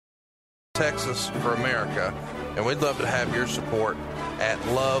Texas for America, and we'd love to have your support at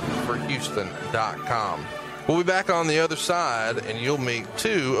loveforhouston.com. We'll be back on the other side, and you'll meet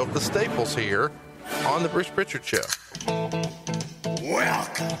two of the staples here on the Bruce Pritchard Show.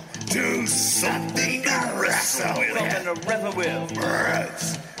 Welcome to Something to Wrestle With.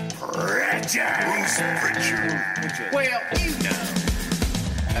 Bruce Pritchard. Well, you know,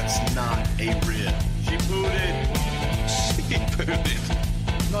 that's not a rib. She booted.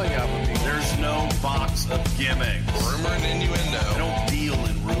 No, there's no box of gimmicks. Rumor and innuendo. I don't deal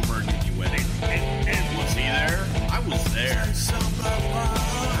in rumor and innuendo. And was he there? I was there.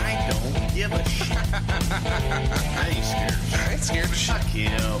 I don't give a shit. I ain't scared. I ain't scared of shit. Fuck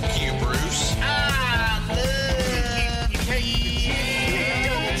him. You, Bruce.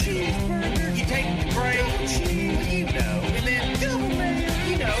 You take the break, you know, and then double onion,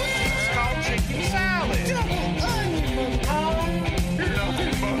 you know, it's called chicken salad. Double onion, You're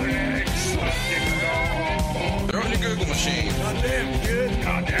nothing but an egg-sucking dog. Throw it in your Google machine. Goddamn, kid.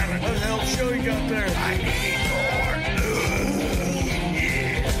 Goddamn it. What the hell show you got there? I need more.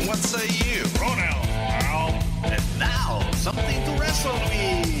 Yeah. What say you? Pronouns, pal. And now, something to wrestle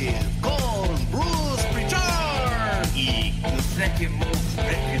with. Con Bruce Pritchard. The second most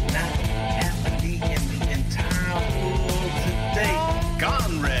recognized athlete in the entire world today.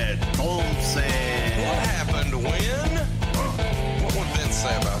 Conrad Thompson. What happened when? What would Vince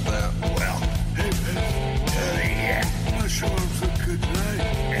say about that? Well, hey, yeah. My shoulders look good tonight.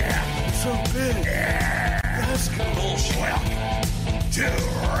 Yeah. It's so big. Yeah. Let's go. Bullshit. Welcome to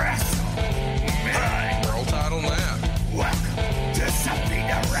Wrestle. World title now. Welcome to Something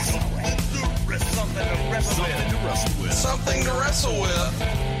to Wrestle With. Something to wrestle with. Something to wrestle with.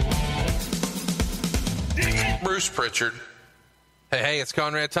 Bruce Pritchard. Hey, it's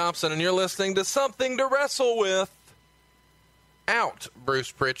Conrad Thompson, and you're listening to Something to Wrestle With. Out,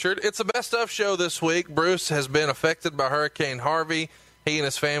 Bruce Pritchard. It's a best of show this week. Bruce has been affected by Hurricane Harvey. He and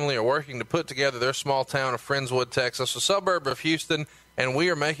his family are working to put together their small town of Friendswood, Texas, a suburb of Houston, and we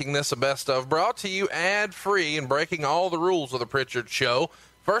are making this a best of, brought to you ad-free and breaking all the rules of the Pritchard Show.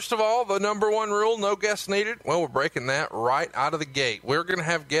 First of all, the number one rule, no guests needed. Well, we're breaking that right out of the gate. We're going to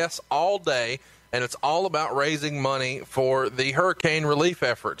have guests all day, and it's all about raising money for the hurricane relief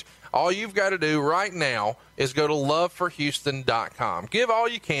effort. All you've got to do right now is go to loveforhouston.com. Give all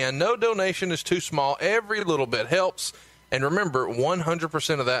you can. No donation is too small. Every little bit helps. And remember,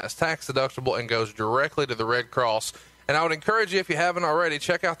 100% of that is tax deductible and goes directly to the Red Cross. And I would encourage you, if you haven't already,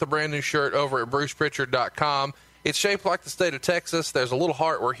 check out the brand new shirt over at brucepritchard.com. It's shaped like the state of Texas. There's a little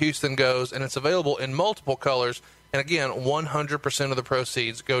heart where Houston goes, and it's available in multiple colors. And again, 100% of the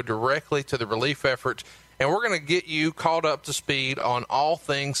proceeds go directly to the relief effort. And we're going to get you caught up to speed on all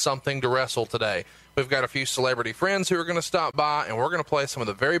things Something to Wrestle today. We've got a few celebrity friends who are going to stop by, and we're going to play some of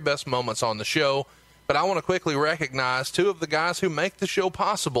the very best moments on the show. But I want to quickly recognize two of the guys who make the show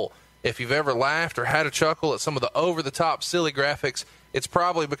possible. If you've ever laughed or had a chuckle at some of the over-the-top silly graphics, it's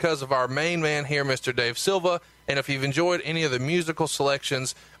probably because of our main man here, Mr. Dave Silva. And if you've enjoyed any of the musical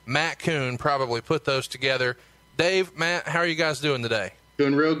selections, Matt Coon probably put those together. Dave, Matt, how are you guys doing today?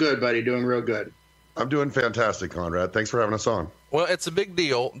 Doing real good, buddy. Doing real good. I'm doing fantastic, Conrad. Thanks for having us on. Well, it's a big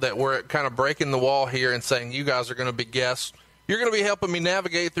deal that we're kind of breaking the wall here and saying you guys are going to be guests. You're going to be helping me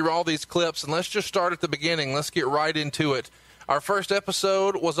navigate through all these clips, and let's just start at the beginning. Let's get right into it. Our first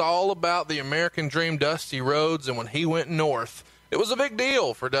episode was all about the American Dream, Dusty Rhodes, and when he went north. It was a big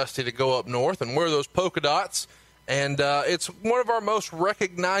deal for Dusty to go up north and wear those polka dots, and it's one of our most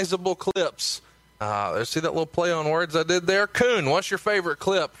recognizable clips. See that little play on words I did there? Coon, what's your favorite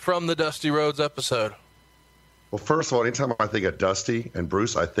clip from the Dusty Rhodes episode? Well, first of all, anytime I think of Dusty and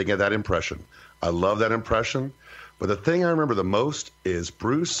Bruce, I think of that impression. I love that impression. But the thing I remember the most is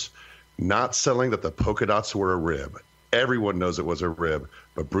Bruce not selling that the polka dots were a rib. Everyone knows it was a rib,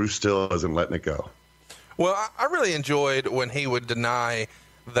 but Bruce still isn't letting it go. Well, I really enjoyed when he would deny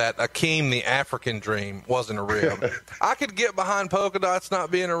that Akeem, the African Dream, wasn't a rib. I could get behind polka dots not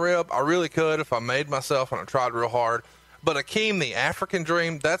being a rib. I really could if I made myself and I tried real hard. But Akeem, the African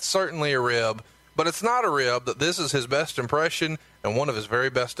Dream, that's certainly a rib. But it's not a rib. That this is his best impression and one of his very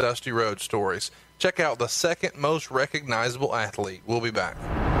best Dusty Rhodes stories. Check out the second most recognizable athlete. We'll be back.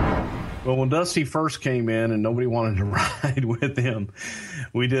 Well, when Dusty first came in and nobody wanted to ride with him,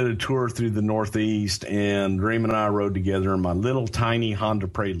 we did a tour through the Northeast, and Dream and I rode together in my little tiny Honda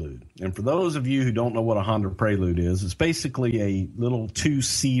Prelude. And for those of you who don't know what a Honda Prelude is, it's basically a little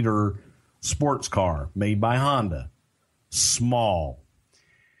two-seater sports car made by Honda. Small.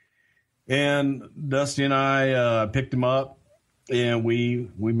 And Dusty and I picked him up, and we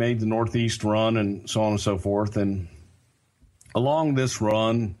made the Northeast run and so on and so forth. And along this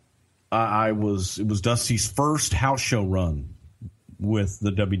run, it was Dusty's first house show run with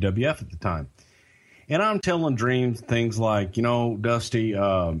the WWF at the time. And I'm telling Dream things like, Dusty,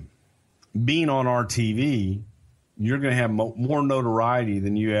 being on our TV, you're going to have more notoriety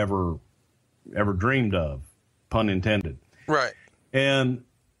than you ever dreamed of, pun intended. Right. And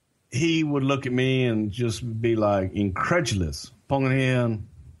he would look at me and just be like incredulous. Pongan,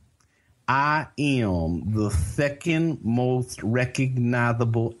 I am the second most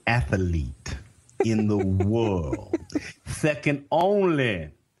recognizable athlete in the world. Second only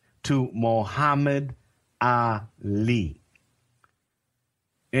to Muhammad Ali.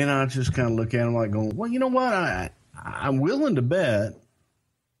 And I just kind of look at him like going, well, you know what? I'm willing to bet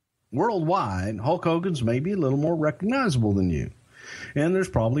worldwide Hulk Hogan's maybe a little more recognizable than you. And there's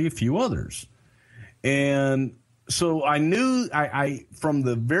probably a few others. And so I knew I from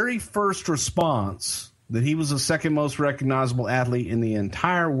the very first response that he was the second most recognizable athlete in the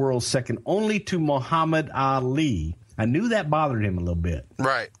entire world, second only to Muhammad Ali. I knew that bothered him a little bit.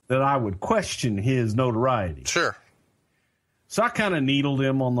 Right. That I would question his notoriety. Sure. So I kind of needled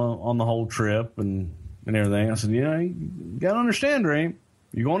him on the whole trip and everything. I said, you got to understand, Dream,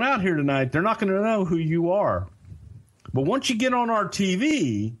 you're going out here tonight. They're not going to know who you are. But once you get on our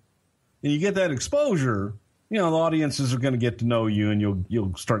TV and you get that exposure, the audiences are going to get to know you and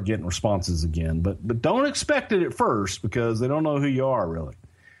you'll start getting responses again. But don't expect it at first because they don't know who you are, really.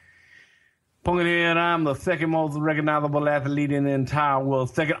 Pongan, I'm the second most recognizable athlete in the entire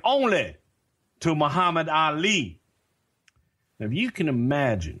world, second only to Muhammad Ali. Now, if you can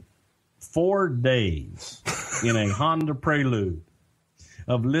imagine 4 days in a Honda Prelude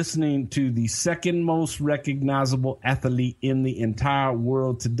of listening to the second most recognizable athlete in the entire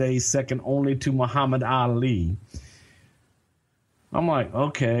world today, second only to Muhammad Ali, I'm like,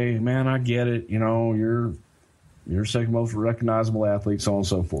 okay, man, I get it. You're second most recognizable athlete, so on and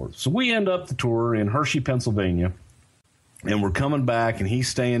so forth. So we end up the tour in Hershey, Pennsylvania, and we're coming back, and he's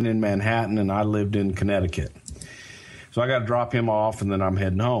staying in Manhattan, and I lived in Connecticut. So I got to drop him off, and then I'm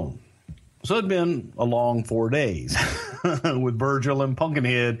heading home. So it'd been a long 4 days with Virgil and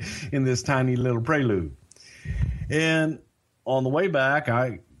Pumpkinhead in this tiny little Prelude. And on the way back,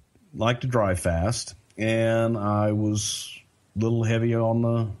 I like to drive fast, and I was a little heavy on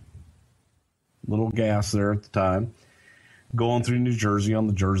the little gas there at the time, going through New Jersey on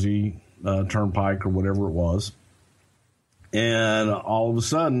the Jersey Turnpike or whatever it was. And all of a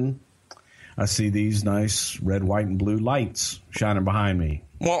sudden, I see these nice red, white, and blue lights shining behind me.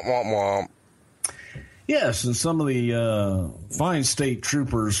 Womp, womp, womp. Yes, and some of the fine state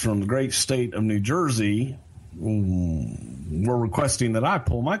troopers from the great state of New Jersey were requesting that I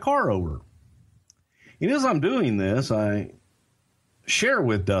pull my car over. And as I'm doing this, I share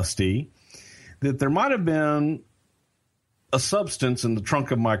with Dusty that there might have been a substance in the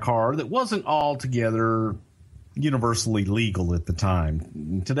trunk of my car that wasn't altogether universally legal at the time.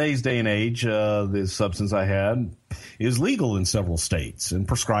 In today's day and age, the substance I had is legal in several states and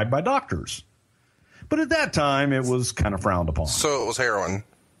prescribed by doctors. But at that time, it was kind of frowned upon. So it was heroin.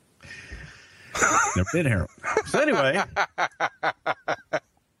 Never did heroin. So anyway,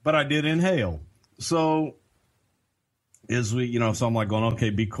 but I did inhale. So as we, so I'm like going, okay,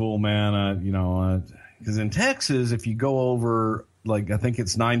 be cool, man. Because in Texas, if you go over, like, I think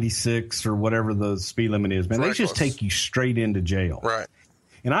it's 96 or whatever the speed limit is, man, they just take you straight into jail. Right.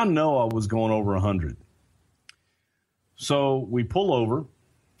 And I know I was going over 100. So we pull over,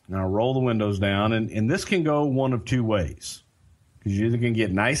 and I roll the windows down, and this can go one of two ways. Because you're either going to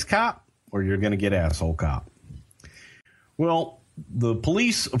get nice cop or you're going to get asshole cop. Well, the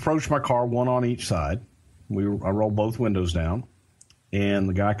police approached my car, one on each side. I roll both windows down, and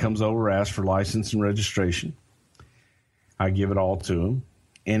the guy comes over, asks for license and registration. I give it all to him,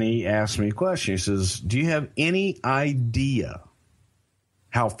 and he asks me a question. He says, do you have any idea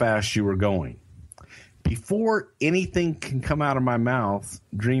how fast you were going? Before anything can come out of my mouth,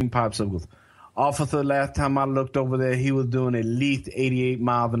 Dream pipes up with, officer, last time I looked over there, he was doing at least 88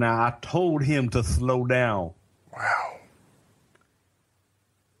 miles an hour. I told him to slow down.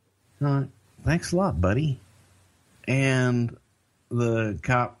 Wow. Thanks a lot, buddy. And the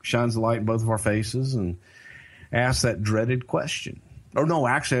cop shines the light in both of our faces and asks that dreaded question. Oh, no,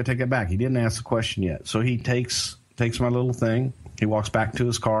 actually, I take it back. He didn't ask the question yet. So he takes my little thing. He walks back to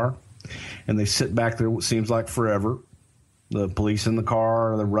his car, and they sit back there what seems like forever. The police in the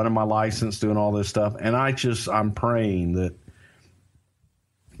car, they're running my license, doing all this stuff. And I'm praying that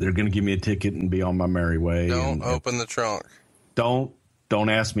they're going to give me a ticket and be on my merry way. Don't open the trunk. Don't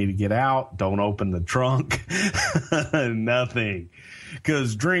ask me to get out. Don't open the trunk. Nothing.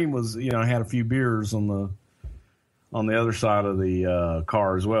 Because Dream was, had a few beers on the other side of the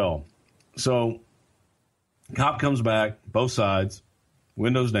car as well. So cop comes back, both sides,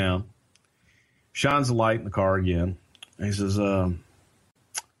 windows down, shines the light in the car again. And he says, are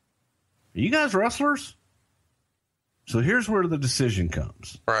you guys wrestlers? So here's where the decision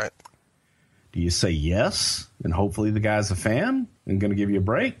comes. Right. Do you say yes, and hopefully the guy's a fan and going to give you a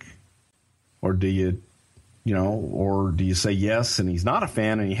break? Or do you say yes and he's not a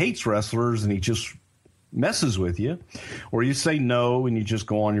fan and he hates wrestlers and he just messes with you? Or you say no and you just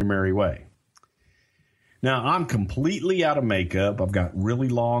go on your merry way? Now, I'm completely out of makeup. I've got really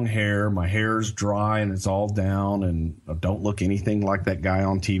long hair. My hair's dry and it's all down, and I don't look anything like that guy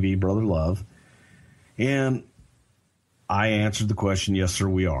on TV, Brother Love. And I answered the question, yes, sir,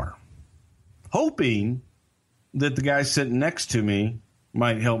 we are. Hoping that the guy sitting next to me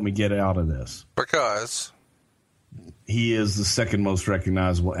might help me get out of this. Because he is the second most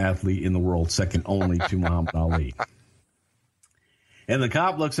recognizable athlete in the world, second only to Muhammad Ali. And the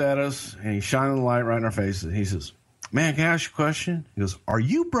cop looks at us, and he's shining the light right in our face. And he says, man, can I ask you a question? He goes, are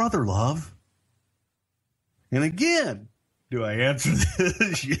you Brother Love? And again, do I answer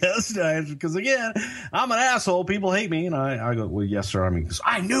this? Yes, do I answer? Because again, I'm an asshole. People hate me. And I go, well, yes, sir. I mean,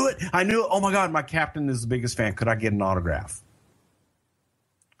 I knew it. Oh, my God, my captain is the biggest fan. Could I get an autograph?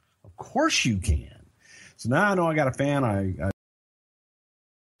 Of course you can. So now I know I got a fan. I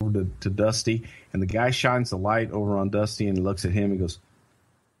over to Dusty, and the guy shines the light over on Dusty and looks at him and goes,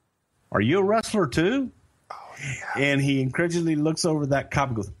 are you a wrestler too? Oh, yeah. And he incredulously looks over that cop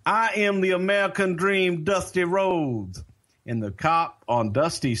and goes, I am the American Dream, Dusty Rhodes. And the cop on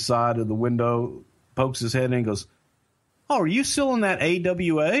Dusty's side of the window pokes his head in and goes, oh, are you still in that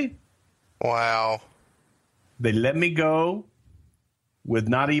AWA? Wow. They let me go with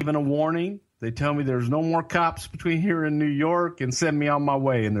not even a warning. They tell me there's no more cops between here and New York and send me on my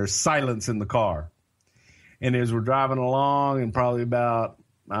way. And there's silence in the car. And as we're driving along and probably about,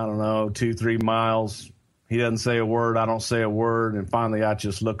 2-3 miles, he doesn't say a word. I don't say a word. And finally, I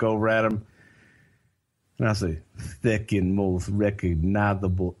just look over at him. And I say, second most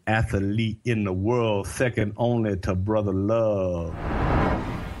recognizable athlete in the world, second only to Brother Love.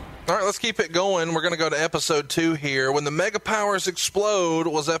 All right, let's keep it going. We're going to go to episode 2 here. When the Mega Powers Explode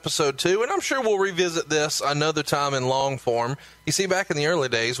was episode 2, and I'm sure we'll revisit this another time in long form. You see, back in the early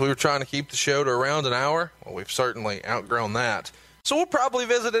days, we were trying to keep the show to around an hour. Well, we've certainly outgrown that. So we'll probably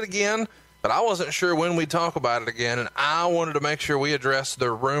visit it again, but I wasn't sure when we'd talk about it again, and I wanted to make sure we addressed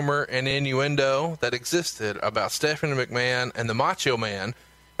the rumor and innuendo that existed about Stephanie McMahon and the Macho Man.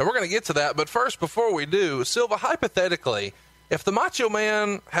 And we're going to get to that, but first, before we do, Silva, hypothetically, if the Macho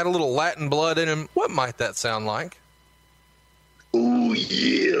Man had a little Latin blood in him, what might that sound like? Oh,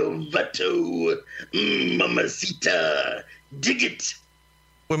 yeah, Vato, mamacita, dig it.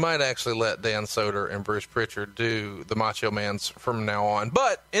 We might actually let Dan Soder and Bruce Pritchard do the Macho Mans from now on.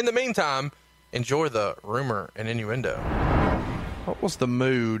 But in the meantime, enjoy the rumor and innuendo. What was the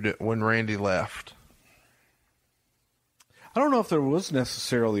mood when Randy left? I don't know if there was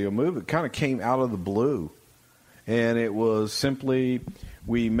necessarily a mood. It kind of came out of the blue. And it was simply,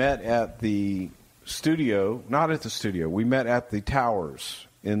 we met at the studio, not at the studio, we met at the Towers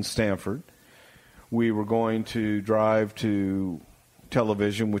in Stamford. We were going to drive to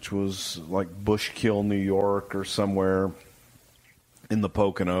television, which was like Bushkill, New York, or somewhere in the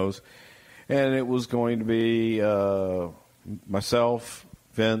Poconos. And it was going to be myself,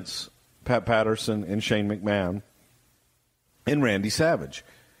 Vince, Pat Patterson, and Shane McMahon, and Randy Savage.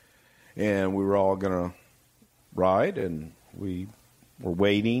 And we were all going to ride, and we were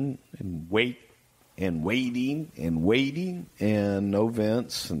waiting, and no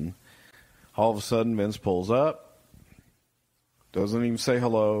Vince. And all of a sudden, Vince pulls up, doesn't even say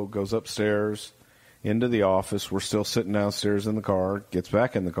hello, goes upstairs into the office. We're still sitting downstairs in the car, gets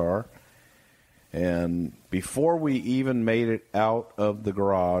back in the car. And before we even made it out of the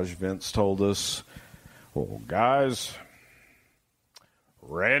garage, Vince told us, well, guys,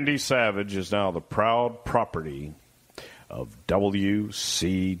 Randy Savage is now the proud property of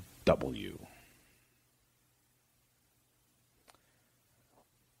WCW.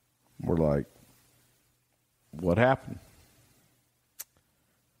 We're like, what happened?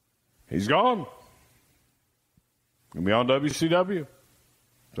 He's gone. He'll be on WCW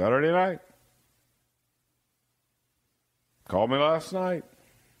Saturday night. Called me last night.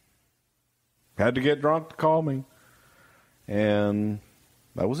 Had to get drunk to call me. And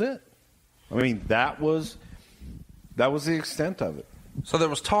that was it. I mean, that was the extent of it. So there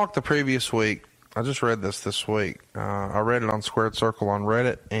was talk the previous week. I just read this week. I read it on Squared Circle on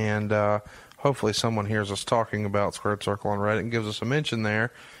Reddit, and hopefully someone hears us talking about Squared Circle on Reddit and gives us a mention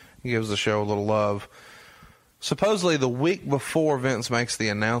there. He gives the show a little love. supposedly the week before Vince makes the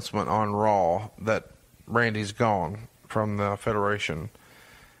announcement on Raw that Randy's gone from the Federation,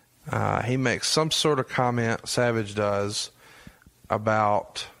 he makes some sort of comment, Savage does,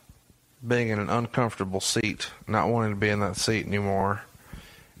 about being in an uncomfortable seat, not wanting to be in that seat anymore.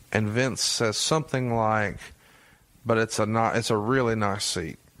 And Vince says something like, but it's a really nice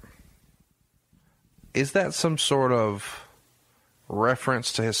seat. Is that some sort of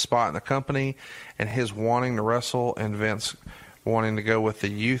reference to his spot in the company and his wanting to wrestle and Vince wanting to go with the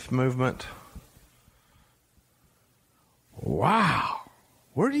youth movement? Wow.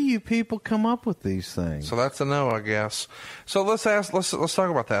 Where do you people come up with these things? So that's a no, I guess. So let's talk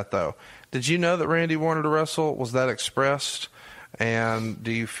about that though. Did you know that Randy wanted to wrestle? Was that expressed? And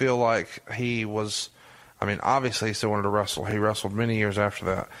do you feel like he was, I mean, obviously he still wanted to wrestle. He wrestled many years after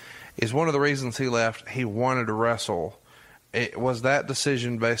that. Is one of the reasons he left, he wanted to wrestle. Was that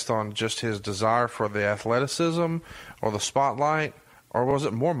decision based on just his desire for the athleticism or the spotlight, or was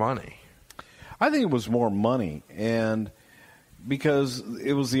it more money? I think it was more money, and because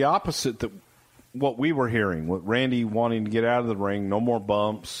it was the opposite that what we were hearing, with Randy wanting to get out of the ring, no more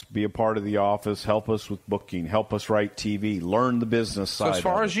bumps, be a part of the office, help us with booking, help us write TV, learn the business side. So as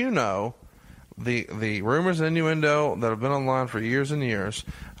far as you know, the rumors and innuendo that have been online for years and years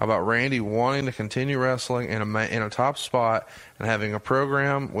about Randy wanting to continue wrestling in a top spot and having a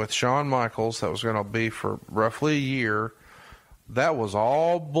program with Shawn Michaels that was going to be for roughly a year, that was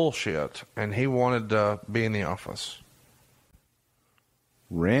all bullshit, and he wanted to be in the office.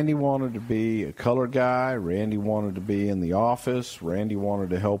 Randy wanted to be a color guy. Randy wanted to be in the office. Randy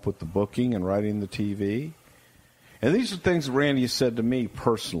wanted to help with the booking and writing the TV. And these are things that Randy has said to me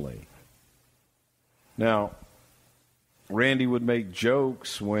personally. Now, Randy would make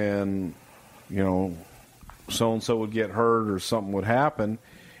jokes when, so-and-so would get hurt or something would happen,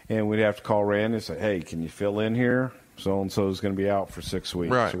 and we'd have to call Randy and say, hey, can you fill in here? So-and-so is going to be out for 6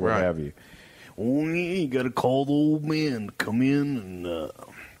 weeks or what have you. Oh, yeah, you got to call the old man to come in and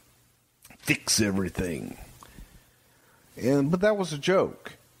fix everything. But that was a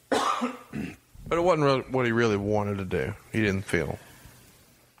joke. But it wasn't really what he really wanted to do. He didn't feel.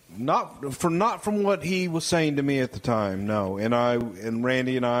 Not from what he was saying to me at the time, no. And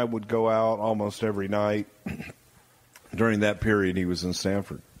Randy and I would go out almost every night during that period he was in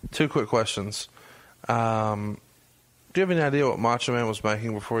Stanford. 2 quick questions. Do you have any idea what Macho Man was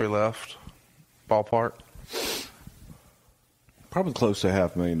making before he left? Ballpark? Probably close to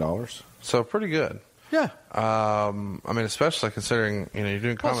 $500,000. So pretty good. Yeah. I mean, especially considering you're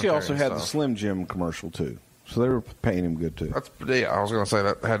doing commentary. Plus, he also had the Slim Jim commercial too, so they were paying him good too. I was going to say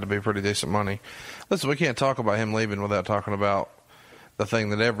that had to be pretty decent money. Listen, we can't talk about him leaving without talking about the thing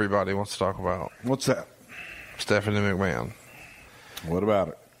that everybody wants to talk about. What's that? Stephanie McMahon. What about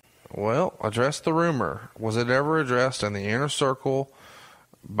it? Well, address the rumor. Was it ever addressed in the inner circle,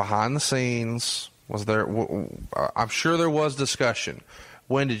 behind the scenes? Was there? I'm sure there was discussion.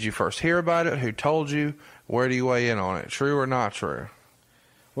 When did you first hear about it? Who told you? Where do you weigh in on it? True or not true?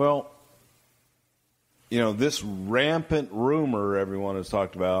 Well, this rampant rumor everyone has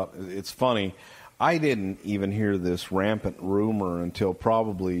talked about, it's funny. I didn't even hear this rampant rumor until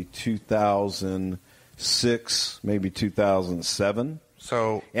probably 2006, maybe 2007.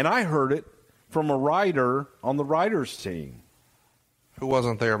 And I heard it from a writer on the writers' team. Who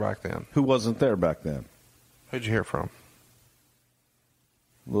wasn't there back then? Who'd you hear from?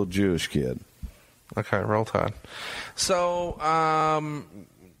 Little Jewish kid. Okay, roll tide. So,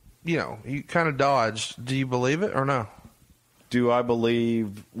 you kind of dodged. Do you believe it or no? Do I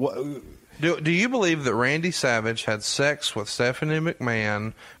believe what? Do you believe that Randy Savage had sex with Stephanie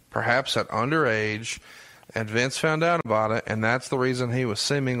McMahon, perhaps at underage, and Vince found out about it, and that's the reason he was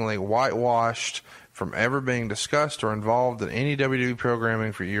seemingly whitewashed from ever being discussed or involved in any WWE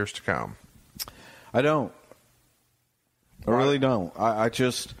programming for years to come? I don't. I really don't. I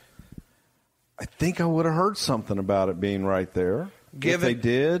think I would have heard something about it being right there. If they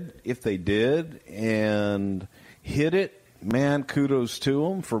did and hid it, man, kudos to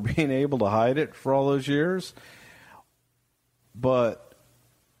them for being able to hide it for all those years. But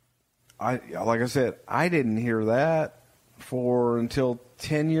like I said, I didn't hear that until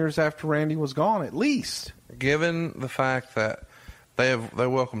 10 years after Randy was gone, at least. Given the fact that they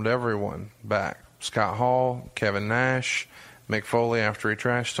welcomed everyone back. Scott Hall, Kevin Nash, Mick Foley after he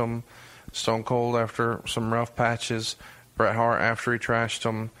trashed him, Stone Cold after some rough patches, Bret Hart after he trashed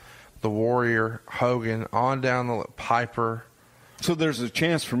him, The Warrior, Hogan, on down the Piper. So there's a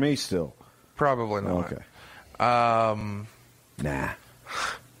chance for me still? Probably not. Okay. Nah.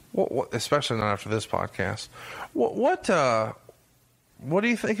 What, especially not after this podcast. What What do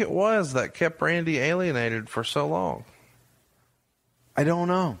you think it was that kept Randy alienated for so long? I don't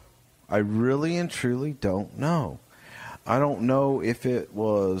know. I really and truly don't know. I don't know if it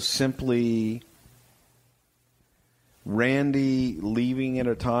was simply Randy leaving at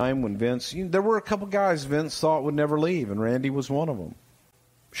a time when Vince... there were a couple guys Vince thought would never leave, and Randy was one of them.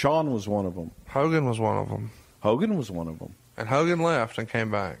 Shawn was one of them. Hogan was one of them. Hogan was one of them. And Hogan left and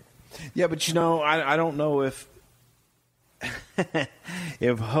came back. Yeah, but I don't know if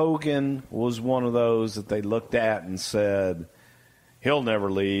if Hogan was one of those that they looked at and said, he'll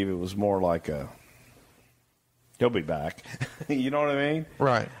never leave. It was more like he'll be back. You know what I mean?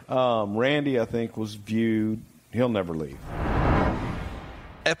 Right. Randy, I think, was viewed, he'll never leave.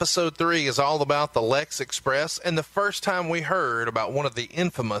 Episode 3 is all about the Lex Express and the first time we heard about one of the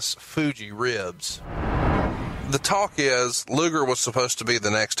infamous Fuji ribs. The talk is Luger was supposed to be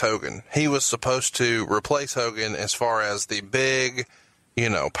the next Hogan. He was supposed to replace Hogan as far as the big,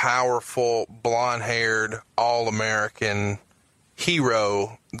 powerful, blonde-haired, all-American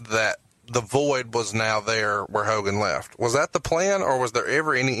hero that the void was now there where Hogan left. Was that the plan, or was there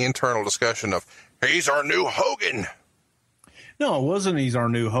ever any internal discussion of, he's our new Hogan? No, it wasn't he's our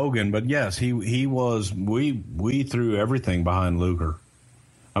new Hogan, but yes, he was. We threw everything behind Luger.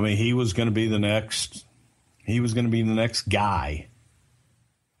 I mean, he was going to be the next... He was going to be the next guy.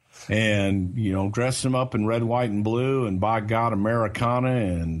 And, dressed him up in red, white, and blue, and by God, Americana,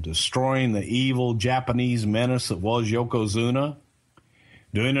 and destroying the evil Japanese menace that was Yokozuna,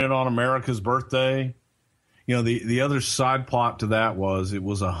 doing it on America's birthday. The other side plot to that was it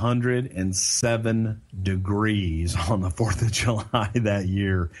was 107 degrees on the 4th of July that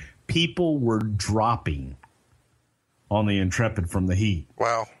year. People were dropping on the Intrepid from the heat.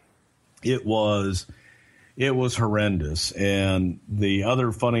 Wow. It was horrendous. And the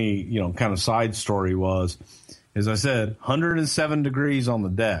other funny, kind of side story was, as I said, 107 degrees on the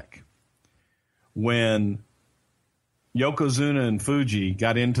deck. When Yokozuna and Fuji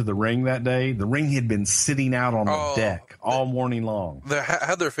got into the ring that day, the ring had been sitting out on the deck all morning long.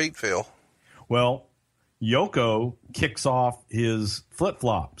 How'd their feet feel? Well, Yoko kicks off his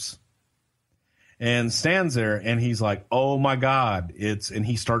flip-flops and stands there, and he's like, oh, my God. And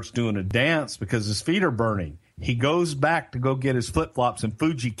he starts doing a dance because his feet are burning. He goes back to go get his flip-flops, and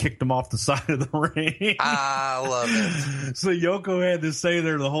Fuji kicked him off the side of the ring. I love it. So Yoko had to stay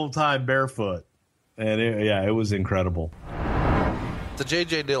there the whole time barefoot. And, it was incredible. The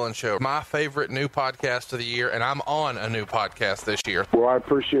J.J. Dillon Show, my favorite new podcast of the year, and I'm on a new podcast this year. Well, I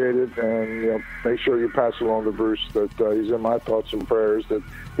appreciate it, and make sure you pass along to Bruce that he's in my thoughts and prayers, that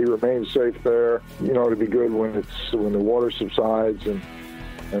he remains safe there. It'd be good when the water subsides and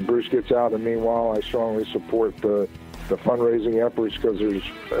Bruce gets out. And meanwhile, I strongly support the fundraising efforts, because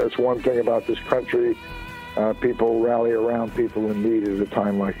that's one thing about this country. People rally around people in need at a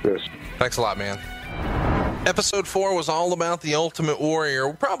time like this. Thanks a lot, man. Episode 4 was all about the Ultimate Warrior.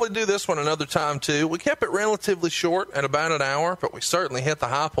 We'll probably do this one another time, too. We kept it relatively short at about an hour, but we certainly hit the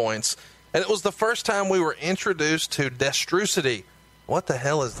high points. And it was the first time we were introduced to Destrucity. What the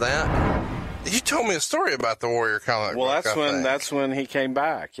hell is that? You told me a story about the Warrior comic book. Well, that's when he came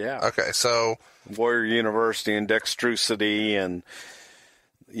back, yeah. Okay, so... Warrior University and Dextrosity and...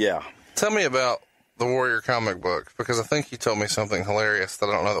 Yeah. Tell me about the Warrior comic book, because I think you told me something hilarious that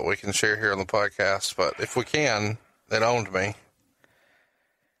I don't know that we can share here on the podcast, but if we can, it owned me.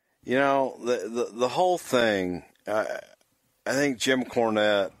 The whole thing, I think Jim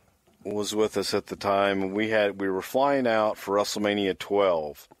Cornette was with us at the time, and we were flying out for WrestleMania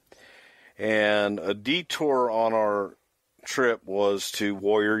 12, and a detour on our trip was to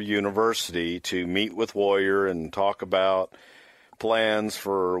Warrior University to meet with Warrior and talk about plans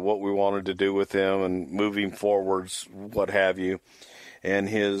for what we wanted to do with him and moving forwards, what have you. And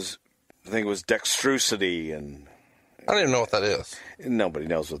I think it was Dextrosity, and I don't even know what that is. Nobody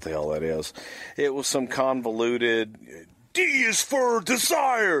knows what the hell that is. It was some convoluted... D is for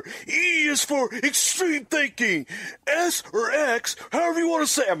desire. E is for extreme thinking. S or X, however you want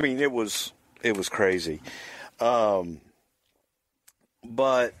to say. I mean, it was crazy. But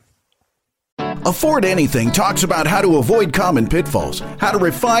Afford Anything talks about how to avoid common pitfalls, how to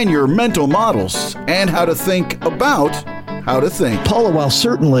refine your mental models, and how to think about how to think. Paula, while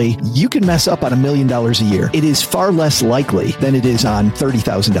certainly you can mess up on $1 million a year, it is far less likely than it is on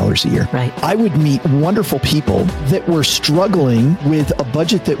 $30,000 a year. Right. I would meet wonderful people that were struggling with a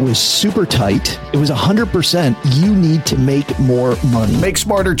budget that was super tight. It was 100% you need to make more money. Make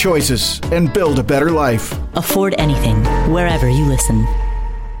smarter choices and build a better life. Afford Anything, wherever you listen.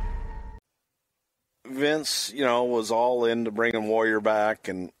 Vince, was all into bringing Warrior back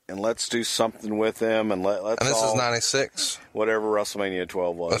and let's do something with him and let's. And this is 96. Whatever WrestleMania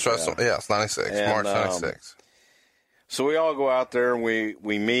 12 was. That's right. Yeah, it's 96. March 96. So we all go out there and we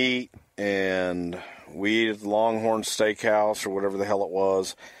meet and we eat at the Longhorn Steakhouse or whatever the hell it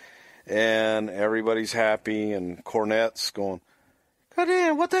was, and everybody's happy and Cornette's going, God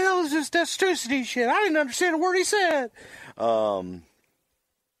damn, what the hell is this Deathstricity shit? I didn't understand a word he said.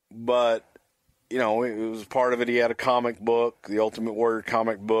 But, it was part of it. He had a comic book, the Ultimate Warrior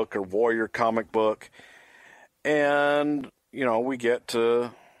comic book or Warrior comic book. And, we get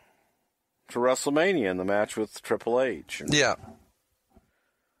to WrestleMania in the match with Triple H. Yeah.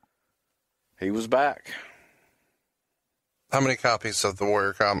 He was back. How many copies of the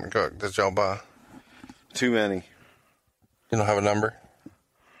Warrior comic book did y'all buy? Too many. You don't have a number?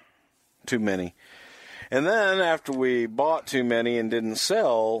 Too many. And then after we bought too many and didn't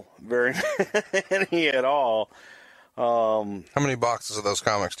sell very many at all. How many boxes of those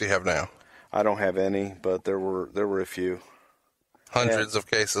comics do you have now? I don't have any, but there were a few. Hundreds of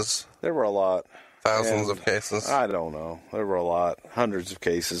cases? There were a lot. Thousands of cases? I don't know. There were a lot. Hundreds of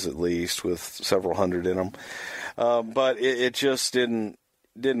cases at least with several hundred in them. But it just didn't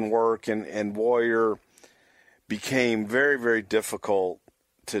work, and Warrior became very, very difficult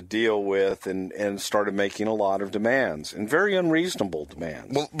to deal with and started making a lot of demands, and very unreasonable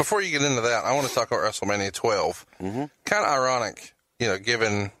demands. Well, before you get into that, I want to talk about WrestleMania 12. Mm-hmm. Kind of ironic,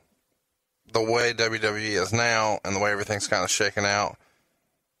 given the way WWE is now and the way everything's kind of shaken out,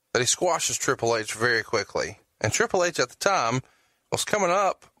 that he squashes Triple H very quickly. And Triple H at the time was coming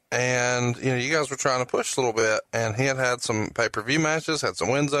up, and, you guys were trying to push a little bit, and he had some pay-per-view matches, had some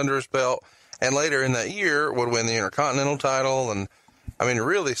wins under his belt, and later in that year would win the Intercontinental title, and,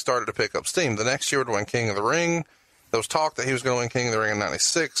 really started to pick up steam. The next year would win King of the Ring. There was talk that he was going to win King of the Ring in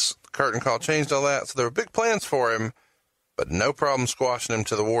 96. The curtain call changed all that, so there were big plans for him, but no problem squashing him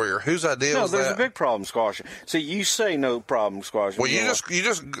to the Warrior. Whose idea was that? No, there's a big problem squashing. See, you say no problem squashing. Well, you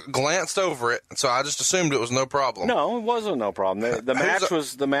just glanced over it, so I just assumed it was no problem. No, it wasn't no problem.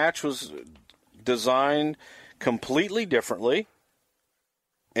 The match was designed completely differently,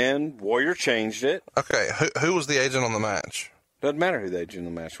 and Warrior changed it. Okay, who was the agent on the match? Doesn't matter who the agent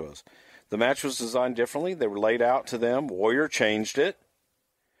on the match was. The match was designed differently. They were laid out to them. Warrior changed it,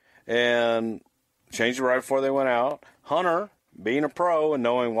 and changed it right before they went out. Hunter, being a pro and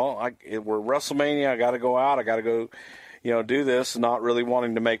knowing, we're WrestleMania, I got to go out, I got to go, do this, not really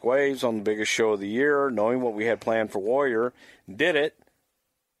wanting to make waves on the biggest show of the year, knowing what we had planned for Warrior, did it,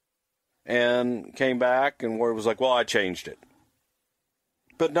 and came back, and Warrior was like, well, I changed it.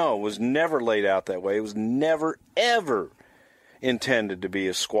 But no, it was never laid out that way. It was never, ever intended to be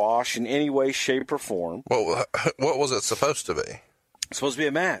a squash in any way, shape, or form. Well, what was it supposed to be? It's supposed to be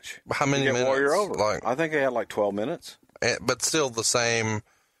a match. How many minutes? Warrior over. I think they had 12 minutes. But still the same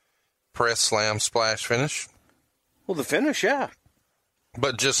press, slam, splash finish? Well, the finish, yeah.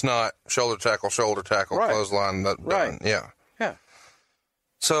 But just not shoulder tackle, right. Clothesline, done. Right. Yeah. Yeah.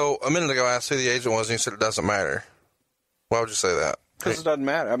 So a minute ago I asked who the agent was, and you said it doesn't matter. Why would you say that? Because it doesn't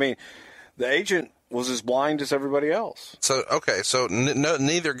matter. The agent was as blind as everybody else. So, okay,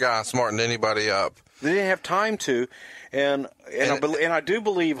 neither guy smartened anybody up. They didn't have time to, and I do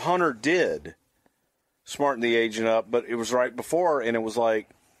believe Hunter did smarten the agent up, but it was right before, and it was like,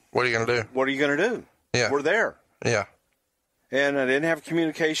 what are you going to do? What are you going to do? Yeah. We're there. Yeah. And I didn't have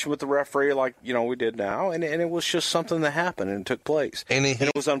communication with the referee like, we did now, and it was just something that happened and it took place. And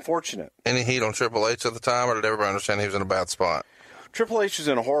it was unfortunate. Any heat on Triple H at the time, or did everybody understand he was in a bad spot? Triple H was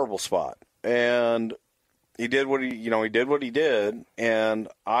in a horrible spot, and he did what he did, and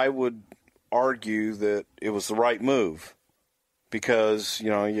I would argue that it was the right move because,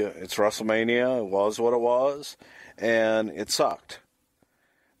 it's WrestleMania, it was what it was, and it sucked.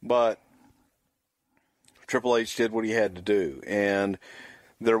 But Triple H did what he had to do, and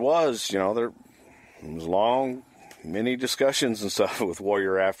there was, there was many discussions and stuff with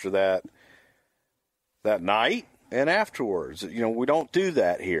Warrior after that night and afterwards. We don't do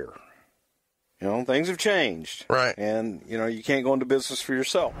that here. Things have changed. Right. And, you can't go into business for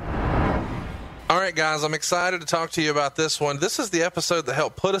yourself. All right, guys, I'm excited to talk to you about this one. This is the episode that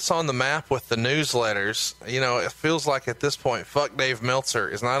helped put us on the map with the newsletters. It feels like at this point, Fuck Dave Meltzer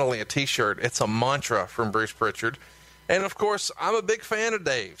is not only a T-shirt, it's a mantra from Bruce Pritchard. And, of course, I'm a big fan of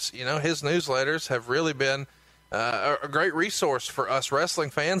Dave's. His newsletters have really been a great resource for us wrestling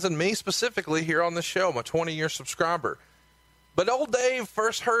fans and me specifically here on the show. I'm a 20-year subscriber. But old Dave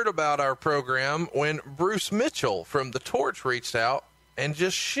first heard about our program when Bruce Mitchell from The Torch reached out and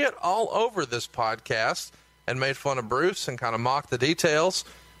just shit all over this podcast and made fun of Bruce and kind of mocked the details.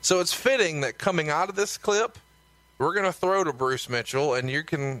 So it's fitting that coming out of this clip, we're going to throw to Bruce Mitchell, and you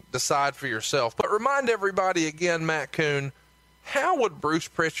can decide for yourself. But remind everybody again, Matt Coon, how would Bruce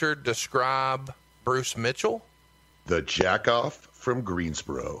Prichard describe Bruce Mitchell? The jack-off from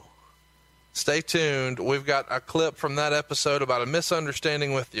Greensboro. Stay tuned. We've got a clip from that episode about a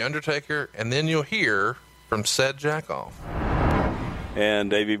misunderstanding with The Undertaker, and then you'll hear from said jack-off.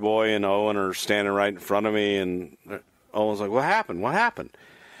 And Davey Boy and Owen are standing right in front of me, and Owen's like, what happened? What happened?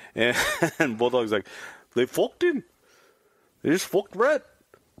 And Bulldog's like, they fucked him. They just fucked Brett.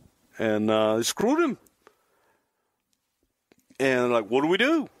 And they screwed him. And like, what do we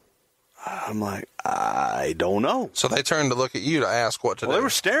do? I'm like, I don't know. So they turned to look at you to ask what to do. They were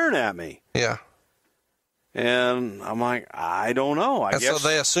staring at me. Yeah. And I'm like, I don't know. I guess. So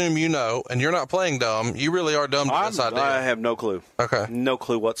they assume you know, and you're not playing dumb. You really are dumb to this idea. I have no clue. Okay. No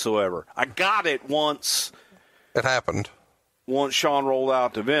clue whatsoever. I got it once. It happened. Once Sean rolled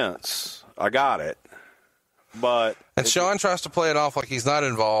out to Vince, I got it. And Sean tries to play it off like he's not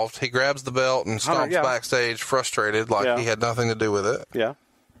involved. He grabs the belt and stomps backstage frustrated like he had nothing to do with it. Yeah.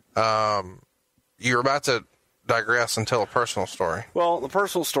 You're about to digress and tell a personal story. Well, the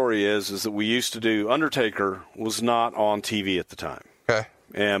personal story is that we used to do, Undertaker was not on TV at the time. Okay.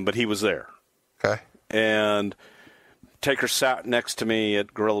 But he was there. Okay. And Taker sat next to me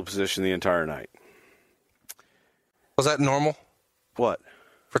at gorilla position the entire night. Was that normal? What?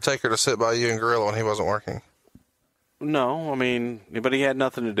 For Taker to sit by you in gorilla when he wasn't working? No, I mean, but he had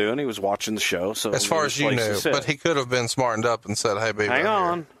nothing to do, and he was watching the show. So as far as you knew, but he could have been smartened up and said, "Hey, baby, hang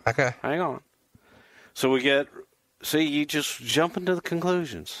on, okay, hang on." So you just jump into the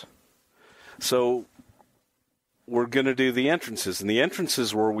conclusions. So we're going to do the entrances, and the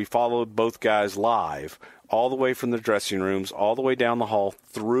entrances were we followed both guys live all the way from the dressing rooms, all the way down the hall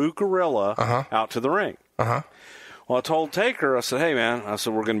through Gorilla out to the ring. Well, I told Taker, I said, "Hey, man," I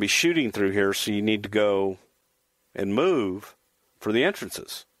said, "we're going to be shooting through here, so you need to go and move for the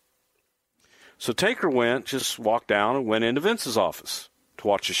entrances." So Taker just walked down and went into Vince's office to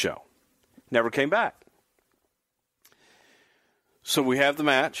watch the show. Never came back. So we have the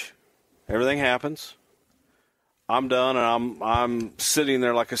match. Everything happens. I'm done, and I'm sitting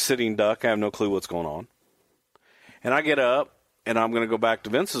there like a sitting duck. I have no clue what's going on. And I get up, and I'm going to go back to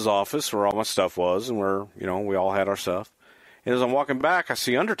Vince's office where all my stuff was and where, we all had our stuff. And as I'm walking back, I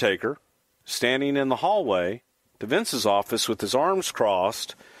see Undertaker standing in the hallway to Vince's office with his arms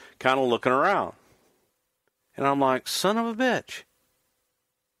crossed, kind of looking around. And I'm like, son of a bitch.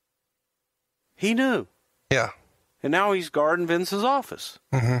 He knew. Yeah. And now he's guarding Vince's office.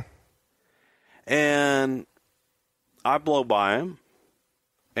 And I blow by him,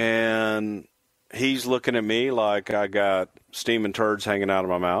 and he's looking at me like I got steaming turds hanging out of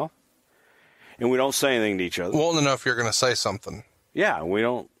my mouth. And we don't say anything to each other. Won't know if you're going to say something. Yeah, we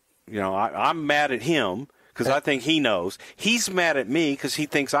don't, I'm mad at him because I think he knows. He's mad at me because he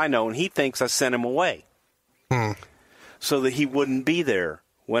thinks I know, and he thinks I sent him away. So that he wouldn't be there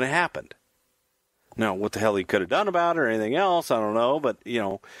when it happened. Now, what the hell he could have done about it or anything else, I don't know. But,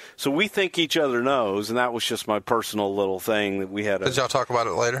 so we think each other knows, and that was just my personal little thing that we had. Did y'all talk about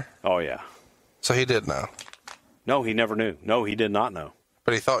it later? Oh, yeah. So he did know? No, he never knew. No, he did not know.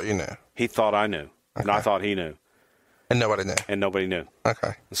 But he thought you knew? He thought I knew. Okay. And I thought he knew. And nobody knew? And nobody knew.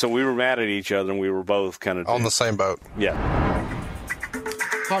 Okay. So we were mad at each other, and we were both kind of... on the same boat. Yeah.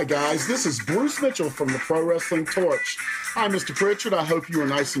 Hi, guys. This is Bruce Mitchell from the Pro Wrestling Torch. Hi, Mr. Prichard. I hope you are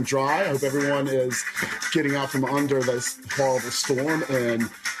nice and dry. I hope everyone is getting out from under this horrible storm in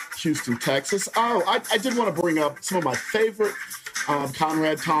Houston, Texas. Oh, I did want to bring up some of my favorite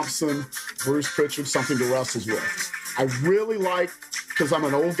Conrad Thompson, Bruce Prichard, Something to Wrestle With. I really like, because I'm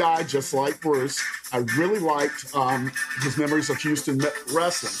an old guy just like Bruce, I really liked his memories of Houston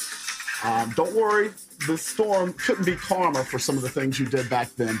wrestling. Don't worry, the storm couldn't be calmer for some of the things you did back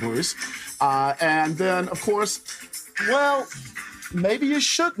then, Bruce. And then, of course, well, maybe you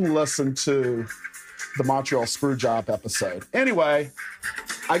shouldn't listen to the Montreal Screwjob episode. Anyway,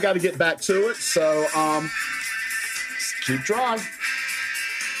 I got to get back to it, so keep dry.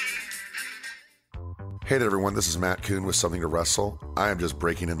 Hey there, everyone. This is Matt Coon with Something to Wrestle. I am just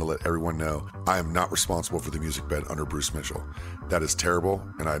breaking in to let everyone know I am not responsible for the music bed under Bruce Mitchell. That is terrible,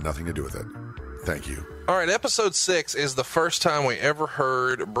 and I had nothing to do with it. Thank you. All right, episode 6 is the first time we ever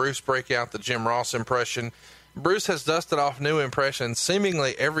heard Bruce break out the Jim Ross impression. Bruce has dusted off new impressions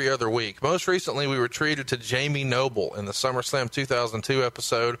seemingly every other week. Most recently, we were treated to Jamie Noble in the SummerSlam 2002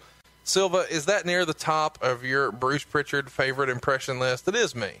 episode. Silva, is that near the top of your Bruce Prichard favorite impression list? It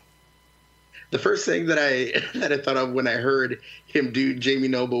is me. The first thing that I thought of when I heard him do Jamie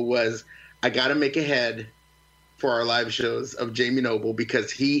Noble was, I got to make a head for our live shows of Jamie Noble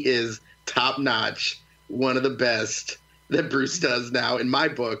because he is top notch, one of the best that Bruce does now in my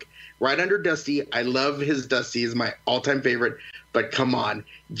book. Right under Dusty. I love his Dusty is my all-time favorite. But come on,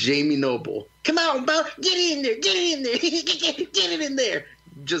 Jamie Noble. Come on, Bo. Get in there. Get in there. Get it in there.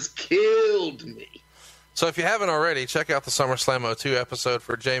 Just killed me. So if you haven't already, check out the SummerSlam 02 episode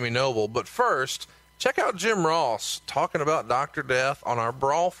for Jamie Noble. But first, check out Jim Ross talking about Dr. Death on our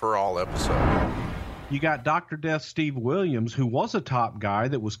Brawl for All episode. You got Dr. Death Steve Williams, who was a top guy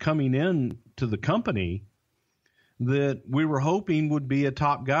that was coming in to the company that we were hoping would be a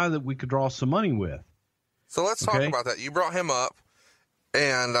top guy that we could draw some money with. So let's talk about that. You brought him up,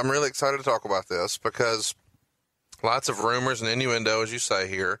 and I'm really excited to talk about this because lots of rumors and innuendo, as you say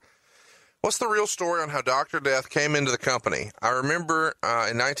here. What's the real story on how Dr. Death came into the company? I remember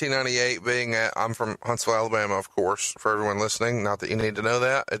in 1998 being I'm from Huntsville, Alabama, of course, for everyone listening. Not that you need to know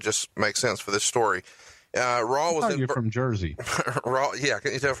that. It just makes sense for this story. Raw was you're from Jersey. Raw, yeah,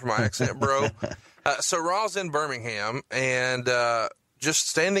 can you tell from my accent, bro? So Raw's in Birmingham, and just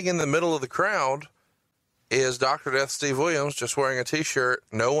standing in the middle of the crowd is Dr. Death Steve Williams, just wearing a T-shirt,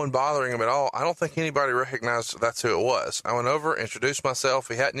 no one bothering him at all. I don't think anybody recognized that's who it was. I went over, introduced myself.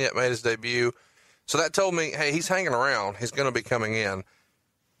 He hadn't yet made his debut. So that told me, hey, he's hanging around. He's going to be coming in.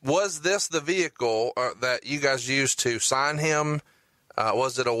 Was this the vehicle that you guys used to sign him?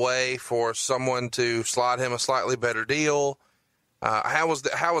 Was it a way for someone to slide him a slightly better deal? How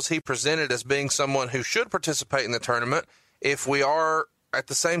was he presented as being someone who should participate in the tournament if we are at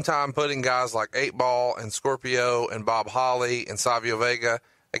the same time putting guys like 8-Ball and Scorpio and Bob Holly and Savio Vega,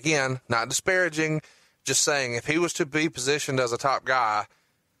 again, not disparaging, just saying if he was to be positioned as a top guy,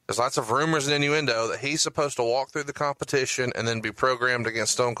 there's lots of rumors and innuendo that he's supposed to walk through the competition and then be programmed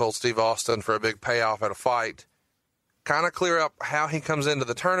against Stone Cold Steve Austin for a big payoff at a fight. Kind of clear up how he comes into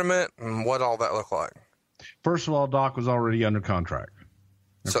the tournament and what all that looked like. First of all, Doc was already under contract.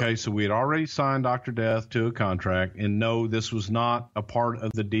 Okay, so we had already signed Dr. Death to a contract, and no, this was not a part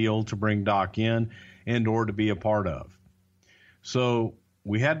of the deal to bring Doc in and or to be a part of. So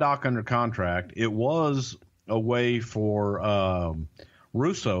we had Doc under contract. It was a way for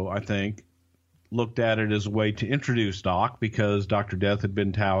Russo, I think, looked at it as a way to introduce Doc because Dr. Death had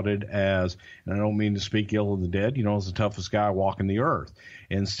been touted as, and I don't mean to speak ill of the dead, as the toughest guy walking the earth.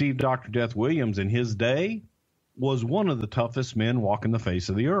 And Steve Dr. Death Williams in his day was one of the toughest men walking the face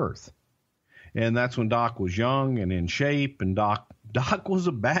of the earth. And that's when Doc was young and in shape, and Doc was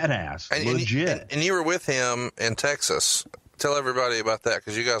a badass, legit. And you were with him in Texas. Tell everybody about that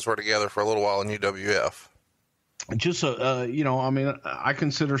because you guys were together for a little while in UWF. Just, I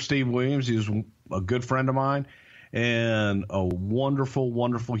consider Steve Williams, he was a good friend of mine and a wonderful,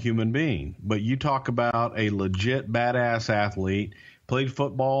 wonderful human being. But you talk about a legit badass athlete, played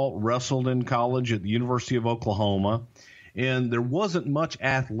football, wrestled in college at the University of Oklahoma, and there wasn't much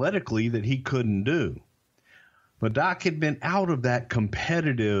athletically that he couldn't do. But Doc had been out of that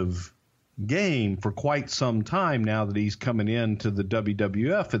competitive game for quite some time now that he's coming into the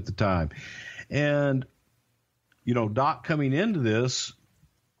WWF at the time. And Doc coming into this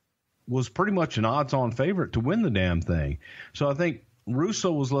was pretty much an odds-on favorite to win the damn thing. So I think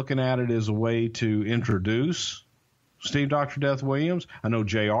Russo was looking at it as a way to introduce Steve Dr. Death Williams. I know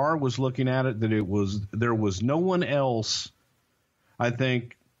JR was looking at it that there was no one else, I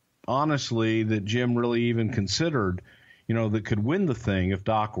think, honestly, that Jim really even considered, that could win the thing if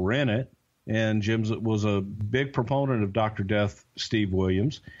Doc were in it. And Jim was a big proponent of Dr. Death Steve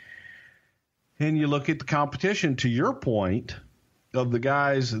Williams. And you look at the competition, to your point, of the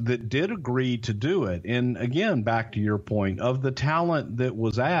guys that did agree to do it. And again, back to your point, of the talent that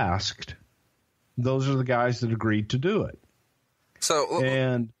was asked, those are the guys that agreed to do it. So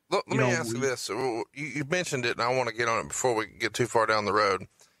let me ask you this. You mentioned it, and I want to get on it before we get too far down the road.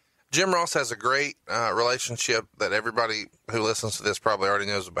 Jim Ross has a great relationship that everybody who listens to this probably already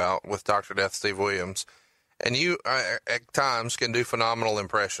knows about with Dr. Death Steve Williams. And you, at times, can do phenomenal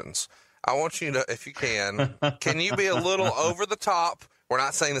impressions. I want you to, if you can you be a little over the top? We're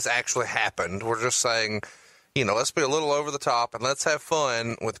not saying this actually happened. We're just saying, let's be a little over the top and let's have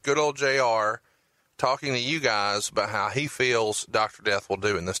fun with good old JR talking to you guys about how he feels Dr. Death will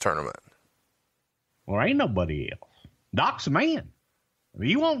do in this tournament. Well, ain't nobody else. Doc's a man. If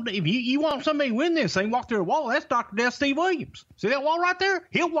you want somebody to win this thing, walk through a wall, that's Dr. Death Steve Williams. See that wall right there?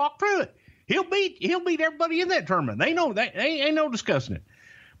 He'll walk through it. He'll beat everybody in that tournament. They know that. Ain't no discussing it.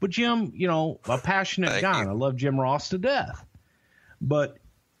 But Jim, a passionate guy. I love Jim Ross to death. But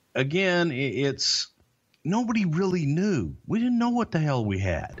again, it's nobody really knew. We didn't know what the hell we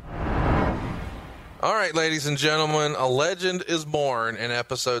had. All right, ladies and gentlemen, a legend is born in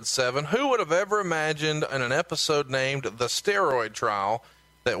episode 7. Who would have ever imagined in an episode named The Steroid Trial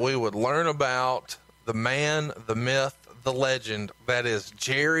that we would learn about the man, the myth, the legend that is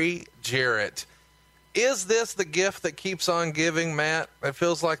Jerry Jarrett? Is this the gift that keeps on giving, Matt? It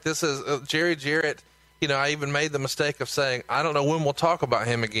feels like this is Jerry Jarrett. You know, I even made the mistake of saying, I don't know when we'll talk about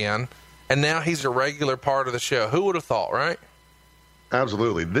him again. And now he's a regular part of the show. Who would have thought, right?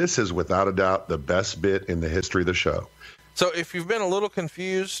 Absolutely. This is without a doubt the best bit in the history of the show. So if you've been a little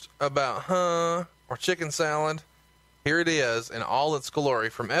confused about or chicken salad, here it is in all its glory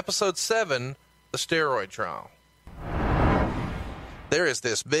from episode 7, The Steroid Trial. There is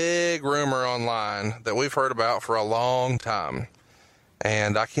this big rumor online that we've heard about for a long time,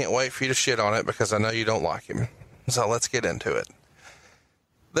 and I can't wait for you to shit on it because I know you don't like him. So let's get into it.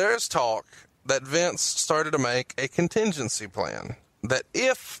 There's talk that Vince started to make a contingency plan, that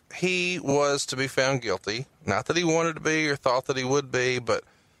if he was to be found guilty, not that he wanted to be or thought that he would be, but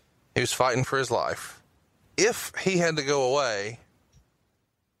he was fighting for his life. If he had to go away,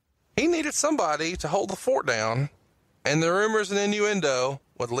 he needed somebody to hold the fort down, and the rumors and innuendo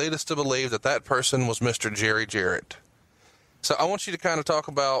would lead us to believe that that person was Mr. Jerry Jarrett. So I want you to kind of talk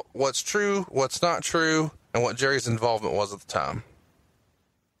about what's true, what's not true, and what Jerry's involvement was at the time.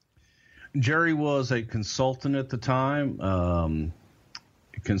 Jerry was a consultant at the time,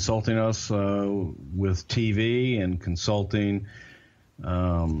 consulting us with TV and consulting,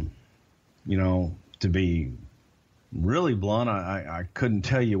 to be really blunt, I couldn't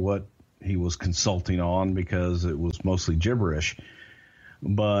tell you what he was consulting on because it was mostly gibberish.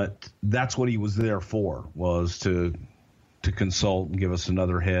 But that's what he was there for, was to consult and give us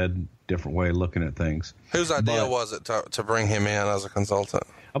another head, different way of looking at things. Whose idea was it to bring him in as a consultant?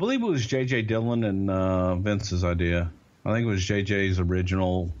 I believe it was J.J. Dillon and Vince's idea. I think it was J.J.'s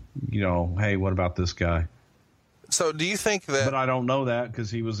original, hey, what about this guy? So do you think that... But I don't know that because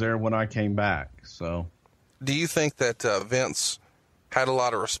he was there when I came back, so... Do you think that Vince had a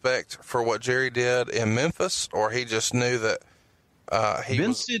lot of respect for what Jerry did in Memphis, or he just knew that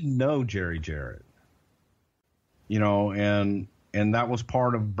Vince didn't know Jerry Jarrett. And that was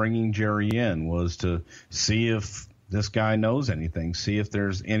part of bringing Jerry in, was to see if this guy knows anything, see if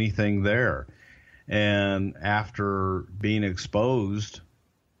there's anything there. And after being exposed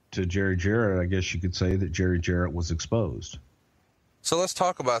to Jerry Jarrett, I guess you could say that Jerry Jarrett was exposed. So let's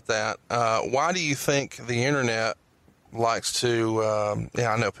talk about that. Why do you think the internet likes to,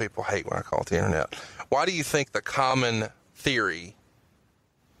 I know people hate when I call it the internet. Why do you think the common theory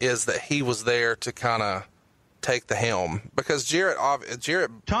is that he was there to kind of take the helm? Because Jarrett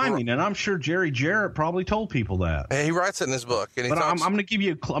timing, and I'm sure Jerry Jarrett probably told people that. He writes it in his book, and I'm going to give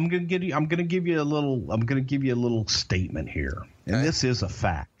you a little statement here, and this is a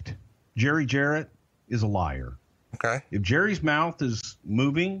fact. Jerry Jarrett is a liar. Okay. If Jerry's mouth is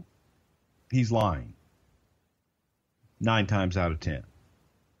moving, he's lying. 9 times out of 10.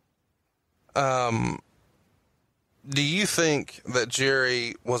 Do you think that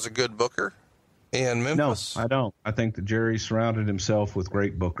Jerry was a good booker in Memphis? No, I don't. I think that Jerry surrounded himself with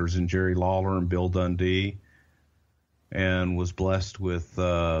great bookers, and Jerry Lawler and Bill Dundee, and was blessed with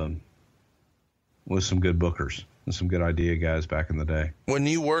some good bookers and some good idea guys back in the day. When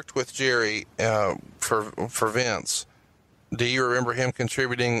you worked with Jerry for Vince, do you remember him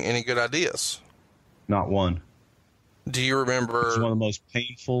contributing any good ideas? Not one. Do you remember? It's one of the most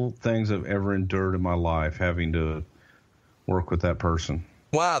painful things I've ever endured in my life, having to work with that person.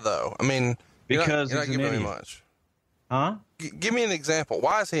 Why though? I mean, because you're not giving me much. Huh? Give me an example.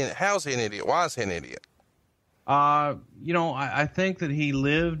 How is he an idiot? Why is he an idiot? I think that he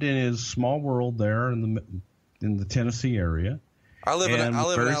lived in his small world there in the Tennessee area. I live in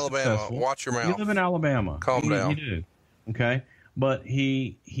Alabama. Successful. Watch your mouth. You live in Alabama. Calm down. You do. Okay. But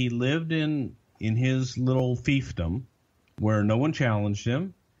he lived in his little fiefdom where no one challenged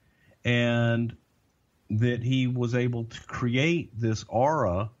him, and that he was able to create this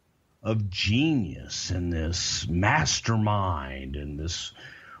aura of genius and this mastermind and this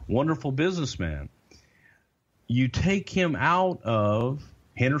wonderful businessman. You take him out of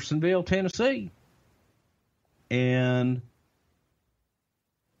Hendersonville, Tennessee, and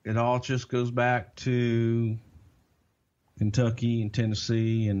it all just goes back to Kentucky and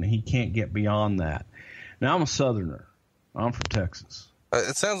Tennessee, and he can't get beyond that. Now, I'm a Southerner. I'm from Texas.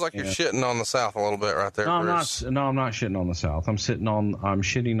 It sounds like you're shitting on the South a little bit right there, Bruce. I'm not shitting on the South. I'm shitting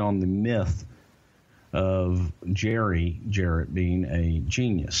on the myth of Jerry Jarrett being a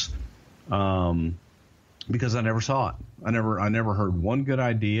genius. Because I never saw it. I never heard one good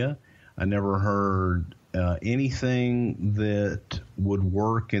idea. I never heard anything that would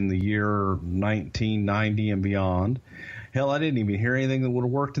work in the year 1990 and beyond. Hell, I didn't even hear anything that would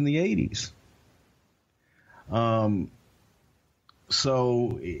have worked in the 80s.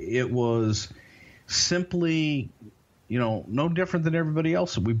 So it was simply, no different than everybody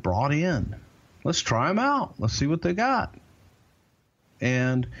else that we brought in. Let's try them out. Let's see what they got.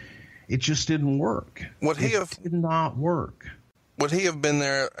 And it just didn't work. Did not work. Would he have been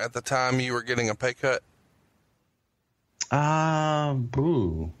there at the time you were getting a pay cut?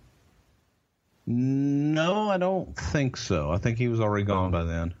 No, I don't think so. I think he was already gone by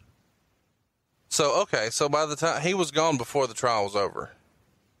then. So by the time he was gone before the trial was over.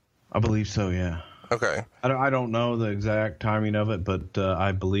 I believe so, yeah. Okay. I don't know the exact timing of it, but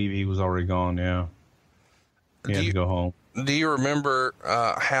I believe he was already gone, yeah. He had to go home. Do you remember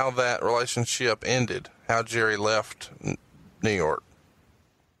how that relationship ended? How Jerry left New York?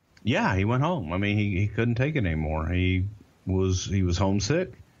 Yeah, he went home. I mean, he couldn't take it anymore. He was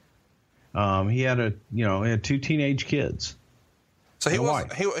homesick. He had he had 2 teenage kids. So he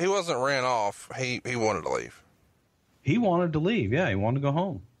wasn't ran off. He wanted to leave. He wanted to leave. Yeah, he wanted to go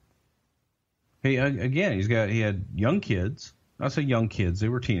home. He had young kids. I say young kids. They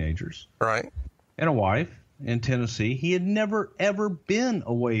were teenagers. Right. And a wife in Tennessee. He had never, ever been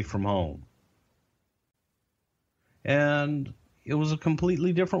away from home. And it was a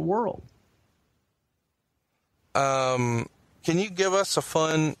completely different world. Can you give us a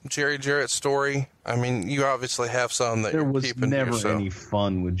fun Jerry Jarrett story? I mean, you obviously have some that there you're was keeping never to yourself. any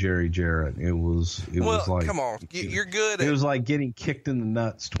fun with Jerry Jarrett. It was like, come on, you're good. It was like getting kicked in the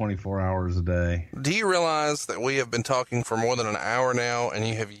nuts 24 hours a day. Do you realize that we have been talking for more than an hour now, and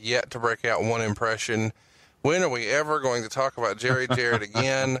you have yet to break out one impression? When are we ever going to talk about Jerry Jarrett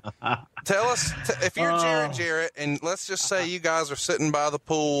again? Tell us if you're Jerry Jarrett, and let's just say you guys are sitting by the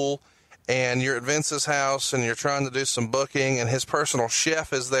pool and you're at Vince's house and you're trying to do some booking, and his personal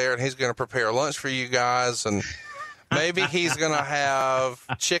chef is there and he's going to prepare lunch for you guys, and maybe he's going to have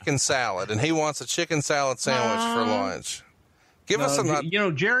chicken salad and he wants a chicken salad sandwich for lunch. Give us some.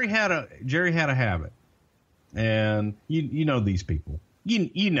 Jerry had a habit, and you know these people.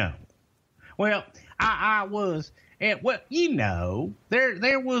 You know. Well, I was at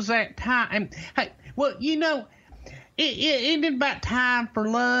there was that time. Hey, well, it about time for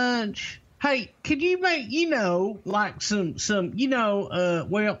lunch. Hey, could you make, like some some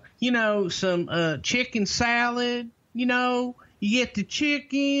chicken salad, you get the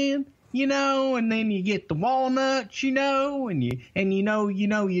chicken, and then you get the walnuts, and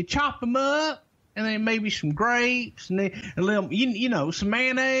you chop them up, and then maybe some grapes, and then a little, some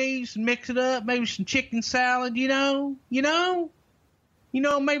mayonnaise, and mix it up, maybe some chicken salad, maybe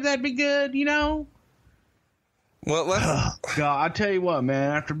that'd be good, Well, God, I tell you what,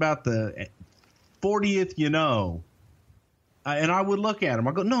 man, after about the 40th, and I would look at him,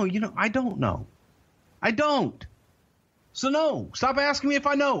 I go, no, I don't know. I don't. So no, stop asking me if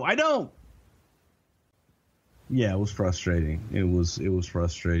I know. I don't. Yeah, it was frustrating. It was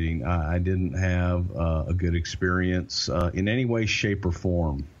frustrating. I didn't have a good experience in any way, shape, or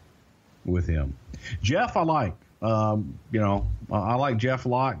form with him. Jeff, I like. I like Jeff a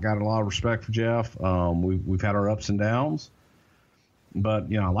lot. Got a lot of respect for Jeff. We've had our ups and downs,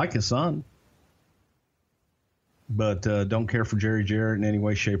 but I like his son. But don't care for Jerry Jarrett in any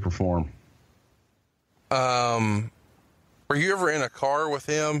way, shape, or form. Were you ever in a car with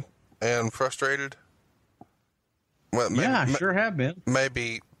him and frustrated? Well, I sure have been.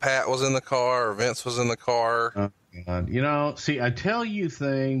 Maybe Pat was in the car or Vince was in the car. See, I tell you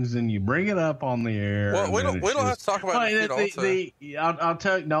things and you bring it up on the air. Well, we don't have to talk about it. I'll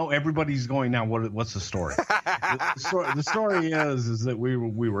tell you. No, everybody's going now. What's the story? the story is that we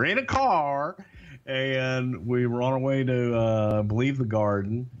were in a car and we were on our way to Believe the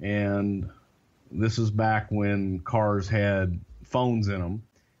Garden, and this is back when cars had phones in them,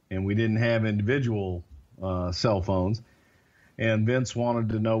 and we didn't have individual cell phones. And Vince wanted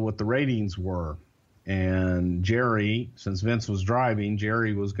to know what the ratings were. And Jerry, since Vince was driving,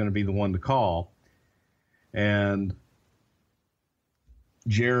 Jerry was going to be the one to call. And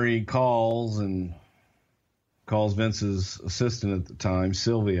Jerry calls Vince's assistant at the time,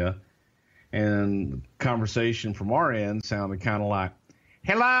 Sylvia. And conversation from our end sounded kind of like,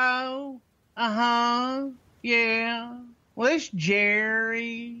 hello? Uh-huh. Yeah. Well, it's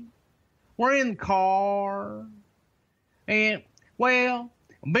Jerry. We're in the car. And, well,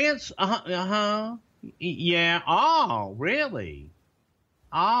 Vince, yeah. Oh, really?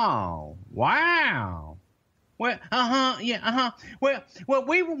 Oh, wow. Well, yeah, Well,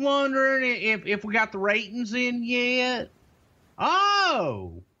 we were wondering if we got the ratings in yet.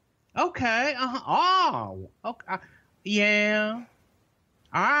 Oh, okay. Oh, okay. Yeah.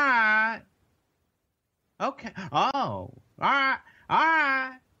 All right. Okay. Oh, all right. All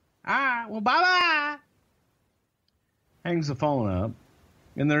right. All right. Well, bye-bye. Hangs the phone up,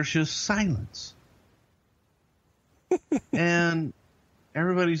 and there's just silence. And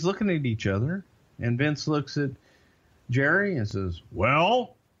everybody's looking at each other, and Vince looks at Jerry and says,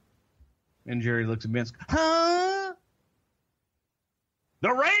 well? And Jerry looks at Vince, huh?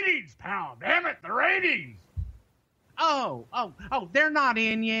 The ratings, pal. Damn it, the ratings. Oh, they're not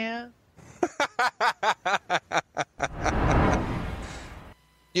in yet.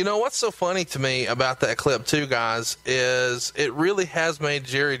 You know, what's so funny to me about that clip, too, guys, is it really has made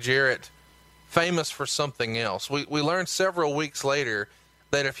Jerry Jarrett famous for something else. We learned several weeks later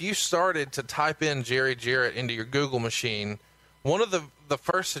that if you started to type in Jerry Jarrett into your Google machine, one of the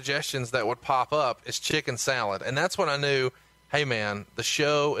first suggestions that would pop up is chicken salad. And that's when I knew, hey, man, the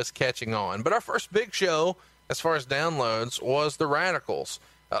show is catching on. But our first big show, as far as downloads, was The Radicals.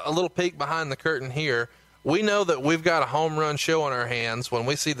 A little peek behind the curtain here. We know that we've got a home run show on our hands when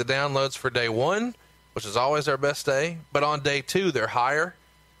we see the downloads for day 1, which is always our best day. But on day 2, they're higher.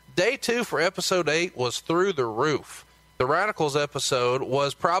 Day 2 for episode 8 was through the roof. The Radicals episode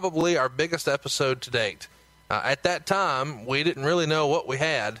was probably our biggest episode to date. At that time, we didn't really know what we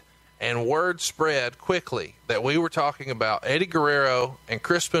had, and word spread quickly that we were talking about Eddie Guerrero and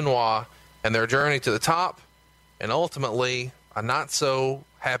Chris Benoit and their journey to the top, and ultimately a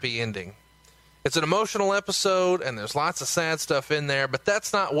not-so-happy ending. It's an emotional episode, and there's lots of sad stuff in there, but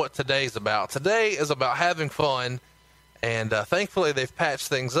that's not what today's about. Today is about having fun, and thankfully they've patched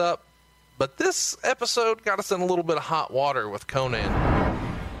things up. But this episode got us in a little bit of hot water with Konnan.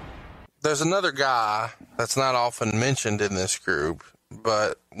 There's another guy that's not often mentioned in this group,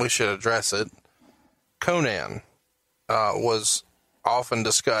 but we should address it. Konnan was often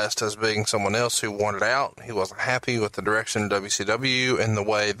discussed as being someone else who wanted out. He wasn't happy with the direction of WCW and the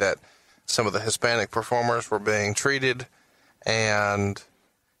way that some of the Hispanic performers were being treated, and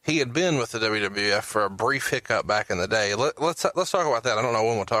he had been with the WWF for a brief hiccup back in the day. Let's talk about that. I don't know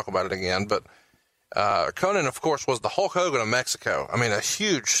when we'll talk about it again, but Konnan, of course, was the Hulk Hogan of Mexico. I mean, a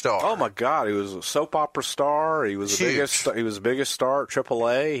huge star. Oh my God, he was a soap opera star. He was the biggest star at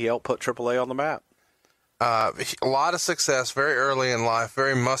AAA. He helped put AAA on the map. A lot of success very early in life.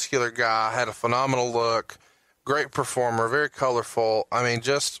 Very muscular guy. Had a phenomenal look. Great performer. Very colorful. I mean,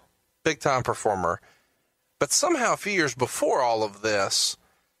 just big-time performer. But somehow a few years before all of this,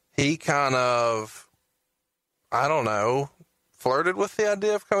 he kind of, I don't know, flirted with the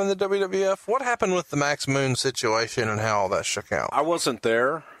idea of coming to WWF. What happened with the Max Moon situation and how all that shook out? I wasn't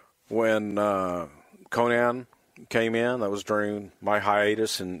there when Konnan came in. That was during my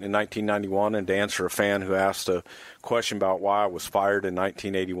hiatus in 1991. And to answer a fan who asked a question about why I was fired in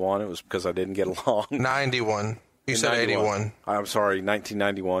 1981, it was because I didn't get along. 91. You said 81. I'm sorry,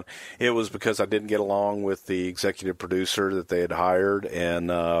 1991. It was because I didn't get along with the executive producer that they had hired,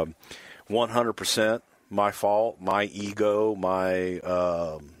 and 100% my fault, my ego, my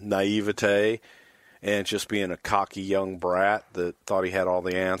naivete, and just being a cocky young brat that thought he had all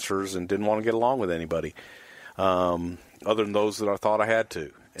the answers and didn't want to get along with anybody, other than those that I thought I had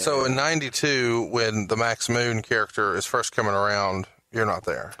to. So in 92, when the Max Moon character is first coming around, you're not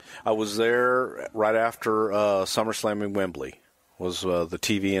there. I was there right after SummerSlam in Wembley. Was the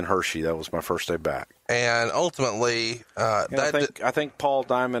TV in Hershey. That was my first day back. And ultimately, I think Paul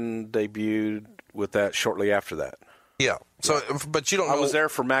Diamond debuted with that shortly after that. Yeah. So, but you don't know. I was there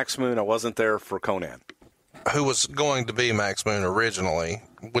for Max Moon. I wasn't there for Konnan, who was going to be Max Moon originally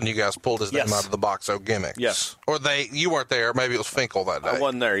when you guys pulled his name out of the Boxo gimmicks. Yes. Or you weren't there. Maybe it was Finkel that day. I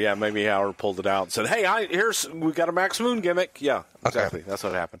wasn't there. Yeah. Maybe Howard pulled it out and said, "Hey, we got a Max Moon gimmick." Yeah. Exactly. Okay. That's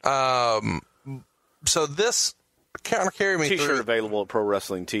what happened. So this kind of carried me T-shirt through. available at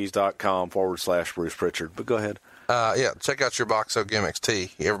ProWrestlingTees.com/Bruce Pritchard. But go ahead. Yeah. Check out your Boxo gimmicks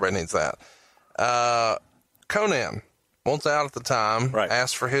tee. Everybody needs that. Konnan wants out at the time. Right.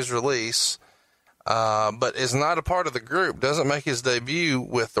 Asked for his release. But is not a part of the group, doesn't make his debut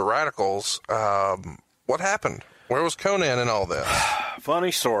with the Radicals. What happened? Where was Konnan in all this?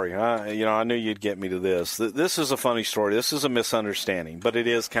 Funny story. I knew you'd get me to this. This is a funny story. This is a misunderstanding, but it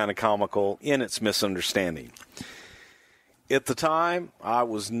is kind of comical in its misunderstanding. At the time, I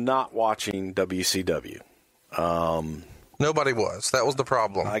was not watching WCW. Nobody was. That was the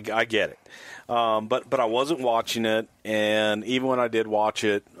problem. I get it. But I wasn't watching it, and even when I did watch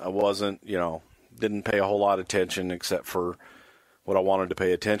it, I wasn't, didn't pay a whole lot of attention except for what I wanted to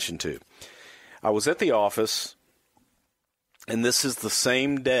pay attention to. I was at the office, and this is the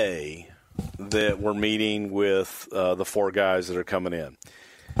same day that we're meeting with the four guys that are coming in.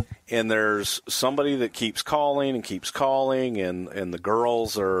 And there's somebody that keeps calling, and the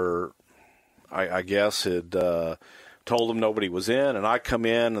girls are, I guess, had told them nobody was in, and I come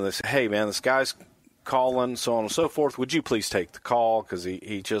in, and they say, hey, man, this guy's calling, so on and so forth. Would you please take the call, because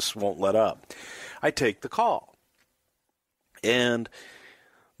he just won't let up. I take the call. And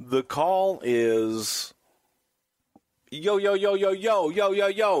the call is, yo,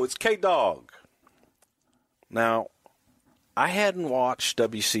 it's K-Dog. Now, I hadn't watched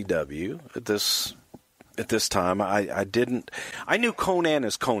WCW at this time. I didn't. I knew Conan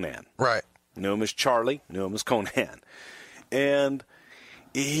as Conan. Right. Knew him as Charlie. Knew him as Conan. And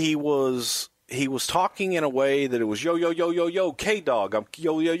he was talking in a way that it was yo, K-Dog. I'm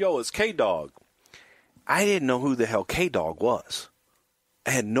yo, it's K-Dog. I didn't know who the hell K-Dog was.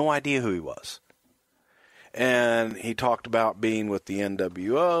 I had no idea who he was. And he talked about being with the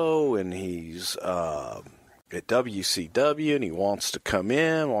NWO, and he's at WCW, and he wants to come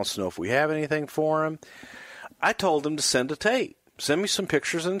in, wants to know if we have anything for him. I told him to send a tape. Send me some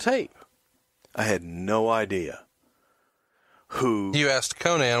pictures and tape. I had no idea who. You asked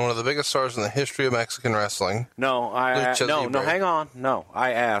Conan, one of the biggest stars in the history of Mexican wrestling. No, hang on. No,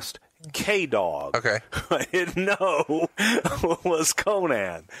 I asked K-Dog. Okay. I didn't know was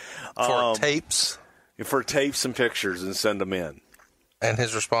Conan. For tapes? For tapes and pictures, and send them in. And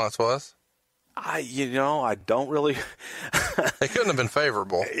his response was? I don't really. It couldn't have been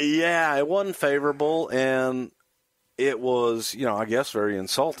favorable. Yeah, it wasn't favorable, and it was, I guess very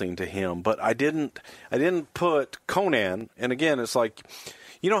insulting to him. But I didn't put Conan. And again, it's like,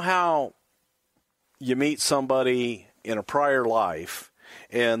 how you meet somebody in a prior life,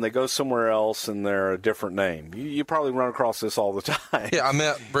 and they go somewhere else and they're a different name. You probably run across this all the time. Yeah, I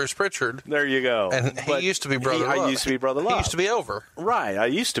met Bruce Pritchard. There you go. And he used to be Brother Love. I used to be Brother Love. He used to be over. Right, I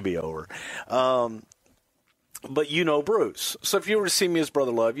used to be over. But Bruce. So if you were to see me as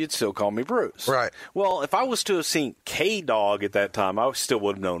Brother Love, you'd still call me Bruce. Right. Well, if I was to have seen K-Dog at that time, I still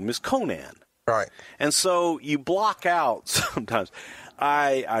would have known him as Conan. Right. And so you block out sometimes.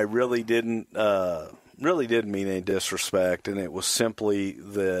 I really didn't mean any disrespect, and it was simply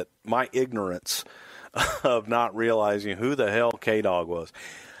that my ignorance of not realizing who the hell K-Dog was.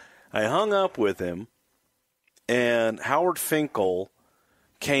 I hung up with him, and Howard Finkel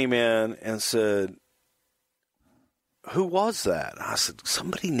came in and said, who was that? I said,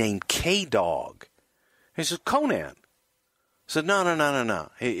 somebody named K-Dog. He said, Conan. I said, no.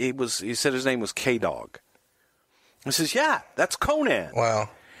 He said his name was K-Dog. I says, yeah, that's Conan. Wow.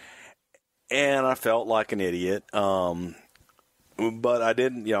 And I felt like an idiot. But I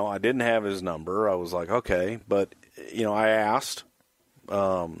didn't have his number. I was like, okay. But, I asked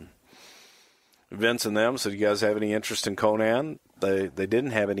Vince and them, said, you guys have any interest in Conan? They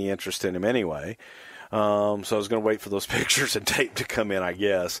didn't have any interest in him anyway. So I was going to wait for those pictures and tape to come in, I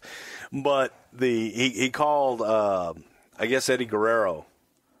guess. But he called, I guess, Eddie Guerrero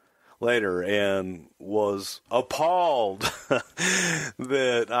later and was appalled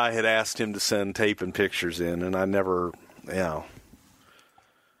that I had asked him to send tape and pictures in, and I never,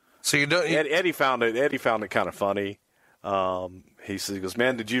 So you don't. Eddie found it kind of funny. He goes,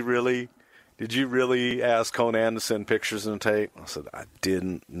 man, did you really ask Conan to send pictures and tape? I said, I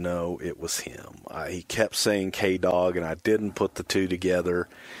didn't know it was him. He kept saying K-Dog, and I didn't put the two together.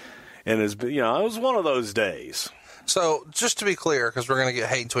 And it was one of those days. So, just to be clear, because we're going to get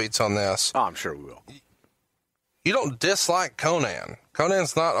hate tweets on this. Oh, I'm sure we will. You don't dislike Conan.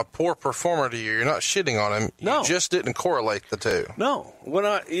 Conan's not a poor performer to you. You're not shitting on him. No. You just didn't correlate the two. No. When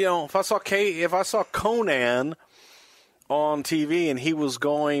if I saw Conan on TV and he was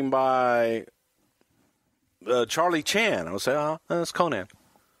going by Charlie Chan, I would say, oh, that's Conan.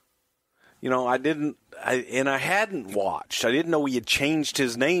 I hadn't watched. I didn't know he had changed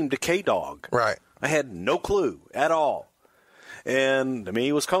his name to K-Dog. Right. I had no clue at all. And to me,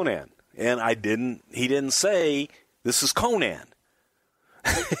 it was Conan. And he didn't say, this is Conan.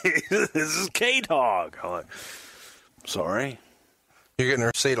 This is K-Dog. I'm like, sorry. You're getting a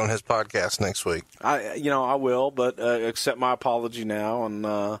receipt on his podcast next week. I will, but accept my apology now. And,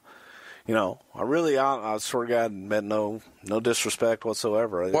 I swear to God, meant no disrespect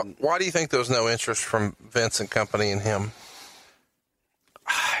whatsoever. Why do you think there was no interest from Vince and company in him?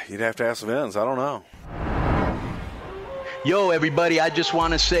 You'd have to ask Vince. I don't know. Yo, everybody, I just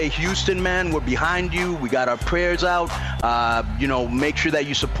want to say, Houston, man, we're behind you. We got our prayers out. Make sure that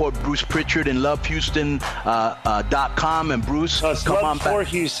you support Bruce Pritchard and LoveHouston.com. And Bruce, come on back.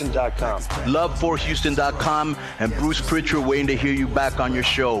 LoveForHouston.com. LoveForHouston.com. And Bruce Pritchard, waiting to hear you back on your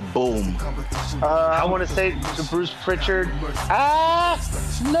show. Boom. I want to say to Bruce Pritchard, I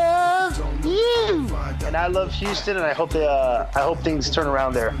love you. And I love Houston, and I hope things turn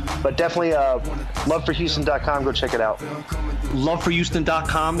around there. But definitely LoveForHouston.com. Go check it out.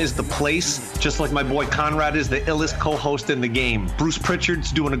 LoveForHouston.com is the place, just like my boy Conrad is the illest co-host in the game. Bruce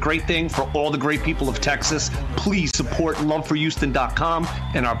Pritchard's doing a great thing for all the great people of Texas. Please support LoveForHouston.com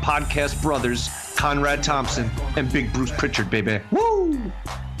and our podcast brothers, Conrad Thompson and Big Bruce Pritchard, baby. Woo!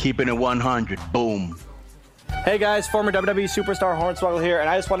 Keeping it 100. Boom. Hey guys, former WWE superstar Hornswoggle here, and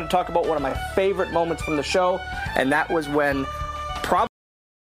I just wanted to talk about one of my favorite moments from the show, and that was when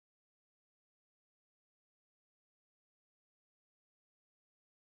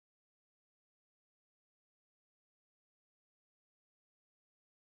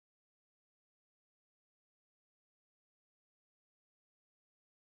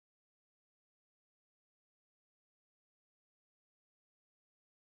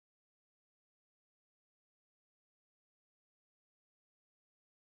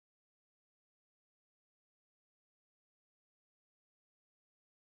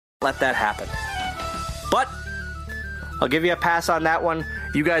let that happen. But I'll give you a pass on that one.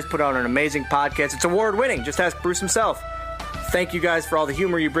 You guys put on an amazing podcast. It's award-winning. Just ask Bruce himself. Thank you guys for all the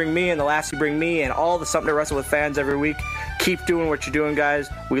humor you bring me and the laughs you bring me and all the Something to Wrestle With fans every week. Keep doing what you're doing, guys.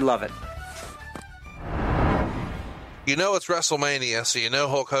 We love it. You know it's WrestleMania, so you know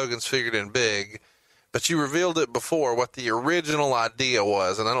Hulk Hogan's figured in big, but you revealed it before what the original idea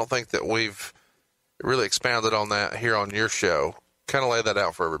was, and I don't think that we've really expounded on that here on your show. Kind of lay that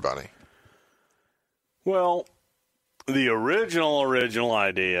out for everybody. Well, the original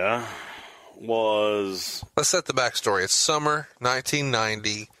idea was... Let's set the backstory. It's summer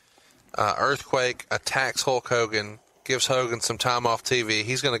 1990. Earthquake attacks Hulk Hogan, gives Hogan some time off TV.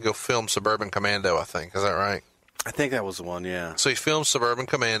 He's going to go film Suburban Commando, I think. Is that right? I think that was the one, yeah. So he films Suburban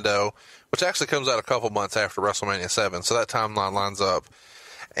Commando, which actually comes out a couple months after WrestleMania 7, so that timeline lines up.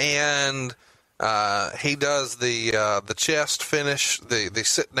 And... he does the chest finish, the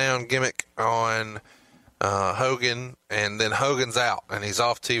sit-down gimmick on Hogan, and then Hogan's out, and he's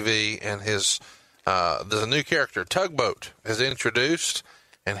off TV, and there's a new character, Tugboat, is introduced,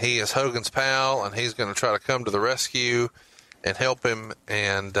 and he is Hogan's pal, and he's going to try to come to the rescue and help him,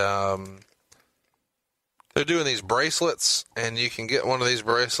 and they're doing these bracelets, and you can get one of these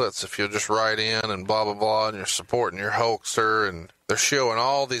bracelets if you'll just write in and blah, blah, blah, and you're supporting your Hulkster, and they're showing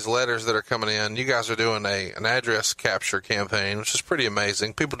all these letters that are coming in. You guys are doing an address capture campaign, which is pretty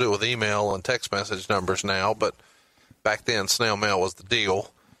amazing. People do it with email and text message numbers now, but back then snail mail was the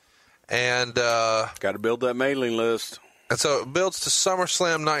deal. And got to build that mailing list. And so it builds to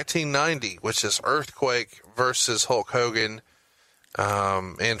SummerSlam 1990, which is Earthquake versus Hulk Hogan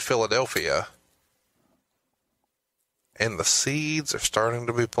in Philadelphia. And the seeds are starting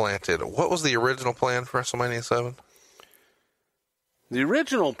to be planted. What was the original plan for WrestleMania 7? The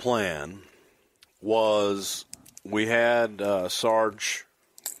original plan was we had Sarge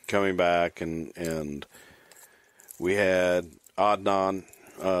coming back, and we had Adnan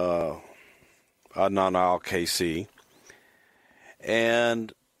Al-KC,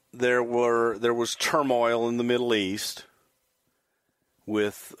 and there was turmoil in the Middle East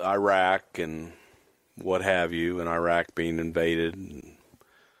with Iraq and what have you, and Iraq being invaded,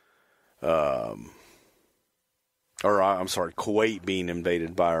 Kuwait being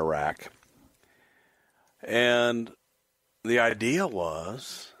invaded by Iraq. And the idea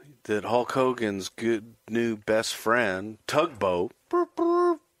was that Hulk Hogan's good new best friend, Tugboat,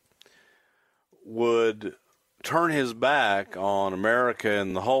 would turn his back on America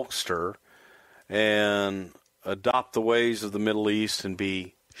and the Hulkster and adopt the ways of the Middle East and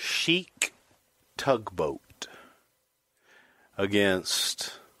be Sheik Tugboat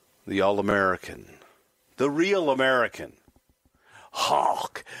against the All-American, the real American,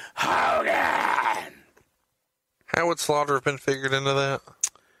 Hulk Hogan. How would Slaughter have been figured into that?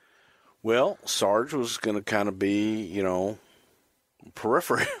 Well, Sarge was going to kind of be,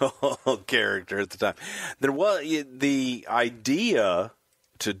 peripheral character at the time. There was the idea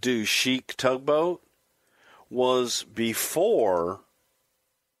to do Sheik Tugboat was before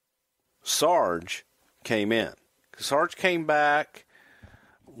Sarge came in. Sarge came back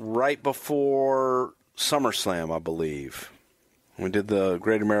right before SummerSlam, I believe. We did the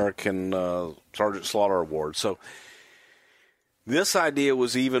Great American Sergeant Slaughter Award. So this idea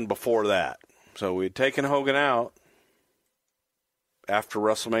was even before that. So we'd taken Hogan out, after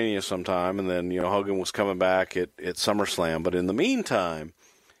WrestleMania sometime, and then Hogan was coming back at SummerSlam. But in the meantime,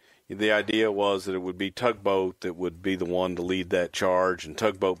 the idea was that it would be Tugboat that would be the one to lead that charge, and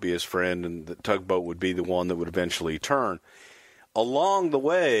Tugboat be his friend, and that Tugboat would be the one that would eventually turn. Along the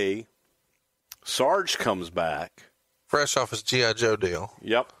way, Sarge comes back. Fresh off his G.I. Joe deal.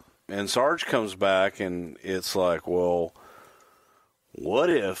 Yep. And Sarge comes back, and it's like, well, what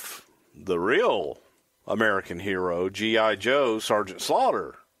if the real American hero, G.I. Joe, Sergeant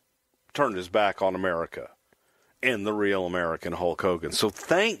Slaughter, turned his back on America and the real American Hulk Hogan? So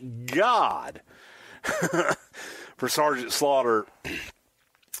thank God for Sergeant Slaughter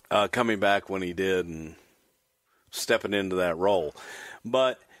coming back when he did and stepping into that role.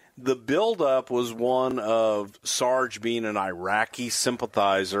 But the build-up was one of Sarge being an Iraqi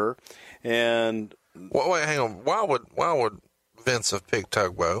sympathizer, and wait, hang on. Why would Vince have picked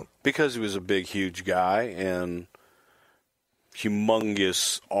Tugboat? Because he was a big, huge guy and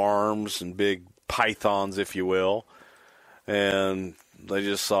humongous arms and big pythons, if you will, and they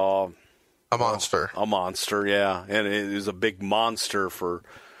just saw a monster. A monster, yeah, and it was a big monster for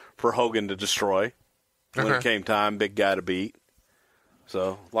Hogan to destroy when it came time. Big guy to beat.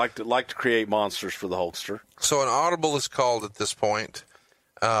 So, like to create monsters for the Hulkster. So an audible is called at this point,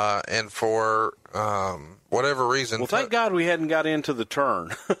 and for whatever reason. Well, thank God we hadn't got into the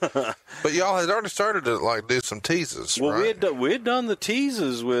turn. But y'all had already started to do some teases. Well, right? we had done the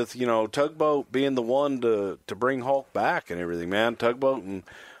teases with Tugboat being the one to bring Hulk back and everything. Man, Tugboat and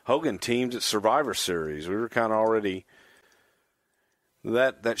Hogan teamed at Survivor Series. We were kind of already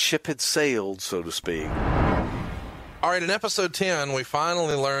that ship had sailed, so to speak. All right, in episode 10, we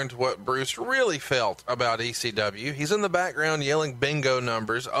finally learned what Bruce really felt about ECW. He's in the background yelling bingo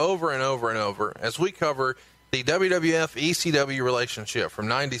numbers over and over and over as we cover the WWF-ECW relationship from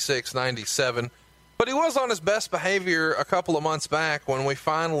 96-97. But he was on his best behavior a couple of months back when we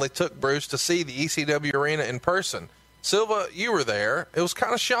finally took Bruce to see the ECW arena in person. Silva, you were there. It was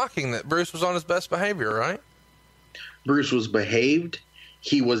kind of shocking that Bruce was on his best behavior, right? Bruce was behaved.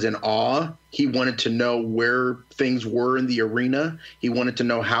 He was in awe. He wanted to know where things were in the arena. He wanted to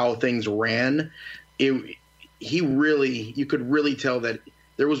know how things ran. You could really tell that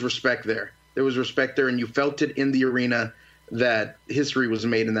there was respect there. There was respect there, and you felt it in the arena that history was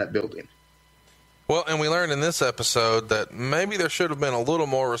made in that building. Well, and we learned in this episode that maybe there should have been a little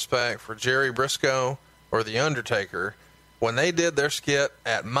more respect for Jerry Briscoe or The Undertaker when they did their skit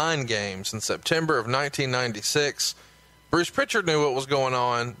at Mind Games in September of 1996. Bruce Pritchard knew what was going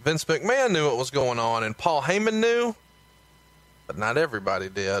on, Vince McMahon knew what was going on, and Paul Heyman knew, but not everybody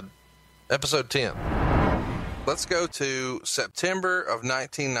did. Episode 10. Let's go to September of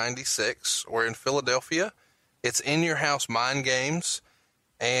 1996. We're in Philadelphia. It's In Your House Mind Games,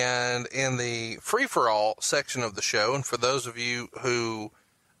 and in the free-for-all section of the show, and for those of you who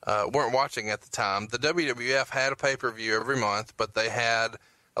weren't watching at the time, the WWF had a pay-per-view every month, but they had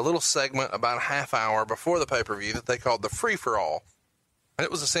a little segment about a half hour before the pay-per-view that they called the free-for-all. And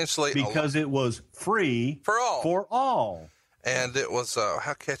it was essentially because it was free for all. And it was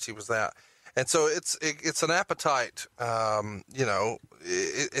how catchy was that? And so it's an appetite,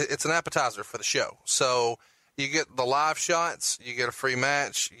 it's an appetizer for the show. So you get the live shots, you get a free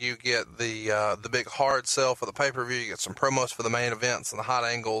match, you get the big hard sell for the pay-per-view, you get some promos for the main events and the hot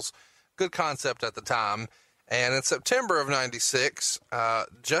angles. Good concept at the time. And in September of 96,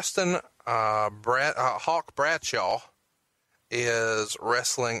 Justin Hawk Bradshaw is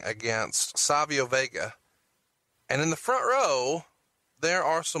wrestling against Savio Vega. And in the front row, there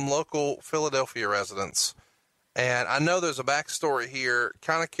are some local Philadelphia residents. And I know there's a backstory here.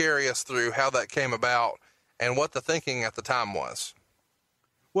 Kind of carry us through how that came about and what the thinking at the time was.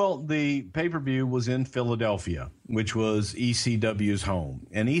 Well, the pay-per-view was in Philadelphia, which was ECW's home.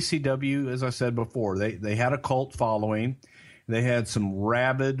 And ECW, as I said before, they had a cult following. They had some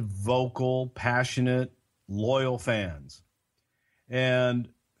rabid, vocal, passionate, loyal fans. And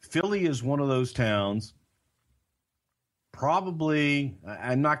Philly is one of those towns, probably,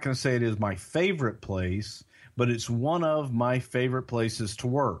 I'm not going to say it is my favorite place, but it's one of my favorite places to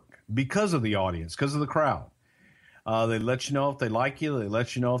work because of the audience, because of the crowd. They let you know if they like you. They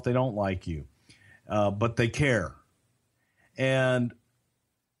let you know if they don't like you. But they care. And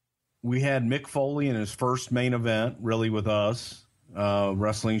we had Mick Foley in his first main event, really, with us,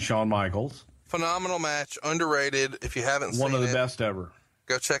 wrestling Shawn Michaels. Phenomenal match, underrated. If you haven't seen it. One of the best ever.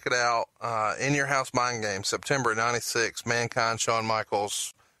 Go check it out. In Your House Mind Games, September 96, Mankind, Shawn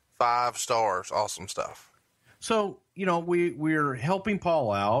Michaels, 5 stars. Awesome stuff. So, we're helping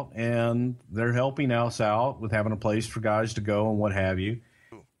Paul out, and they're helping us out with having a place for guys to go and what have you.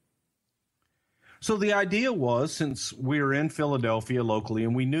 So the idea was, since we were in Philadelphia locally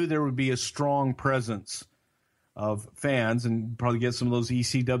and we knew there would be a strong presence of fans and probably get some of those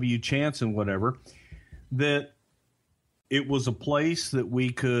ECW chants and whatever, that it was a place that we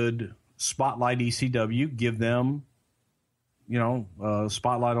could spotlight ECW, give them,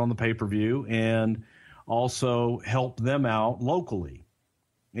 spotlight on the pay-per-view, and also help them out locally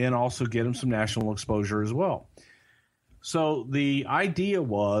and also get them some national exposure as well. So the idea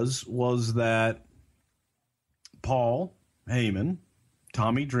was that Paul Heyman,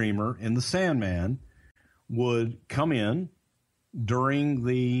 Tommy Dreamer, and the Sandman would come in during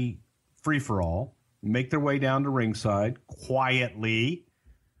the free-for-all, make their way down to ringside quietly,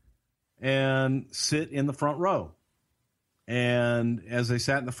 and sit in the front row. And as they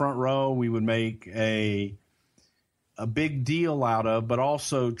sat in the front row, we would make a big deal out of, but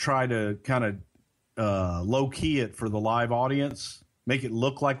also try to kind of low-key it for the live audience, make it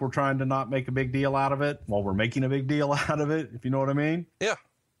look like we're trying to not make a big deal out of it while we're making a big deal out of it, if you know what I mean. Yeah.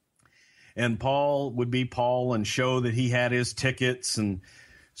 And Paul would be Paul and show that he had his tickets and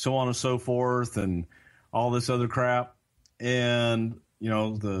so on and so forth and all this other crap. And,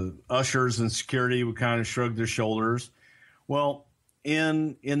 the ushers and security would kind of shrug their shoulders. Well,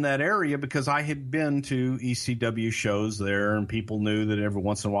 in that area, because I had been to ECW shows there and people knew that every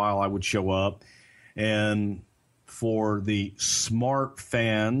once in a while I would show up. And for the smart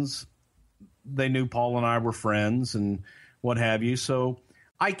fans, they knew Paul and I were friends and what have you. So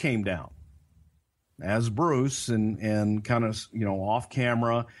I came down as Bruce and kind of, off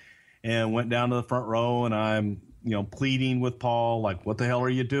camera and went down to the front row, and I'm, pleading with Paul, like, what the hell are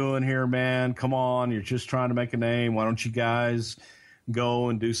you doing here, man? Come on. You're just trying to make a name. Why don't you guys go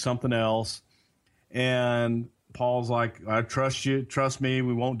and do something else? And Paul's like, I trust you. Trust me.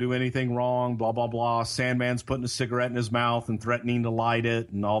 We won't do anything wrong, blah, blah, blah. Sandman's putting a cigarette in his mouth and threatening to light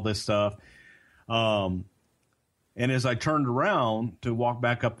it and all this stuff. And as I turned around to walk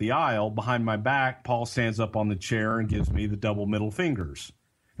back up the aisle, behind my back, Paul stands up on the chair and gives me the double middle fingers.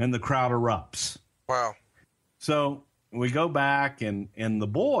 And the crowd erupts. Wow. So we go back and the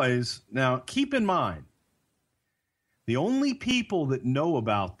boys, now keep in mind, the only people that know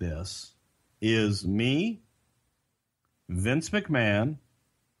about this is me, Vince McMahon,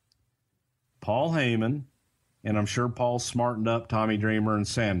 Paul Heyman, and I'm sure Paul smartened up Tommy Dreamer and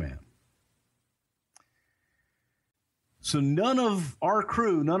Sandman. So none of our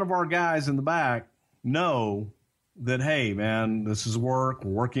crew, none of our guys in the back know that, hey, man, this is work.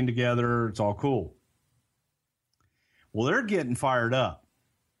 We're working together. It's all cool. Well, they're getting fired up.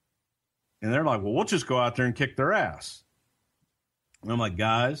 And they're like, well, we'll just go out there and kick their ass. And I'm like,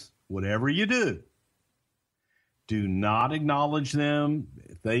 guys, whatever you do not acknowledge them.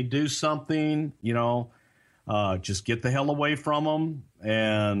 If they do something, just get the hell away from them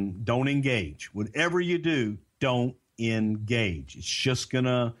and don't engage. Whatever you do, don't engage. It's just going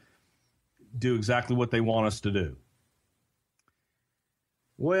to do exactly what they want us to do.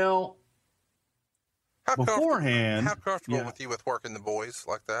 Well, beforehand. How comfortable with you with working the boys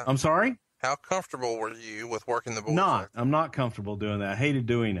like that? I'm sorry? How comfortable were you with working the boys? I'm not comfortable doing that. I hated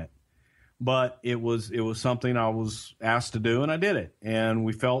doing it. But it was something I was asked to do, and I did it. And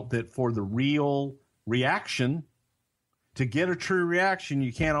we felt that for the real reaction, to get a true reaction,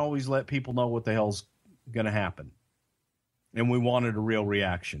 you can't always let people know what the hell's going to happen. And we wanted a real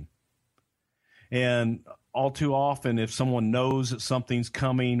reaction. And all too often, if someone knows that something's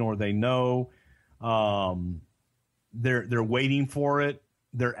coming or they know, they're waiting for it.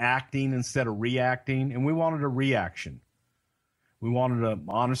 They're acting instead of reacting. And we wanted a reaction. We wanted an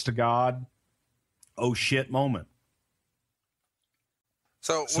honest to God, oh shit moment.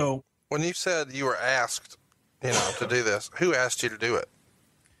 So when you said you were asked, to do this, who asked you to do it?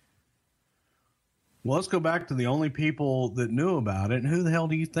 Well, let's go back to the only people that knew about it. And who the hell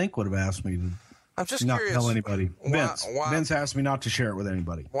do you think would have asked me to I'm just not curious. tell anybody? Why, Vince asked me not to share it with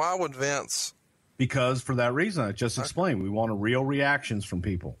anybody. Why would Vince? Because for that reason, I just explained. We wanted real reactions from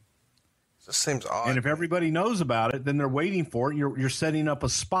people. This seems odd. And if everybody knows about it, then they're waiting for it. You're setting up a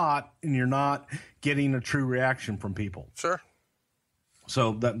spot, and you're not getting a true reaction from people. Sure.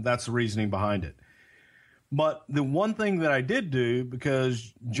 So that's the reasoning behind it. But the one thing that I did do,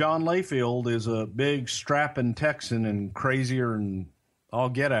 because John Layfield is a big strapping Texan and crazier and all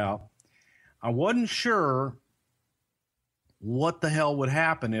get out, I wasn't sure what the hell would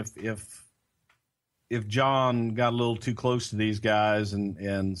happen if John got a little too close to these guys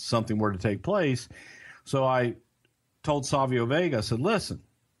and something were to take place. So I told Savio Vega, I said, listen,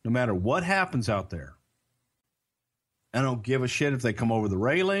 no matter what happens out there, I don't give a shit if they come over the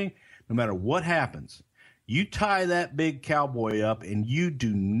railing, no matter what happens, you tie that big cowboy up and you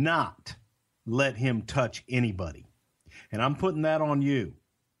do not let him touch anybody. And I'm putting that on you.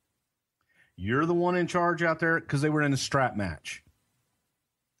 You're the one in charge out there, because they were in a strap match.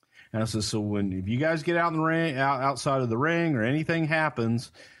 And I said, so if you guys get out in the ring, outside of the ring, or anything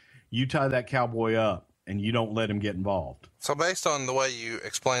happens, you tie that cowboy up and you don't let him get involved. So based on the way you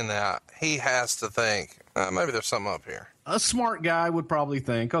explain that, he has to think, maybe there's something up here. A smart guy would probably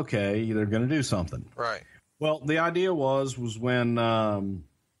think, okay, they're going to do something. Right. Well, the idea was when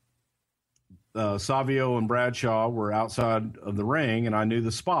Savio and Bradshaw were outside of the ring, and I knew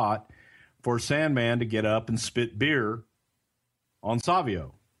the spot for Sandman to get up and spit beer on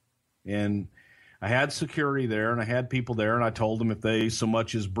Savio. And I had security there, and I had people there, and I told them if they so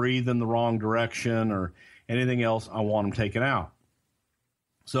much as breathe in the wrong direction or anything else, I want them taken out.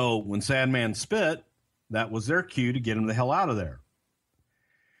 So when Sandman spit, that was their cue to get him the hell out of there.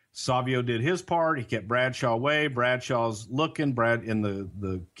 Savio did his part. He kept Bradshaw away. Bradshaw's looking. In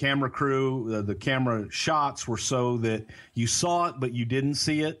the camera crew, the camera shots were so that you saw it, but you didn't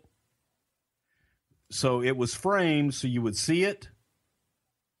see it. So it was framed so you would see it,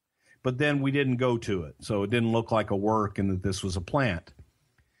 but then we didn't go to it. So it didn't look like a work and that this was a plant.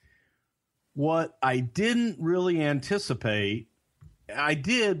 What I didn't really anticipate, I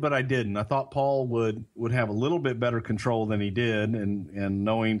did, but I didn't. I thought Paul would have a little bit better control than he did. And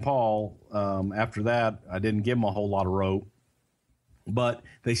knowing Paul, after that, I didn't give him a whole lot of rope. But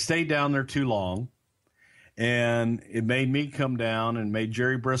they stayed down there too long. And it made me come down and made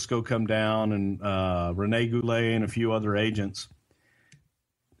Jerry Briscoe come down and Rene Goulet and a few other agents.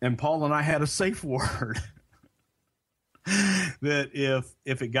 And Paul and I had a safe word that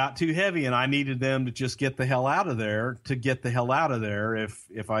if it got too heavy and I needed them to just get the hell out of there, to get the hell out of there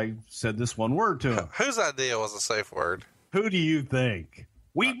if I said this one word to him. Whose idea was a safe word? Who do you think?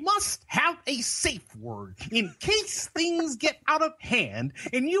 We must have a safe word in case things get out of hand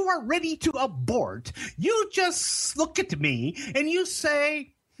and you are ready to abort. You just look at me and you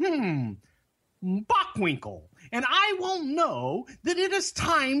say, Bockwinkel, and I will know that it is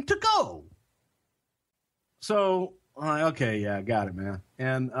time to go. So, okay, yeah, got it, man.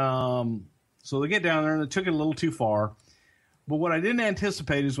 And so they get down there and they took it a little too far. But what I didn't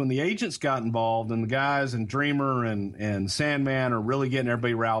anticipate is when the agents got involved and the guys and Dreamer and Sandman are really getting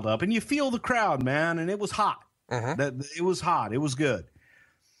everybody riled up, and you feel the crowd, man, and it was hot. It was hot. It was good.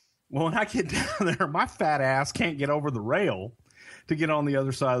 Well, when I get down there, my fat ass can't get over the rail to get on the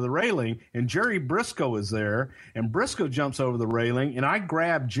other side of the railing, and Jerry Briscoe is there, and Briscoe jumps over the railing, and I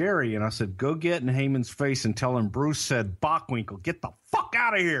grabbed Jerry, and I said, go get in Heyman's face and tell him Bruce said, Bockwinkel, get the fuck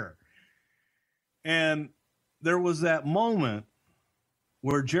out of here. And there was that moment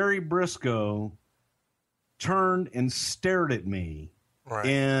where Jerry Briscoe turned and stared at me. Right.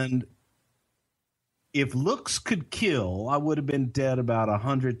 And if looks could kill, I would have been dead about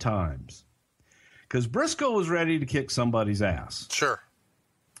 100 times. Because Briscoe was ready to kick somebody's ass. Sure.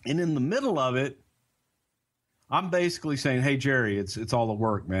 And in the middle of it, I'm basically saying, hey, Jerry, it's all the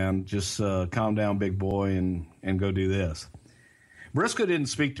work, man. Just calm down, big boy, and go do this. Briscoe didn't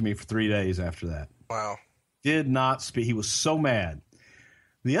speak to me for 3 days after that. Wow. Did not speak. He was so mad.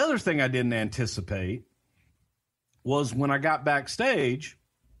 The other thing I didn't anticipate was when I got backstage,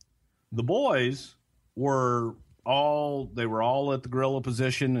 the boys were all at the gorilla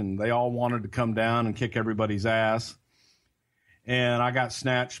position, and they all wanted to come down and kick everybody's ass. And I got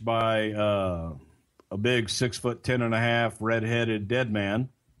snatched by a big 6'10.5" redheaded dead man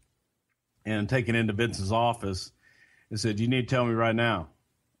and taken into Vince's office and said, you need to tell me right now,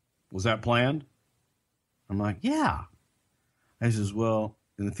 was that planned? I'm like, yeah. And he says, well,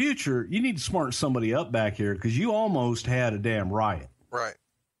 in the future, you need to smarten somebody up back here because you almost had a damn riot. Right.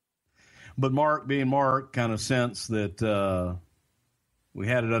 But Mark, being Mark, kind of sensed that we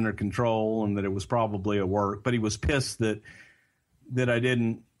had it under control and that it was probably a work. But he was pissed that I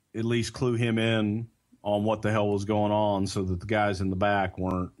didn't at least clue him in on what the hell was going on so that the guys in the back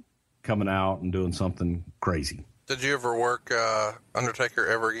weren't coming out and doing something crazy. Did you ever work Undertaker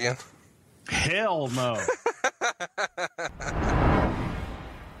ever again? Hell no.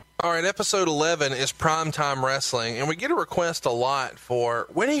 All right, episode 11 is Primetime Wrestling, and we get a request a lot for,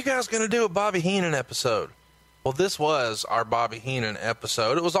 when are you guys going to do a Bobby Heenan episode? Well, this was our Bobby Heenan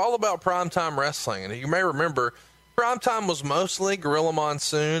episode. It was all about Primetime Wrestling, and you may remember, Primetime was mostly Gorilla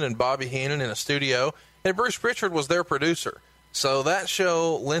Monsoon and Bobby Heenan in a studio, and Bruce Pritchard was their producer. So that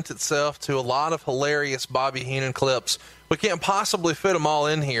show lent itself to a lot of hilarious Bobby Heenan clips. We can't possibly fit them all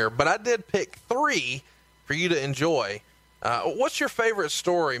in here, but I did pick 3 for you to enjoy. What's your favorite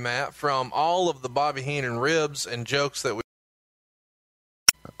story, Matt, from all of the Bobby Heenan ribs and jokes that we...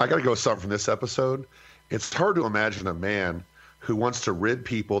 I got to go with something from this episode. It's hard to imagine a man who wants to rib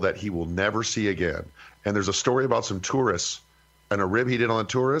people that he will never see again. And there's a story about some tourists and a rib he did on the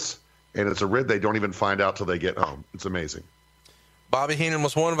tourists, and it's a rib they don't even find out till they get home. It's amazing. Bobby Heenan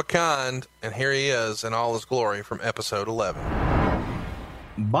was one of a kind, and here he is in all his glory from episode 11.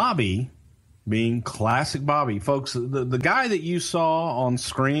 Bobby being classic Bobby. Folks, the guy that you saw on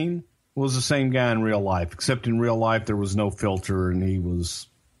screen was the same guy in real life, except in real life there was no filter and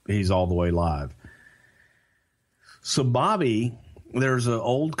he's all the way live. So Bobby, there's an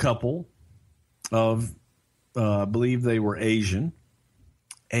old couple of, I believe they were Asian,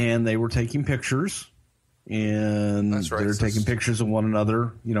 and they were taking pictures. And they're taking pictures of one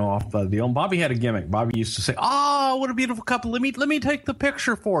another, off the deal. And Bobby had a gimmick. Bobby used to say, "Oh, what a beautiful couple! Let me take the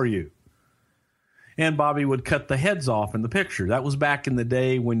picture for you." And Bobby would cut the heads off in the picture. That was back in the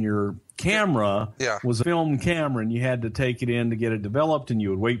day when your camera was a film camera, and you had to take it in to get it developed, and you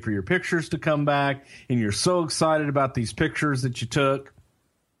would wait for your pictures to come back, and you're so excited about these pictures that you took.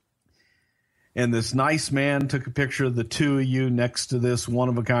 And this nice man took a picture of the two of you next to this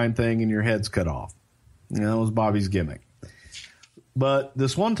one-of-a-kind thing, and your head's cut off. That was Bobby's gimmick. But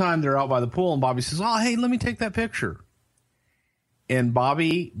this one time they're out by the pool, and Bobby says, "Oh, hey, let me take that picture." And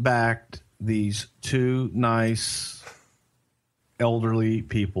Bobby backed these two nice elderly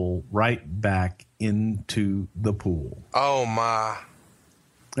people right back into the pool. Oh, my.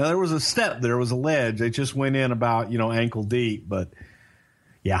 Now, there was a step. There was a ledge. They just went in about, ankle deep. But,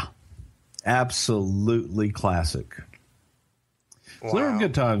 yeah, absolutely classic. Wow. So there were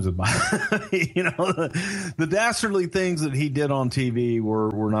good times with Bobby. The dastardly things that he did on TV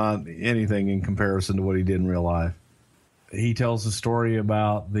were not anything in comparison to what he did in real life. He tells a story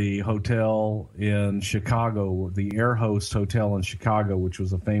about the hotel in Chicago, the Air Host Hotel in Chicago, which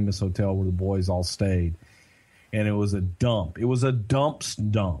was a famous hotel where the boys all stayed. And it was a dump. It was a dump's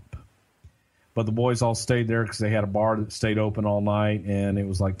dump. But the boys all stayed there because they had a bar that stayed open all night, and it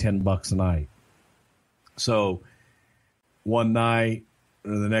was like $10 a night. So one night,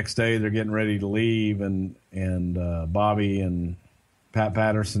 or the next day, they're getting ready to leave, and Bobby and Pat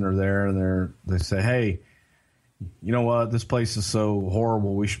Patterson are there, and they say, "Hey, you know what? This place is so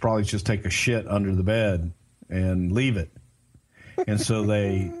horrible. We should probably just take a shit under the bed and leave it." And so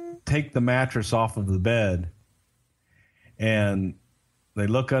they take the mattress off of the bed, and they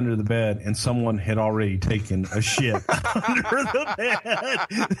look under the bed, and someone had already taken a shit under the bed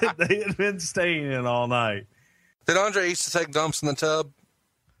that they had been staying in all night. Did Andre used to take dumps in the tub?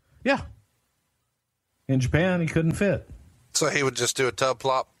 Yeah. In Japan, he couldn't fit. So he would just do a tub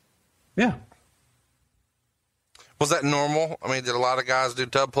plop? Yeah. Was that normal? I mean, did a lot of guys do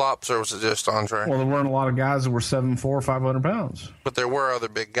tub plops, or was it just Andre? Well, there weren't a lot of guys that were 7'4", 500 pounds. But there were other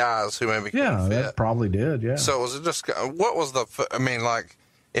big guys who maybe couldn't fit. That probably did, yeah. So was it just, what was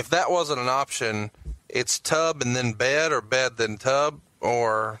if that wasn't an option, it's tub and then bed, or bed then tub,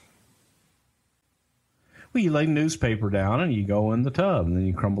 or... Well, you lay newspaper down and you go in the tub, and then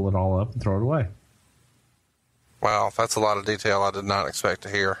you crumble it all up and throw it away. Wow, that's a lot of detail I did not expect to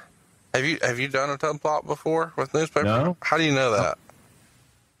hear. Have you done a tub plop before with newspaper? No. How do you know that?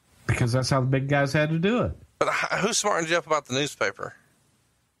 Because that's how the big guys had to do it. But who smartened you up about the newspaper?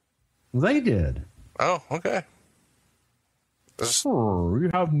 They did. Oh, okay. Oh, you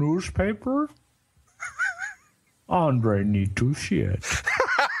have newspaper? Andre need to shit.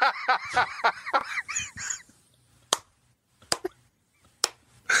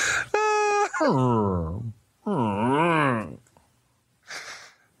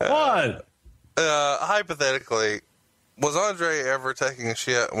 What? Hypothetically, was Andre ever taking a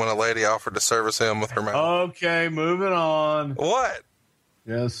shit when a lady offered to service him with her mouth? Okay, moving on. What?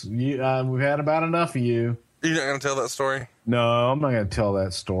 Yes, we've had about enough of you. You're not going to tell that story? No, I'm not going to tell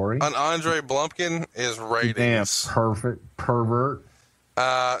that story. An Andre Blumpkin is ratings. Damn perfect pervert.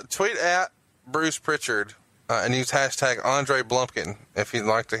 Tweet at Bruce Pritchard and use hashtag Andre Blumpkin if you'd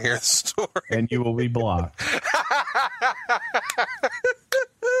like to hear the story. And you will be blocked.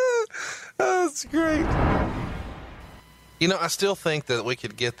 That's great. I still think that we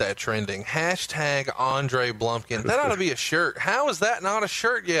could get that trending. Hashtag Andre Blumpkin. That ought to be a shirt. How is that not a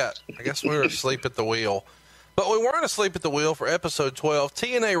shirt yet? I guess we were asleep at the wheel. But we weren't asleep at the wheel for episode 12.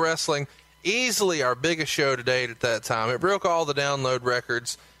 TNA Wrestling, easily our biggest show to date at that time. It broke all the download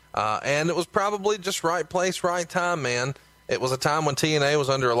records. And it was probably just right place, right time, man. It was a time when TNA was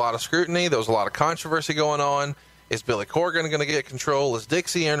under a lot of scrutiny. There was a lot of controversy going on. Is Billy Corgan going to get control? Is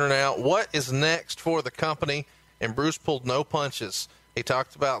Dixie in or out? What is next for the company? And Bruce pulled no punches. He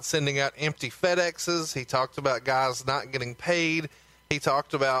talked about sending out empty FedExes. He talked about guys not getting paid. He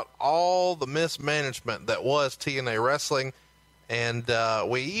talked about all the mismanagement that was TNA Wrestling. And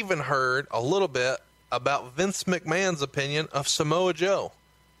we even heard a little bit about Vince McMahon's opinion of Samoa Joe.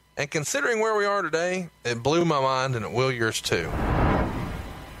 And considering where we are today, it blew my mind, and it will yours too.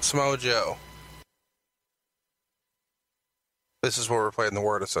 Samoa Joe. This is where we're playing the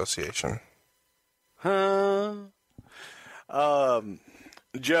word association.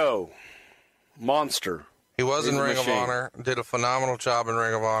 Joe. Monster. He was in Ring of Honor, did a phenomenal job in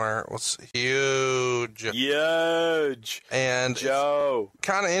Ring of Honor, was huge. Huge. And Joe.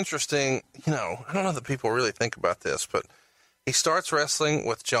 Kind of interesting, you know, I don't know that people really think about this, but he starts wrestling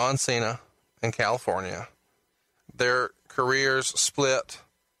with John Cena in California. Their careers split.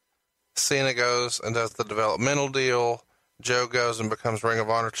 Cena goes and does the developmental deal. Joe goes and becomes Ring of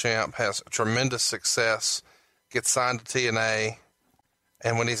Honor champ, has tremendous success, gets signed to TNA.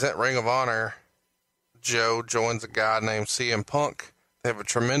 And when he's at Ring of Honor, Joe joins a guy named CM Punk. They have a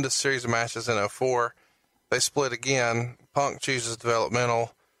tremendous series of matches in 2004. They split again. Punk chooses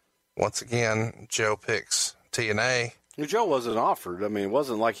developmental. Once again, Joe picks TNA. Joe wasn't offered. I mean, it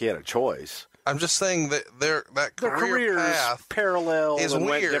wasn't like he had a choice. I'm just saying that their careers path parallel is and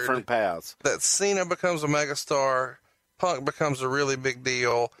weird. went different paths. That Cena becomes a megastar, Punk becomes a really big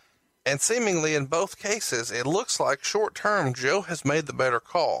deal, and seemingly in both cases, it looks like short term Joe has made the better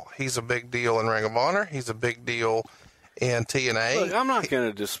call. He's a big deal in Ring of Honor. He's a big deal in TNA. Look, I'm not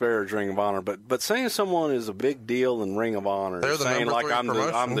going to disparage Ring of Honor, but saying someone is a big deal in Ring of Honor, They're the saying number like 3 I'm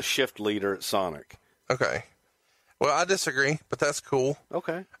promotion. the shift leader at Sonic. Okay. Well, I disagree, but that's cool.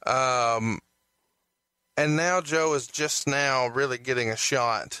 Okay. And now Joe is just now really getting a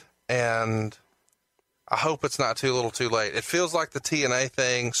shot, and I hope it's not too little too late. It feels like the TNA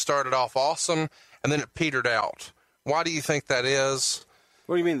thing started off awesome, and then it petered out. Why do you think that is?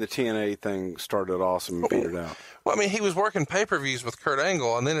 What do you mean the TNA thing started awesome and petered out? Well, I mean, he was working pay-per-views with Kurt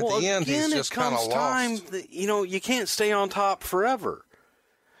Angle, and then at the end, he's just kind of lost. You can't stay on top forever.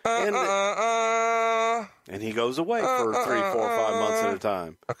 And he goes away for 3, 4, 5 months at a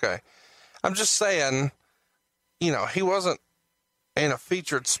time. Okay. I'm just saying, you know, he wasn't in a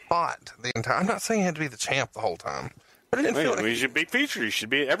featured spot the entire. I'm not saying he had to be the champ the whole time, but it didn't feel like he should be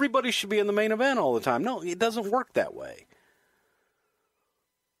featured. Everybody should be in the main event all the time. No, it doesn't work that way.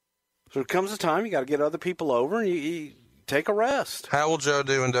 So there comes a time you got to get other people over and you take a rest. How will Joe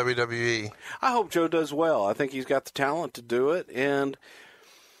do in WWE? I hope Joe does well. I think he's got the talent to do it, and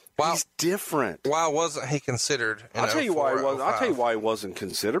he's different. Why wasn't he considered? I'll tell you why he wasn't. I'll tell you why he wasn't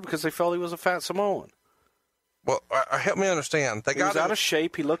considered, because they felt he was a fat Samoan. Well, help me understand. He was out of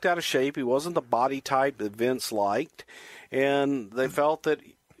shape. He looked out of shape. He wasn't the body type that Vince liked, and they felt that,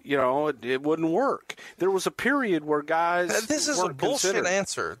 you know, it wouldn't work. There was a period where guys This is a bullshit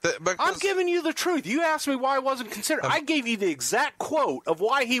answer. I'm giving you the truth. You asked me why he wasn't considered. I gave you the exact quote of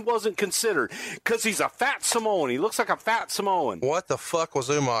why he wasn't considered. Because he's a fat Samoan. He looks like a fat Samoan. What the fuck was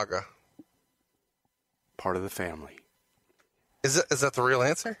Umaga? Part of the family. Is that the real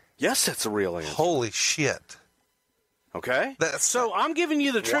answer? Yes, that's the real answer. Holy shit. Okay? So I'm giving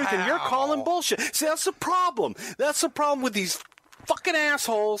you the truth, and you're calling bullshit. See, that's the problem. That's the problem with these fucking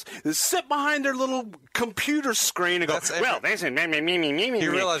assholes that sit behind their little computer screen and go, well, this is me.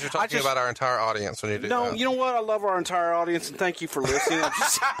 You realize you're talking about our entire audience when you do that. No, you know what? I love our entire audience, and thank you for listening.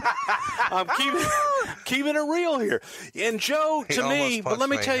 I'm keeping it real here. And Joe, to me, but let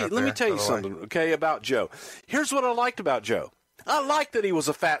me tell you something, okay, about Joe. Here's what I liked about Joe. I liked that he was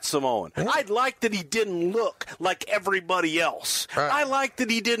a fat Samoan. Yeah. I liked that he didn't look like everybody else. Right. I liked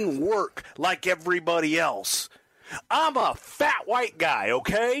that he didn't work like everybody else. I'm a fat white guy,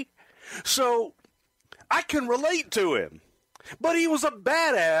 okay? So I can relate to him. But he was a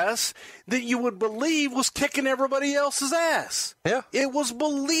badass that you would believe was kicking everybody else's ass. Yeah. It was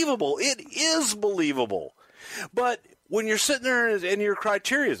believable. It is believable. But when you're sitting there and your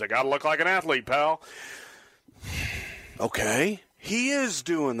criteria is, I got to look like an athlete, pal. Okay, he is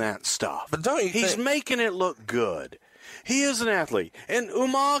doing that stuff. But don't you He's making it look good. He is an athlete. And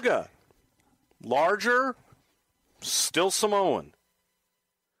Umaga, larger, still Samoan.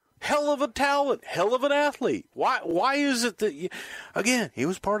 Hell of a talent, hell of an athlete. Why is it that, again, he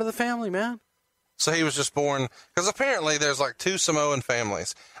was part of the family, man. So he was just born, because apparently there's like 2 Samoan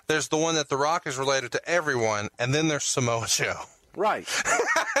families. There's the one that The Rock is related to everyone, and then there's Samoa Joe. Right.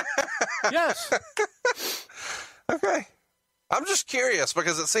 Yes. Okay. I'm just curious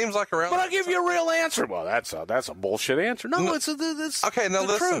because it seems like around. But I'll give you a real answer. Well, that's a bullshit answer. No, it's okay. Now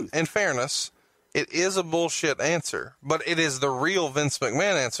listen. Truth. In fairness, it is a bullshit answer, but it is the real Vince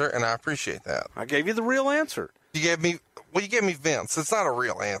McMahon answer, and I appreciate that. I gave you the real answer. You gave me Vince. It's not a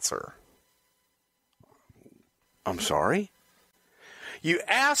real answer. I'm sorry. You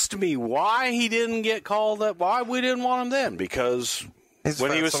asked me why he didn't get called up. Why we didn't want him then? Because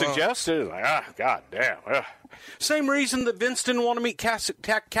When he was suggested, it was like, God damn. Same reason that Vince didn't want to meet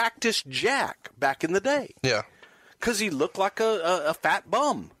Cactus Jack back in the day. Yeah. Because he looked like a fat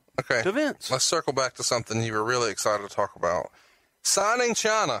bum to Vince. Let's circle back to something you were really excited to talk about. Signing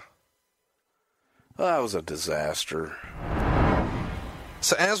Chyna. That was a disaster.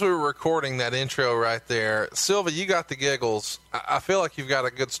 So as we were recording that intro right there, Silva, you got the giggles. I feel like you've got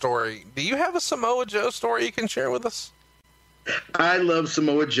a good story. Do you have a Samoa Joe story you can share with us? I love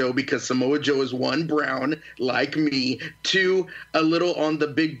Samoa Joe because Samoa Joe is 1, brown, like me, 2, a little on the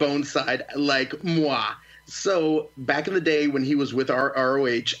big bone side, like moi. So back in the day when he was with our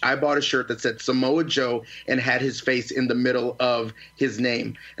ROH, I bought a shirt that said Samoa Joe and had his face in the middle of his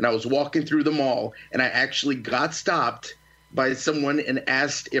name. And I was walking through the mall, and I actually got stopped by someone and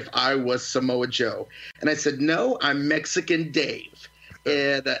asked if I was Samoa Joe. And I said, no, I'm Mexican Dave.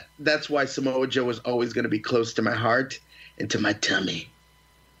 And that's why Samoa Joe is always going to be close to my heart and to my tummy.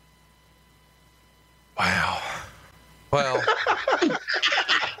 Wow. Well,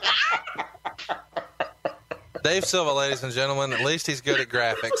 Dave Silva, ladies and gentlemen, at least he's good at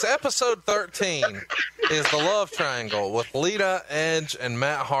graphics. Episode 13 is the Love Triangle with Lita, Edge, and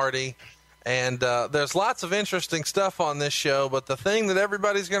Matt Hardy. And there's lots of interesting stuff on this show, but the thing that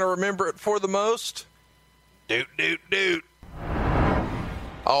everybody's going to remember it for the most, doot.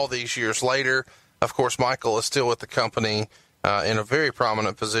 All these years later, of course, Michael is still with the company in a very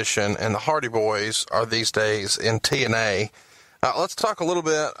prominent position, and the Hardy Boys are these days in TNA. Let's talk a little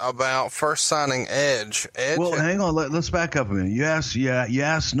bit about first signing Edge. Well, hang on. Let's back up a minute. You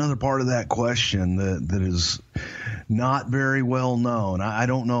asked another part of that question that is not very well known. I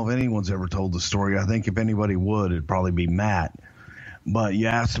don't know if anyone's ever told the story. I think if anybody would, it'd probably be Matt. But you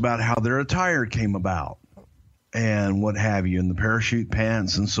asked about how their attire came about and what have you, and the parachute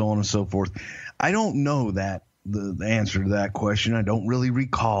pants and so on and so forth. I don't know the answer to that question. I don't really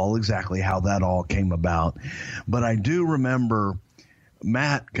recall exactly how that all came about, but I do remember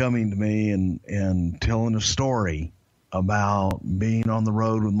Matt coming to me and telling a story about being on the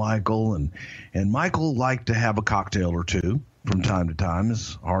road with Michael, and Michael liked to have a cocktail or two from time to time,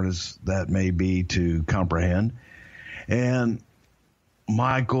 as hard as that may be to comprehend. And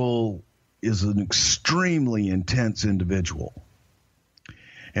Michael is an extremely intense individual.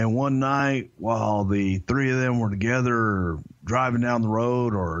 And one night, while the three of them were together driving down the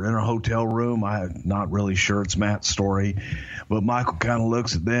road or in a hotel room, I'm not really sure it's Matt's story, but Michael kind of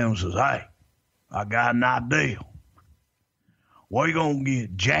looks at them and says, "Hey, I got an idea. We're going to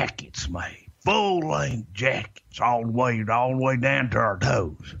get jackets made, full-length jackets, all the way down to our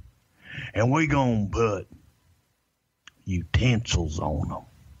toes. And we're going to put utensils on them.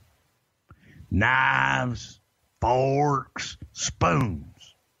 Knives, forks, spoons.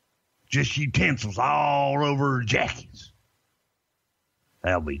 Just utensils all over our jackets.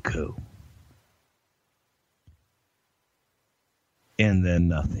 That'll be cool." And then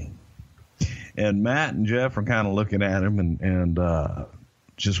nothing. And Matt and Jeff are kind of looking at him and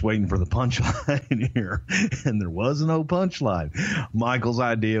just waiting for the punchline here. And there was no punchline. Michael's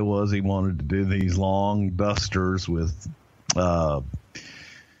idea was he wanted to do these long dusters with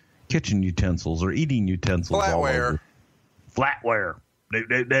kitchen utensils or eating utensils. Flatware. Flatware.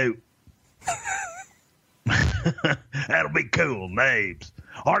 Do. That'll be cool. Names.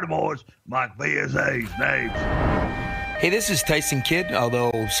 Hardy Boys, Mike VSA's names. Hey, this is Tyson Kidd,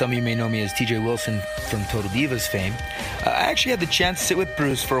 although some of you may know me as TJ Wilson from Total Divas fame. I actually had the chance to sit with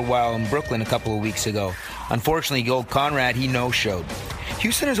Bruce for a while in Brooklyn a couple of weeks ago. Unfortunately, Gold Conrad, he no-showed.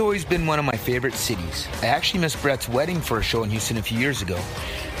 Houston has always been one of my favorite cities. I actually missed Brett's wedding for a show in Houston a few years ago.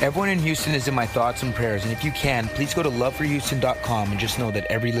 Everyone in Houston is in my thoughts and prayers, and if you can, please go to loveforhouston.com and just know that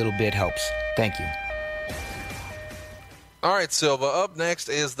every little bit helps. Thank you. All right, Silva, up next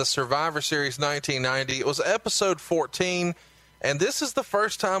is the Survivor Series 1990. It was episode 14, and this is the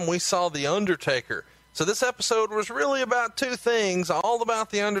first time we saw The Undertaker. So this episode was really about two things, all about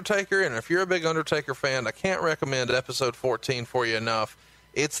The Undertaker, and if you're a big Undertaker fan, I can't recommend episode 14 for you enough.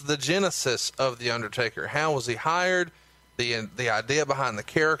 It's the genesis of The Undertaker. How was he hired? The idea behind the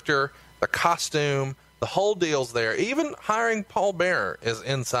character, the costume, the whole deal's there. Even hiring Paul Bearer is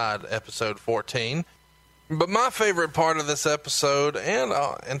inside episode 14. But my favorite part of this episode, and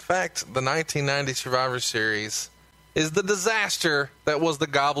in fact, the 1990 Survivor Series, is the disaster that was the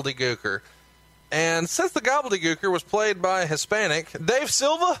Gobbledygooker. And since the Gobbledygooker was played by a Hispanic, Dave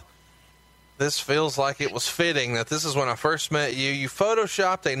Silva, this feels like it was fitting that this is when I first met you. You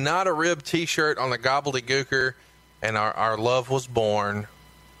photoshopped a Not a Rib t-shirt on the Gobbledygooker, and our love was born.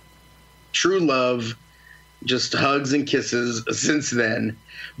 True love, just hugs and kisses since then.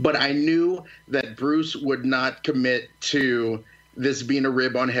 But I knew that Bruce would not commit to this being a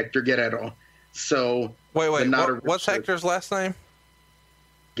rib on Hector Guerrero. So wait, what's Hector's last name?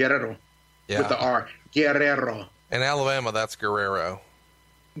 Guerrero. Yeah. With the R. Guerrero. In Alabama, that's Guerrero.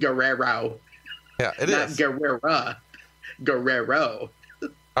 Guerrero. Yeah, it Not is. Guerrero. Guerrero.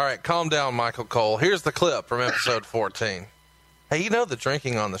 All right, calm down, Michael Cole. Here's the clip from episode 14. Hey, you know the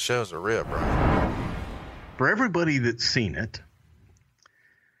drinking on the show's a rib, right? For everybody that's seen it,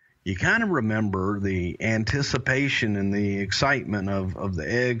 you kind of remember the anticipation and the excitement of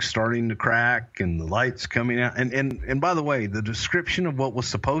the eggs starting to crack and the lights coming out. And by the way, the description of what was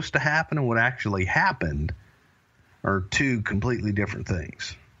supposed to happen and what actually happened are two completely different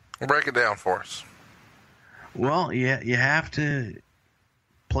things. Break it down for us. Well, you have to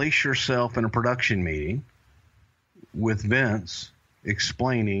place yourself in a production meeting with Vince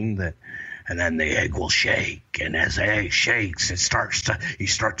explaining that, and then the egg will shake, and as the egg shakes, you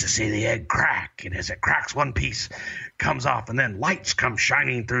start to see the egg crack, and as it cracks, one piece comes off, and then lights come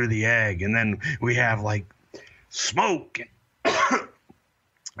shining through the egg, and then we have like smoke and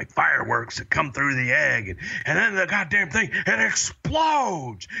like fireworks that come through the egg, and then the goddamn thing, it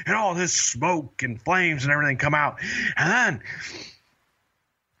explodes, and all this smoke and flames and everything come out, and then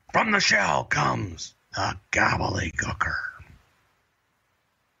from the shell comes the gobbledygooker.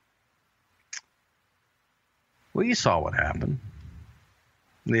 Well, you saw what happened.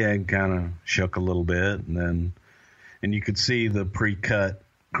 The egg kind of shook a little bit, and you could see the pre-cut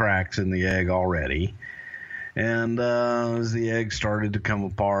cracks in the egg already. And as the egg started to come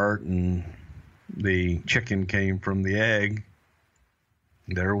apart and the chicken came from the egg,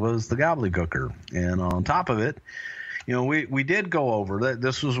 there was the gobbledygooker. And on top of it, you know, we did go over that.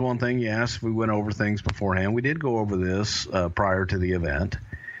 This was one thing you asked if we went over things beforehand. We did go over this prior to the event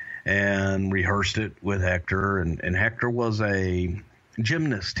and rehearsed it with Hector. And Hector was a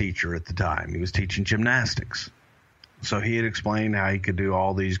gymnast teacher at the time. He was teaching gymnastics. So he had explained how he could do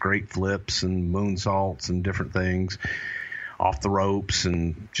all these great flips and moonsaults and different things off the ropes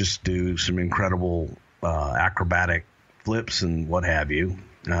and just do some incredible acrobatic flips and what have you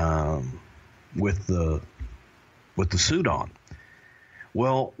with the suit on.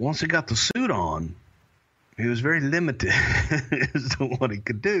 Well, once he got the suit on, he was very limited as to what he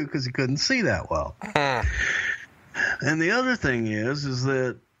could do because he couldn't see that well. And the other thing is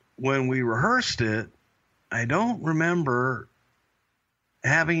that when we rehearsed it, I don't remember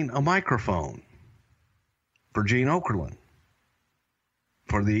having a microphone for Gene Okerlund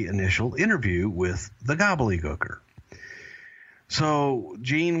for the initial interview with the gobbledygooker. So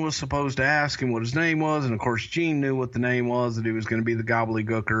Gene was supposed to ask him what his name was, and of course Gene knew what the name was, that he was going to be the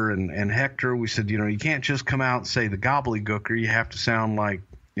gobbledygooker. And Hector, we said, you know, you can't just come out and say the gobbledygooker. You have to sound like,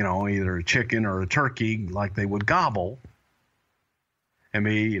 you know, either a chicken or a turkey, like they would gobble, and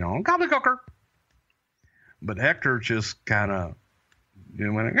be, you know, gobbledygooker. But Hector just kind of, you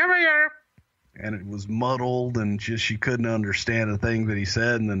know, went, come here, and it was muddled, and just she couldn't understand a thing that he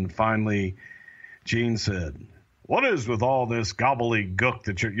said. And then finally, Gene said, "What is with all this gobbledygook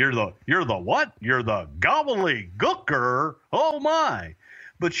that you're the what? You're the gobbledygooker? Oh my!"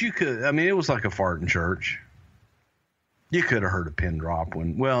 But you could, I mean, it was like a fart in church. You could have heard a pin drop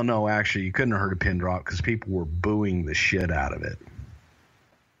when, well, no, actually, you couldn't have heard a pin drop because people were booing the shit out of it.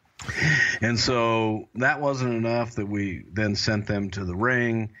 And so that wasn't enough that we then sent them to the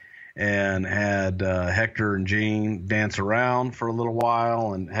ring and had Hector and Gene dance around for a little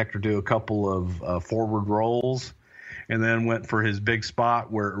while, and Hector do a couple of forward rolls, and then went for his big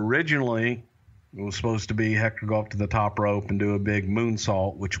spot where originally it was supposed to be Hector go up to the top rope and do a big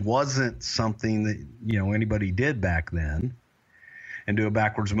moonsault, which wasn't something that, you know, anybody did back then, and do a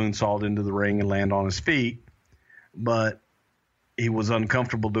backwards moonsault into the ring and land on his feet. But he was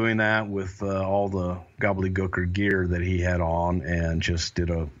uncomfortable doing that with all the gobbledygooker gear that he had on, and just did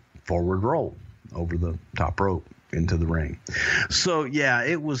a forward roll over the top rope into the ring. So, yeah,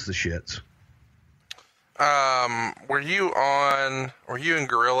 it was the shits. Were you in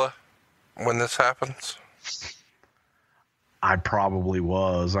Gorilla when this happens? I probably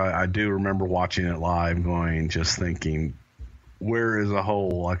was. I do remember watching it live, just thinking, where is a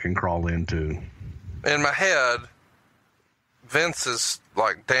hole I can crawl into? In my head, Vince is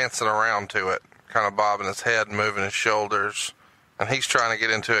like dancing around to it, kind of bobbing his head and moving his shoulders, and he's trying to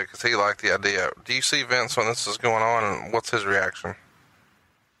get into it because he liked the idea. Do you see Vince when this is going on, and what's his reaction?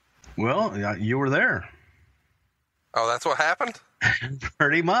 Well, you were there. Oh, that's what happened?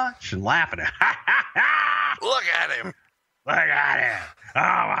 Pretty much, and laughing at Look at him. Look at him. Oh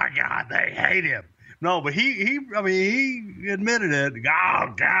my God, they hate him. No, but he admitted it.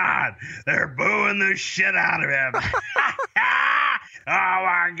 Oh God, they're booing the shit out of him. Oh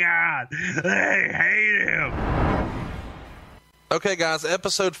my God, they hate him. Okay, guys,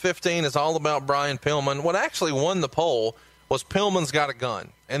 episode 15 is all about Brian Pillman. What actually won the poll was Pillman's Got a Gun.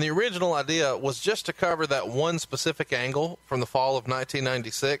 And the original idea was just to cover that one specific angle from the fall of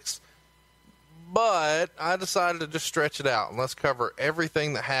 1996. But I decided to just stretch it out and let's cover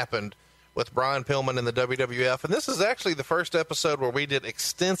everything that happened with Brian Pillman in the WWF. And this is actually the first episode where we did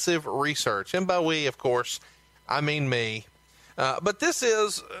extensive research. And by we, of course, I mean me. But this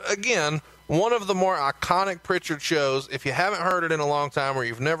is, again, one of the more iconic Pritchard shows. If you haven't heard it in a long time or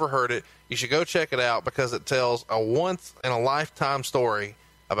you've never heard it, you should go check it out because it tells a once-in-a-lifetime story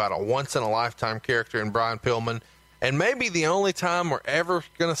about a once-in-a-lifetime character in Brian Pillman. And maybe the only time we're ever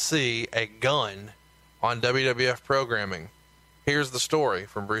going to see a gun on WWF programming. Here's the story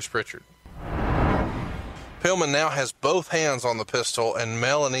from Bruce Pritchard. Pillman now has both hands on the pistol, and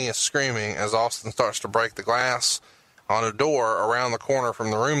Melanie is screaming as Austin starts to break the glass on a door around the corner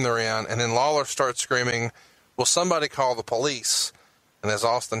from the room they're in. And then Lawler starts screaming, "Will somebody call the police?" And as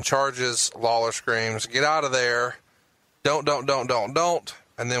Austin charges, Lawler screams, "Get out of there. Don't.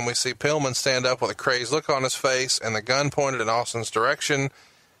 And then we see Pillman stand up with a crazed look on his face and the gun pointed in Austin's direction.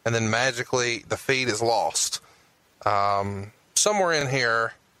 And then magically the feed is lost. Somewhere in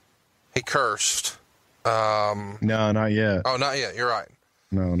here, he cursed. No, not yet. Oh, not yet. You're right.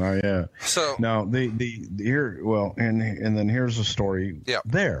 No, not yet. So now and then here's the story. Yeah.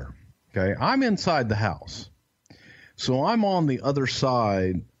 There. Okay. I'm inside the house. So I'm on the other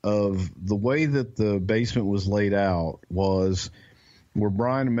side of the way that the basement was laid out was where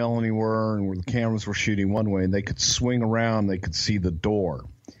Brian and Melanie were and where the cameras were shooting one way, and they could swing around, they could see the door.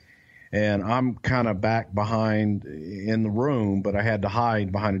 And I'm kind of back behind in the room, but I had to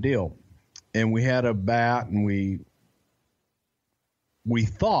hide behind a deal. And we had a bat, and we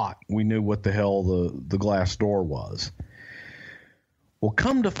thought we knew what the hell the glass door was. Well,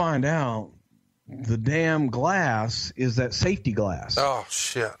 come to find out, the damn glass is that safety glass. Oh,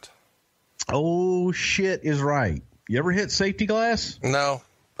 shit. Oh, shit is right. You ever hit safety glass? No,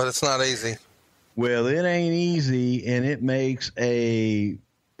 but it's not easy. Well, it ain't easy, and it makes a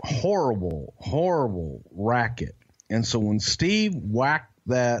horrible, horrible racket. And so when Steve whacked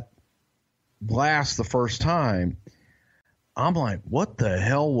that glass the first time, I'm like, what the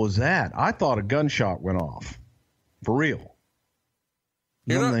hell was that? I thought a gunshot went off. For real.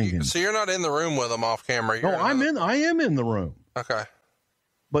 So you're not in the room with them off camera? No, I am in the room. Okay.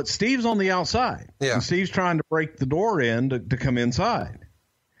 But Steve's on the outside. Yeah. And Steve's trying to break the door in to come inside.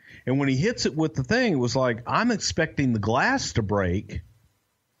 And when he hits it with the thing, it was like, I'm expecting the glass to break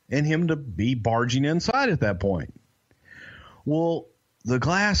and him to be barging inside at that point. Well, the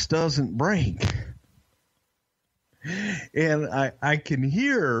glass doesn't break. And I can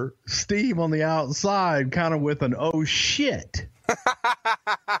hear Steve on the outside kind of with an oh shit.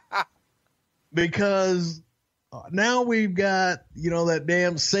 Because now we've got, that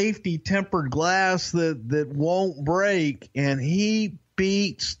damn safety tempered glass that won't break, and he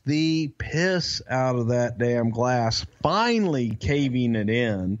beats the piss out of that damn glass, finally caving it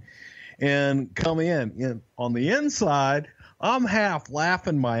in and come in. And on the inside, I'm half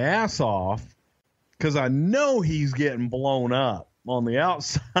laughing my ass off because I know he's getting blown up on the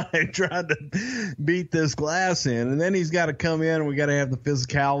outside trying to beat this glass in. And then he's got to come in and we got to have the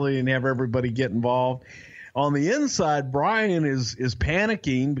physicality and have everybody get involved. On the inside, Brian is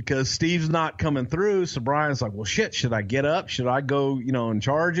panicking because Steve's not coming through. So Brian's like, well, shit, should I get up? Should I go, and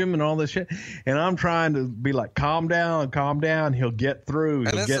charge him and all this shit? And I'm trying to be like, calm down. He'll get through.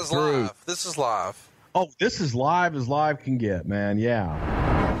 And this is live. This is live. Oh, this is live as live can get, man.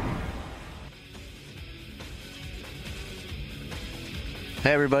 Yeah.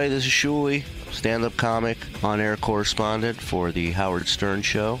 Hey everybody, this is Shuli, stand-up comic, on-air correspondent for the Howard Stern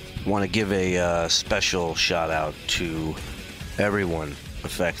Show. Want to give a special shout-out to everyone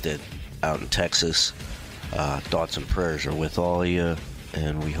affected out in Texas. Thoughts and prayers are with all of you,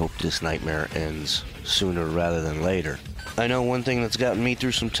 and we hope this nightmare ends sooner rather than later. I know one thing that's gotten me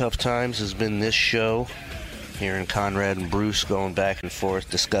through some tough times has been this show. Hearing Conrad and Bruce going back and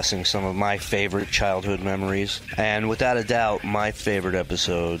forth discussing some of my favorite childhood memories. And without a doubt, my favorite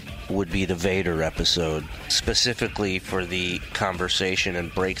episode would be the Vader episode, specifically for the conversation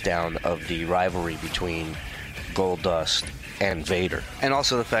and breakdown of the rivalry between Goldust and Vader. And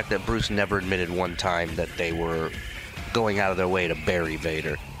also the fact that Bruce never admitted one time that they were going out of their way to bury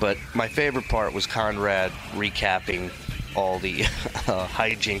Vader. But my favorite part was Conrad recapping all the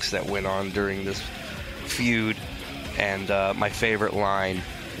hijinks that went on during this feud, and my favorite line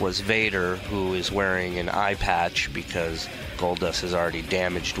was Vader, who is wearing an eye patch because Goldust has already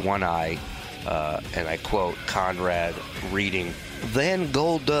damaged one eye and I quote Conrad reading, "Then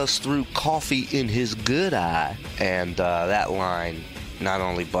Goldust threw coffee in his good eye," and that line not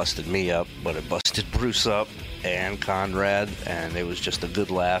only busted me up, but it busted Bruce up and Conrad, and it was just a good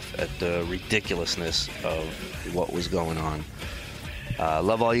laugh at the ridiculousness of what was going on.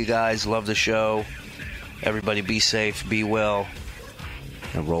 Love all you guys, love the show. Everybody be safe, be well,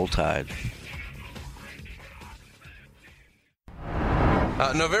 and roll Tide.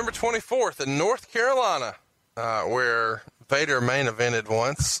 November 24th in North Carolina, where Vader main evented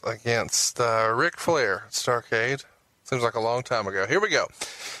once against Ric Flair at Starrcade. Seems like a long time ago. Here we go.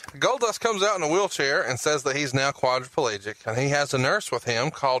 Goldust comes out in a wheelchair and says that he's now quadriplegic, and he has a nurse with him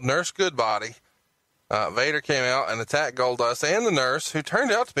called Nurse Goodbody. Vader came out and attacked Goldust and the nurse, who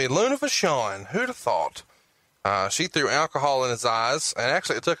turned out to be Luna Vachon. Who'd have thought? She threw alcohol in his eyes, and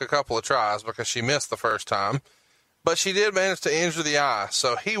actually it took a couple of tries because she missed the first time. But she did manage to injure the eye,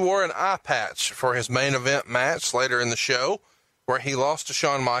 so he wore an eye patch for his main event match later in the show, where he lost to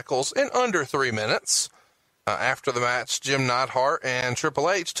Shawn Michaels in under 3 minutes. After the match, Jim Neidhart and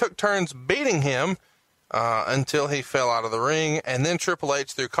Triple H took turns beating him until he fell out of the ring, and then Triple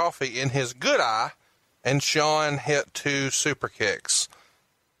H threw coffee in his good eye, and Shawn hit 2 super kicks.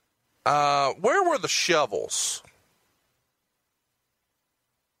 Where were the shovels?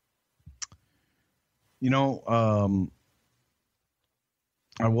 You know,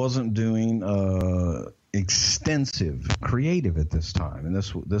 I wasn't doing extensive creative at this time, and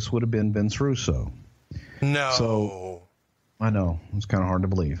this would have been Vince Russo. No. So I know it's kind of hard to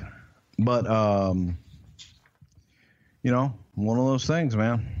believe, but you know, one of those things,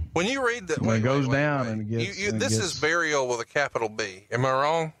 man. When you read that, when it goes down and it gets, this is burial with a capital B. Am I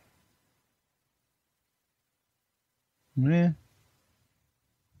wrong? Yeah.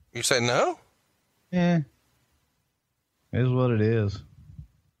 You say no? Yeah. It is what it is.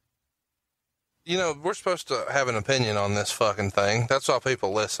 You know, we're supposed to have an opinion on this fucking thing. That's why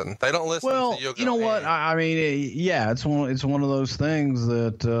people listen. They don't listen. Well, to you know what? I mean, yeah, it's one of those things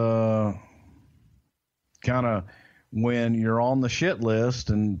that kind of, when you're on the shit list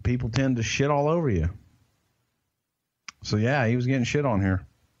and people tend to shit all over you. So yeah, he was getting shit on here.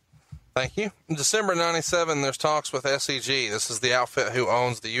 Thank you. In December 97, there's talks with SEG. This is the outfit who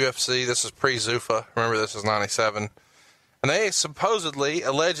owns the UFC. This is pre-Zuffa. Remember, this is 97. And they supposedly,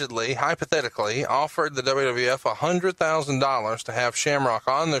 allegedly, hypothetically offered the WWF $100,000 to have Shamrock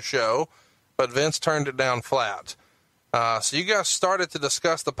on their show, but Vince turned it down flat. So you guys started to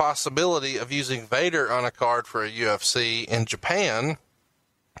discuss the possibility of using Vader on a card for a UFC in Japan,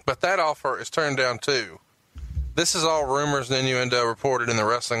 but that offer is turned down too. This is all rumors and innuendo reported in the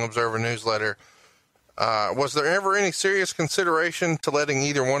Wrestling Observer newsletter. Was there ever any serious consideration to letting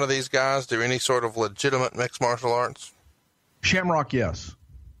either one of these guys do any sort of legitimate mixed martial arts? Shamrock, yes.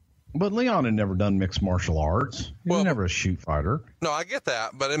 But Leon had never done mixed martial arts. He was never a shoot fighter. No, I get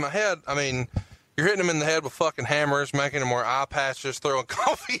that. But in my head, I mean, you're hitting him in the head with fucking hammers, making him wear eye patches, throwing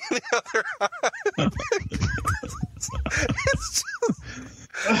coffee in the other eye.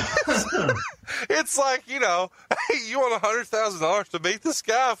 It's like, you know, hey, you want $100,000 to beat this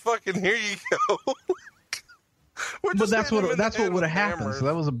guy? Fucking here you go. But that's what would have happened. So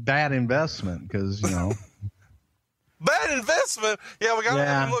that was a bad investment because, you know. Bad investment. Yeah, we got to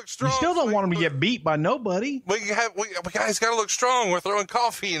have him look strong. You still don't want him to get beat by nobody. He's got to look strong. We're throwing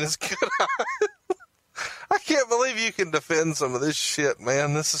coffee in his good eye. I can't believe you can defend some of this shit,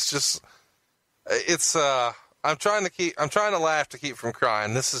 man. This is just, it's, I'm trying to laugh to keep from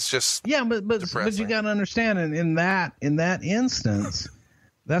crying. This is just, yeah, but you got to understand in that instance,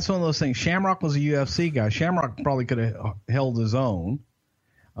 that's one of those things. Shamrock was a UFC guy. Shamrock probably could have held his own.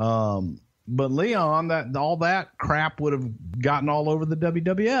 But Leon, all that crap would have gotten all over the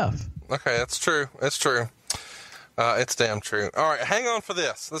WWF. Okay, that's true. It's true. It's damn true. All right, hang on for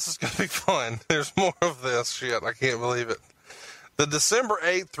this. This is going to be fun. There's more of this shit. I can't believe it. The December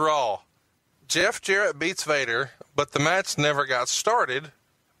 8th Raw. Jeff Jarrett beats Vader, but the match never got started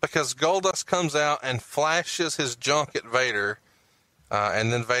because Goldust comes out and flashes his junk at Vader,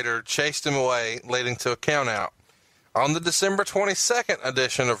 and then Vader chased him away, leading to a countout. On the December 22nd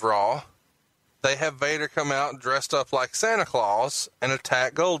edition of Raw, they have Vader come out dressed up like Santa Claus and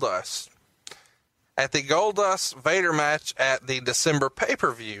attack Goldust. At the Goldust-Vader match at the December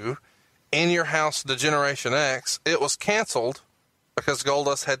pay-per-view, In Your House Degeneration X, it was canceled because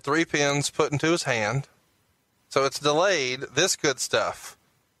Goldust had 3 pins put into his hand. So it's delayed. This good stuff.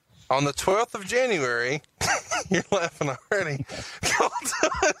 On the 12th of January, you're laughing already,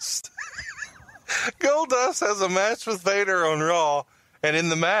 Goldust has a match with Vader on Raw, and in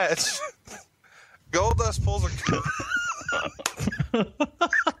the match, Goldust pulls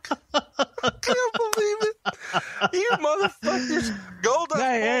a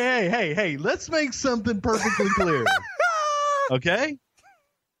Hey, let's make something perfectly clear. Okay?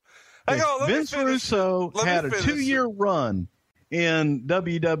 Hang on, Vince Russo had a 2-year run in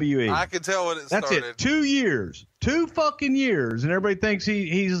WWE. I can tell when it started. That's it. 2 years. 2 fucking years. And everybody thinks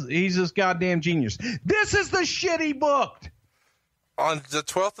he's this goddamn genius. This is the shit he booked. On the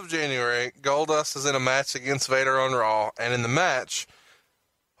 12th of January, Goldust is in a match against Vader on Raw. And in the match...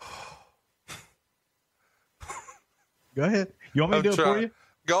 Go ahead. You want me to do it for you?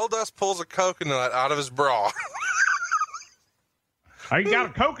 Goldust pulls a coconut out of his bra. He got a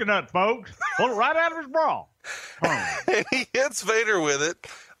coconut, folks. Pull it right out of his bra. And he hits Vader with it,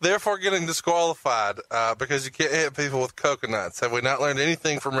 therefore getting disqualified because you can't hit people with coconuts. Have we not learned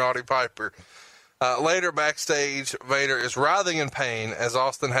anything from Roddy Piper? Later, backstage, Vader is writhing in pain as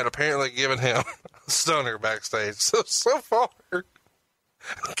Austin had apparently given him a stunner backstage. So far,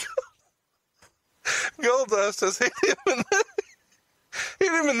 Goldust has hit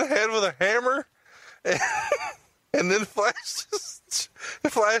him in the head with a hammer and then flashed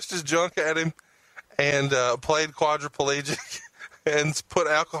his junk at him and played quadriplegic and put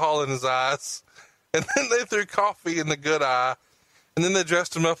alcohol in his eyes. And then they threw coffee in the good eye. And then they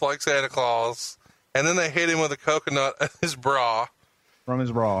dressed him up like Santa Claus. And then they hit him with a coconut in his bra. From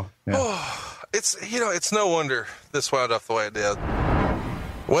his bra. Yeah. It's no wonder this wound up the way it did.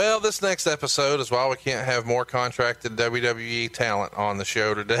 Well, this next episode is why we can't have more contracted WWE talent on the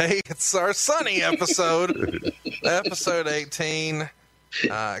show today. It's our Sunny episode, episode 18.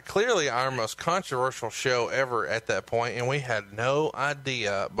 Clearly our most controversial show ever at that point, and we had no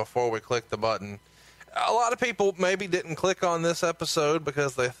idea before we clicked the button. A lot of people maybe didn't click on this episode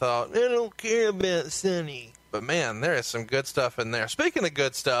because they thought, I don't care about Sunny. But man, there is some good stuff in there. Speaking of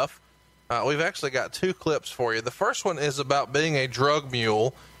good stuff, we've actually got 2 clips for you. The first one is about being a drug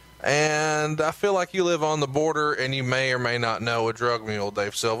mule, and I feel like you live on the border and you may or may not know a drug mule,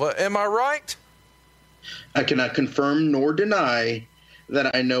 Dave Silva. Am I right? I cannot confirm nor deny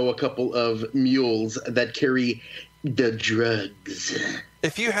that I know a couple of mules that carry the drugs.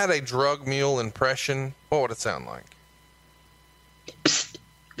 If you had a drug mule impression, what would it sound like? Psst,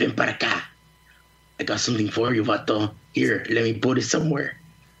 ven para acá. I got something for you, vato. Here, let me put it somewhere.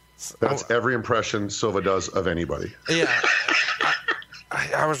 That's every impression Silva does of anybody. Yeah.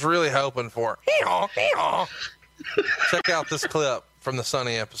 I was really hoping for it. Check out this clip from the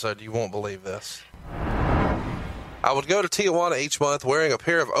Sunny episode. You won't believe this. I would go to Tijuana each month wearing a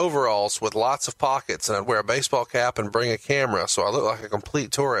pair of overalls with lots of pockets, and I'd wear a baseball cap and bring a camera so I looked like a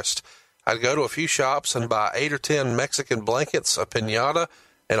complete tourist. I'd go to a few shops and buy 8 or 10 Mexican blankets, a piñata,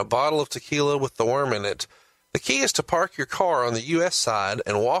 and a bottle of tequila with the worm in it. The key is to park your car on the U.S. side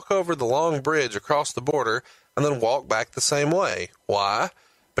and walk over the long bridge across the border and then walk back the same way. Why?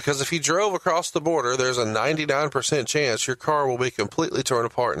 Because if you drove across the border, there's a 99% chance your car will be completely torn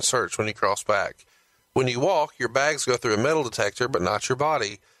apart and searched when you cross back. When you walk, your bags go through a metal detector, but not your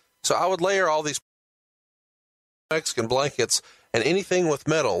body. So I would layer all these Mexican blankets and anything with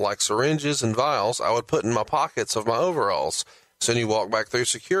metal, like syringes and vials, I would put in my pockets of my overalls. So when you walk back through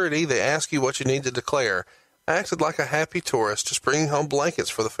security, they ask you what you need to declare. I acted like a happy tourist, just bringing home blankets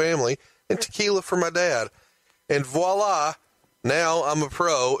for the family and tequila for my dad. And voila, now I'm a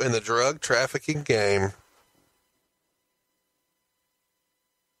pro in the drug trafficking game.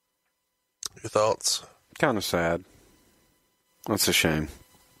 Your thoughts? Kind of sad. That's a shame.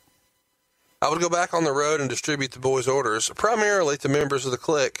 I would go back on the road and distribute the boys' orders, primarily to members of the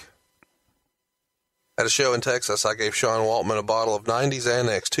clique. At a show in Texas, I gave Sean Waltman a bottle of 90s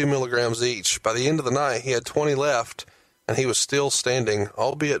Annex, 2 milligrams each. By the end of the night, he had 20 left, and he was still standing,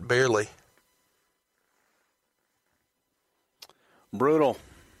 albeit barely. Brutal.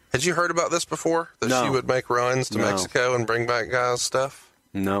 Had you heard about this before? That No. she would make runs to Mexico and bring back guys' stuff?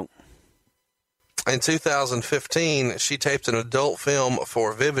 No. In 2015, she taped an adult film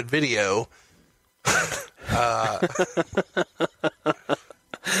for Vivid Video.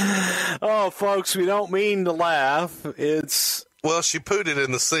 Oh, folks, we don't mean to laugh. It's... Well, she put it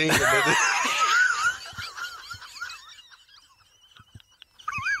in the scene. And it...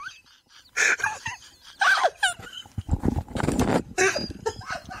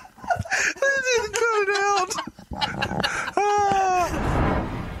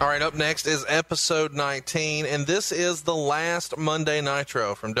 All right, up next is episode 19, and this is the last Monday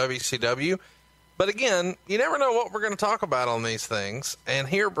Nitro from WCW. But again, you never know what we're going to talk about on these things. And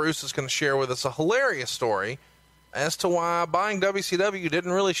here Bruce is going to share with us a hilarious story as to why buying WCW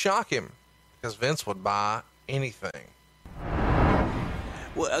didn't really shock him, because Vince would buy anything.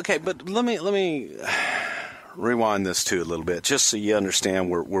 Well, okay, but let me rewind this too a little bit, just so you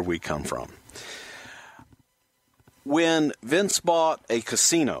understand where we come from. When Vince bought a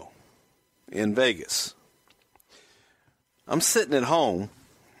casino in Vegas. I'm sitting at home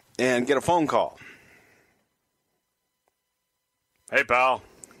and get a phone call. Hey, pal,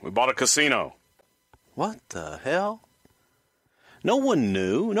 we bought a casino. What the hell? No one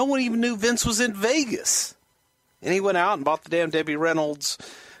knew. No one even knew Vince was in Vegas. And he went out and bought the damn Debbie Reynolds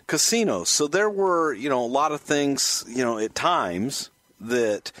casino. So there were, a lot of things, at times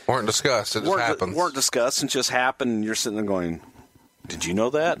that weren't discussed. It just happens. Weren't discussed and just happened. And you're sitting there going, did you know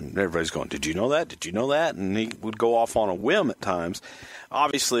that? And everybody's going, did you know that? Did you know that? And he would go off on a whim at times.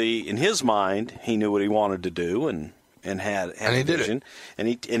 Obviously, in his mind, he knew what he wanted to do and had a vision. And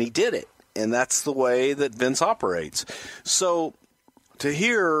he did it. And that's the way that Vince operates. So to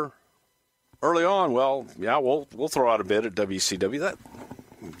hear early on, well, yeah, we'll throw out a bid at WCW.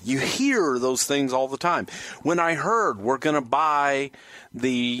 You hear those things all the time. When I heard we're going to buy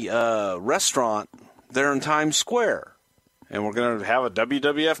the restaurant there in Times Square, and we're going to have a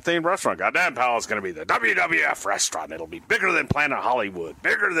WWF-themed restaurant. Goddamn, pal, it's going to be the WWF restaurant. It'll be bigger than Planet Hollywood,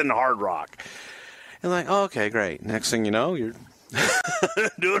 bigger than Hard Rock. And like, oh, okay, great. Next thing you know, you're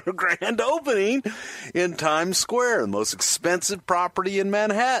doing a grand opening in Times Square, the most expensive property in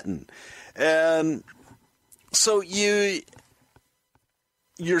Manhattan. And so you're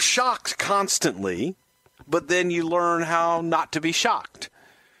shocked constantly, but then you learn how not to be shocked.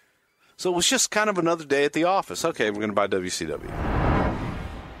 So it was just kind of another day at the office. Okay, we're going to buy WCW.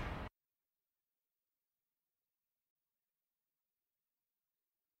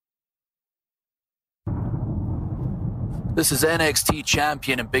 This is NXT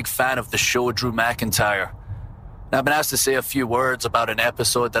champion and big fan of the show, Drew McIntyre. Now, I've been asked to say a few words about an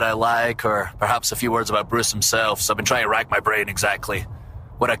episode that I like, or perhaps a few words about Bruce himself, so I've been trying to rack my brain exactly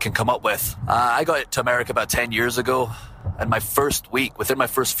what I can come up with. I got to America about 10 years ago, and my first week, within my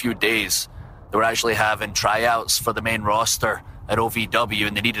first few days, they were actually having tryouts for the main roster at OVW,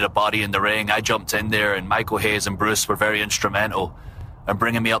 and they needed a body in the ring. I jumped in there, and Michael Hayes and Bruce were very instrumental in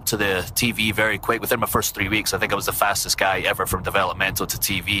bringing me up to the TV very quick. Within my first 3 weeks, I think I was the fastest guy ever from developmental to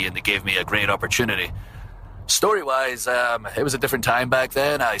TV, and they gave me a great opportunity. Story-wise, it was a different time back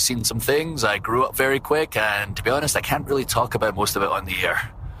then. I seen some things. I grew up very quick, and to be honest, I can't really talk about most of it on the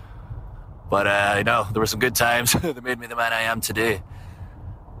air. But I know there were some good times that made me the man I am today.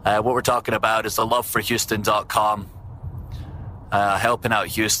 What we're talking about is the loveforhouston.com. Helping out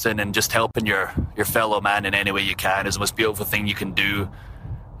Houston and just helping your fellow man in any way you can is the most beautiful thing you can do.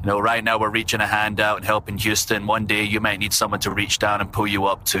 Right now we're reaching a hand out and helping Houston. One day you might need someone to reach down and pull you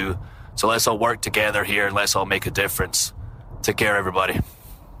up too. So let's all work together here and let's all make a difference. Take care, everybody.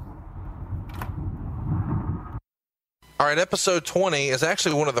 All right, episode 20 is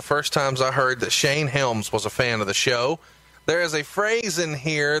actually one of the first times I heard that Shane Helms was a fan of the show. There is a phrase in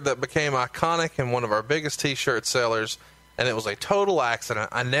here that became iconic and one of our biggest T-shirt sellers, and it was a total accident.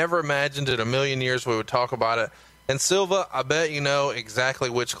 I never imagined in a million years we would talk about it. And Silva, I bet you know exactly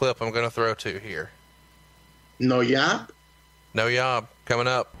which clip I'm going to throw to here. No Yob? No Yob, coming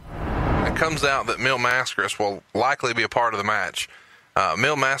up. It comes out that Mil Mascaras will likely be a part of the match.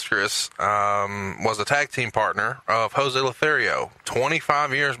 Mil Mascaras was a tag team partner of Jose Lothario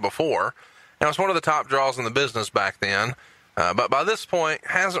 25 years before, and was one of the top draws in the business back then. But by this point,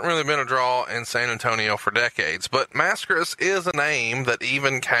 hasn't really been a draw in San Antonio for decades. But Mascaras is a name that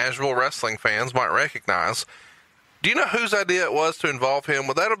even casual wrestling fans might recognize. Do you know whose idea it was to involve him?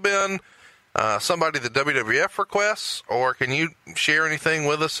 Would that have been somebody the WWF requests, or can you share anything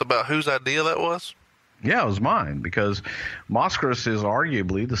with us about whose idea that was? Yeah, it was mine, because Mascaras is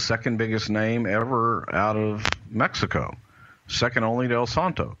arguably the second biggest name ever out of Mexico, second only to El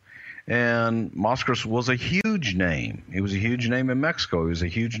Santo. And Mascaras was a huge name. He was a huge name in Mexico. He was a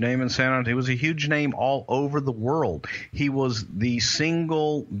huge name in San Antonio. He was a huge name all over the world. He was the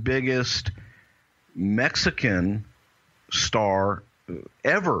single biggest Mexican star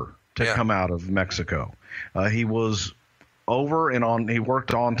ever to come out of Mexico. He was over and on. He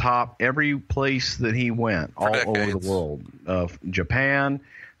worked on top every place that he went, all over the world. Japan,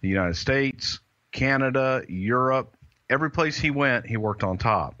 the United States, Canada, Europe. Every place he went, he worked on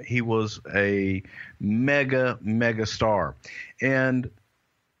top. He was a mega star. And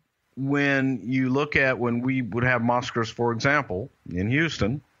when you look at when we would have Mascaras, for example, in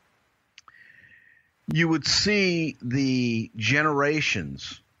Houston, you would see the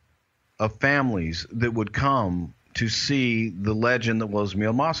generations of families that would come to see the legend that was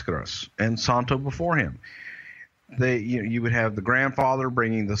Mil Mascaras and Santo before him. You would have the grandfather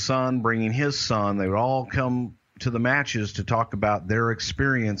bringing the son, bringing his son. They would all come to the matches to talk about their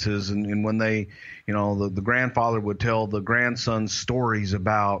experiences, and when they, the grandfather would tell the grandson stories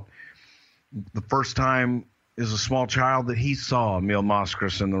about the first time is a small child that he saw Emil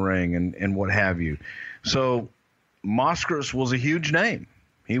Moskris in the ring and what have you. So Moskris was a huge name.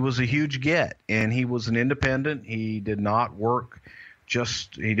 He was a huge get, and he was an independent. He did not work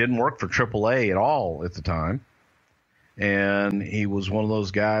he didn't work for AAA at all at the time. And he was one of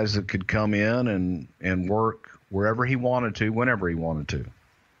those guys that could come in and work wherever he wanted to, whenever he wanted to.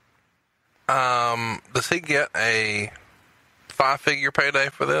 Does he get a 5-figure payday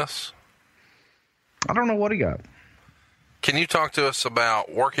for this? I don't know what he got. Can you talk to us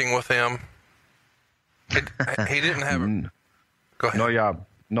about working with him? He didn't have a... Go ahead. No job.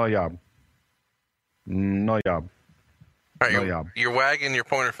 No job. No job. All right, no job. You're wagging your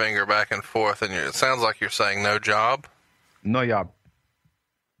pointer finger back and forth, and it sounds like you're saying no job. No job.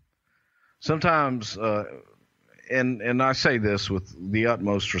 Sometimes, and I say this with the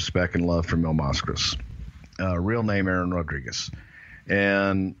utmost respect and love for Mil Moskris, real name Aaron Rodriguez.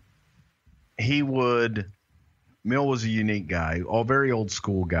 And Mil was a unique guy, very old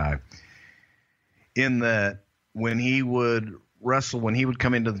school guy, in that when he would wrestle, when he would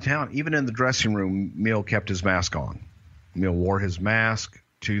come into the town, even in the dressing room, Mil kept his mask on. Mil wore his mask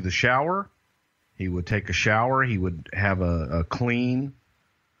to the shower. He would take a shower. He would have a clean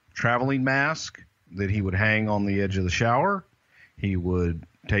traveling mask that he would hang on the edge of the shower. He would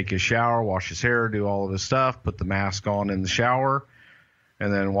take his shower, wash his hair, do all of his stuff, put the mask on in the shower,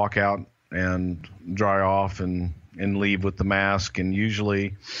 and then walk out and dry off and leave with the mask. And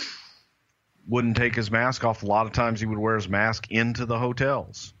usually wouldn't take his mask off. A lot of times he would wear his mask into the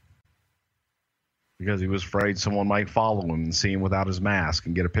hotels because he was afraid someone might follow him and see him without his mask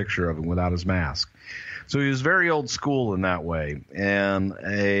and get a picture of him without his mask. So he was very old school in that way. And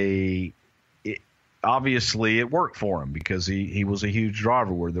obviously it worked for him because he was a huge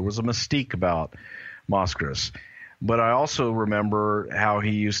driver where there was a mystique about Moskris. But I also remember how he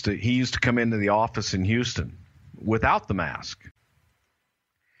used to come into the office in Houston without the mask.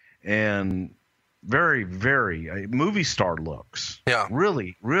 And very, very movie star looks. Yeah.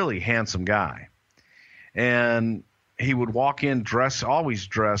 Really, really handsome guy. And he would walk in always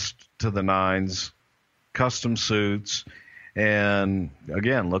dressed to the nines, custom suits, and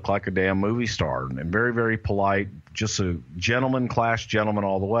again, looked like a damn movie star and very, very polite, just a class gentleman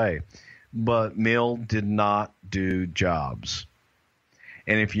all the way. But Mil did not do jobs.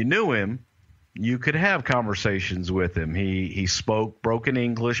 And if you knew him, you could have conversations with him. He spoke broken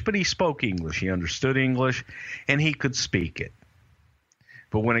English, but he spoke English. He understood English, and he could speak it.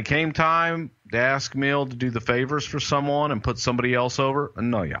 But when it came time to ask Mil to do the favors for someone and put somebody else over,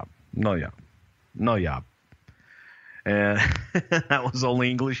 no job. And that was the only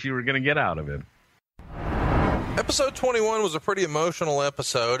English you were going to get out of him. Episode 21 was a pretty emotional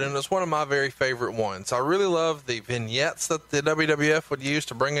episode, and it's one of my very favorite ones. I really love the vignettes that the WWF would use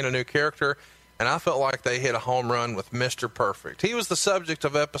to bring in a new character, and I felt like they hit a home run with Mr. Perfect. He was the subject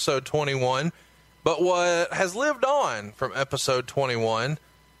of episode 21, but what has lived on from episode 21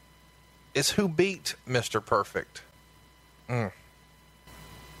 is who beat Mr. Perfect.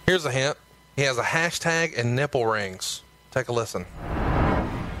 Here's a hint. He has a hashtag and nipple rings. Take a listen.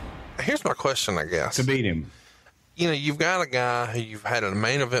 Here's my question, I guess. To beat him. You know, you've got a guy who you've had in a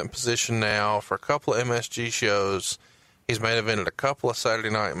main event position now for a couple of MSG shows. He's main evented a couple of Saturday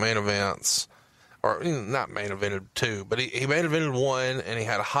night main events. Or, not main evented two, but he main evented one, and he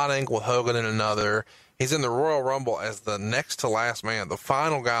had a hot angle with Hogan in another. He's in the Royal Rumble as the next to last man, the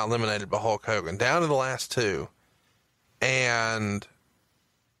final guy eliminated by Hulk Hogan, down to the last two. And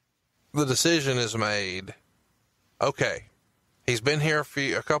the decision is made, okay, he's been here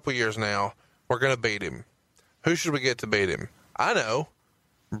a couple years now. We're going to beat him. Who should we get to beat him? I know.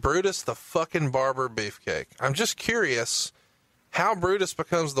 Brutus the fucking Barber Beefcake. I'm just curious how Brutus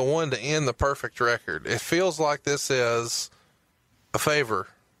becomes the one to end the perfect record. It feels like this is a favor.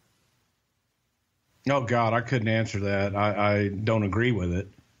 Oh, God, I couldn't answer that. I don't agree with it.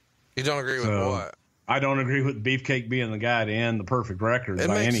 You don't agree with what? I don't agree with Beefcake being the guy to end the perfect record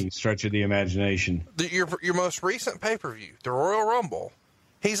by any stretch of the imagination. Your most recent pay-per-view, the Royal Rumble,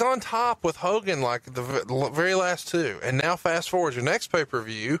 he's on top with Hogan like the very last two. And now fast forward your next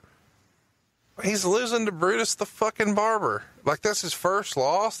pay-per-view, he's losing to Brutus the fucking Barber. Like, that's his first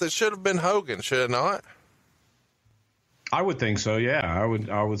loss. That should have been Hogan, should it not? I would think so, yeah.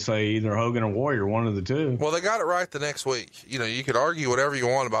 I would say either Hogan or Warrior, one of the two. Well, they got it right the next week. You know, you could argue whatever you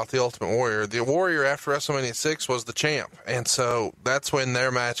want about the Ultimate Warrior. The Warrior after WrestleMania 6 was the champ. And so that's when their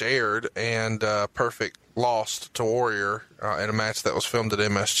match aired, and Perfect lost to Warrior in a match that was filmed at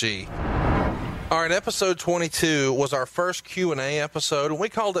MSG. All right, episode 22 was our first Q&A episode, and we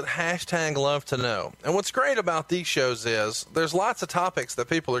called it #LoveToKnow. And what's great about these shows is there's lots of topics that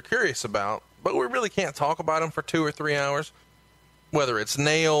people are curious about but we really can't talk about them for 2 or 3 hours. Whether it's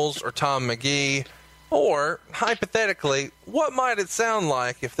Nails or Tom McGee, or, hypothetically, what might it sound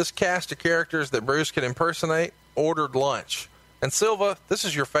like if this cast of characters that Bruce can impersonate ordered lunch? And Silva, this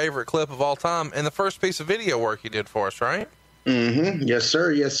is your favorite clip of all time and the first piece of video work you did for us, right? Mm-hmm. Yes,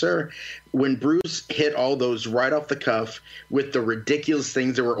 sir. Yes, sir. When Bruce hit all those right off the cuff with the ridiculous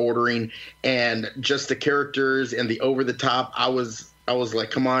things that we're ordering and just the characters and the over the top, I was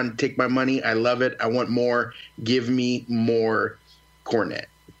like, come on, take my money. I love it. I want more. Give me more Cornette.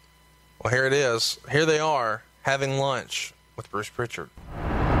 Well, here it is. Here they are having lunch with Bruce Prichard.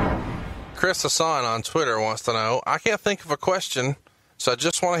 Chris Hassan on Twitter wants to know, I can't think of a question, so I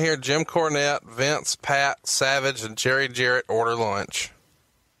just want to hear Jim Cornette, Vince, Pat, Savage, and Jerry Jarrett order lunch.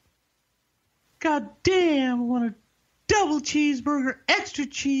 God damn, I want a double cheeseburger, extra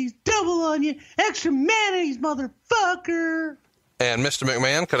cheese, double onion, extra mayonnaise, motherfucker. And Mr.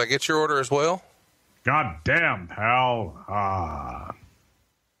 McMahon, could I get your order as well? God damn, pal.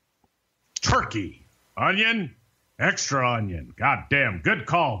 Turkey, onion, extra onion. God damn, good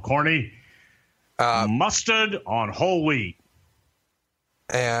call, Corny. Mustard on whole wheat.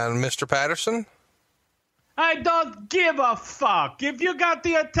 And Mr. Patterson? I don't give a fuck. If you got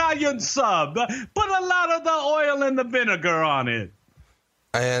the Italian sub, put a lot of the oil and the vinegar on it.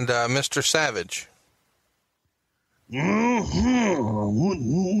 And Mr. Savage? What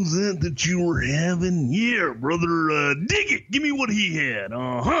was that you were having? Yeah, brother, dig it. Give me what he had.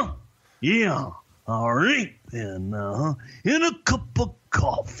 Yeah. All right, then. And a cup of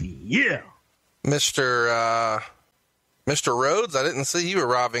coffee. Yeah. Mr. Rhodes, I didn't see you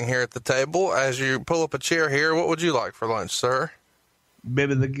arriving here at the table. As you pull up a chair here, what would you like for lunch, sir?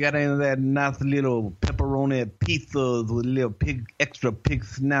 Baby, they got in that nice little pepperoni pizza with a little extra pig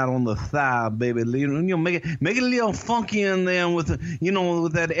snout on the side, baby. Make it a little funky in there with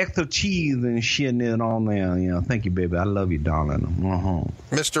that extra cheese and shit in it on there. Thank you, baby. I love you, darling.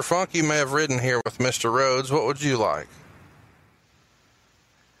 Mr. Funky may have ridden here with Mr. Rhodes. What would you like?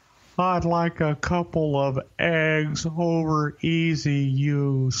 I'd like a couple of eggs over easy,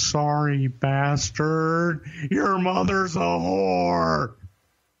 you sorry bastard. Your mother's a whore.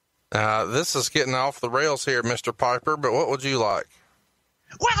 This is getting off the rails here, Mr. Piper, but what would you like?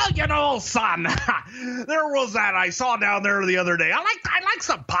 Well, son, there was that I saw down there the other day. I like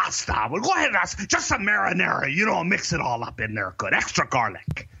some pasta. Well, go ahead, just some marinara. Mix it all up in there good. Extra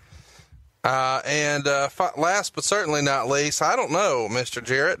garlic. And last but certainly not least, I don't know, Mr.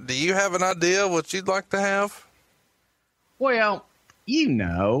 Jarrett, do you have an idea what you'd like to have? Well, you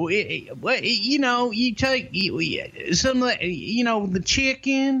take some of the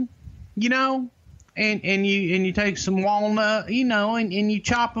chicken, and you take some walnut, and you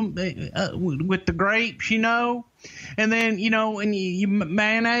chop them with the grapes, and then, and you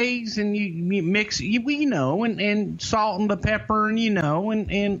mayonnaise and you mix, and salt and the pepper and,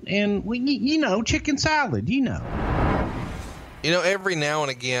 chicken salad, every now and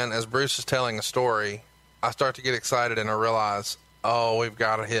again, as Bruce is telling a story, I start to get excited and I realize, we've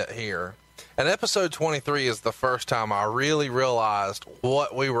got a hit here. And episode 23 is the first time I really realized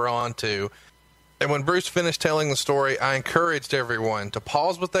what we were on to. And when Bruce finished telling the story, I encouraged everyone to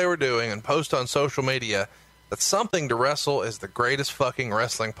pause what they were doing and post on social media that Something to Wrestle is the greatest fucking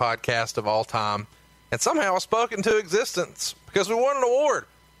wrestling podcast of all time. And somehow it spoke into existence because we won an award.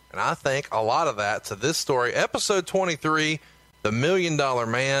 And I think a lot of that to this story, episode 23, The $1 Million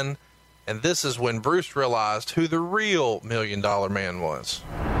Man. And this is when Bruce realized who the real $1 Million Man was.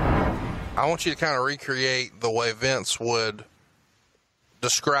 I want you to kind of recreate the way Vince would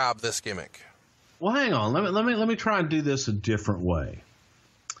describe this gimmick. Well, hang on. Let me try and do this a different way.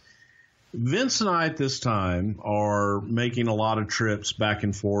 Vince and I at this time are making a lot of trips back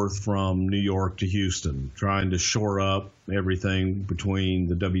and forth from New York to Houston, trying to shore up everything between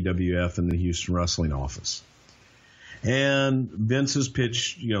the WWF and the Houston wrestling office. And Vince has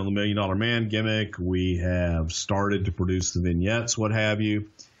pitched, the $1 Million Man gimmick. We have started to produce the vignettes, what have you.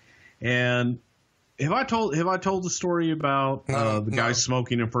 And have I told the story about the guy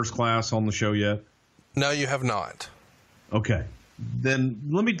smoking in first class on the show yet? No, you have not. Okay. Then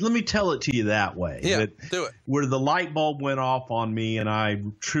let me tell it to you that way. Yeah, do it. Where the light bulb went off on me and I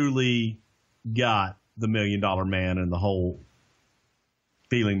truly got the $1 Million Man and the whole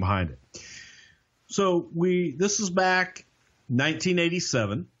feeling behind it. So this is back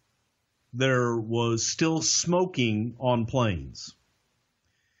 1987. There was still smoking on planes.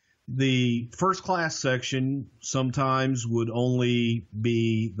 The first class section sometimes would only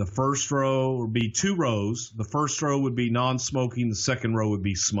be the first row or be 2 rows. The first row would be non-smoking. The second row would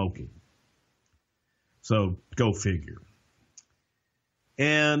be smoking. So go figure.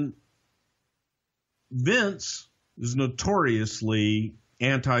 And Vince is notoriously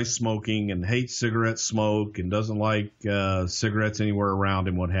anti-smoking and hates cigarette smoke and doesn't like cigarettes anywhere around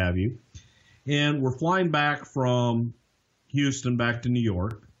him, what have you. And we're flying back from Houston back to New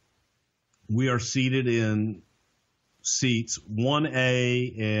York. We are seated in seats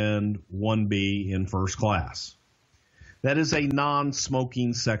 1A and 1B in first class. That is a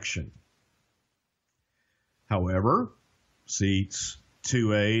non-smoking section. However, seats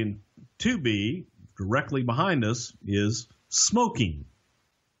 2A and 2B directly behind us is smoking.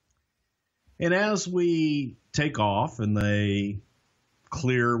 And as we take off and they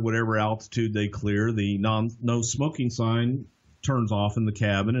clear whatever altitude they clear, the no smoking sign turns off in the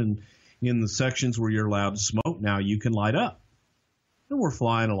cabin, and in the sections where you're allowed to smoke, now you can light up. And we're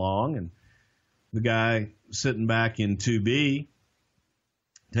flying along, and the guy sitting back in 2B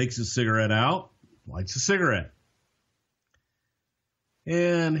takes his cigarette out, lights a cigarette.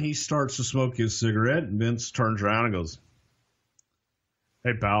 And he starts to smoke his cigarette, and Vince turns around and goes,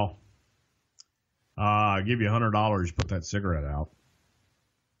 "Hey, pal, I'll give you $100 to put that cigarette out."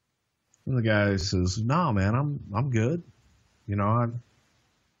 And the guy says, "No, man, I'm good. You know, I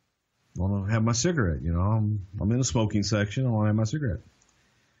want to have my cigarette. You know, I'm in the smoking section. I want to have my cigarette."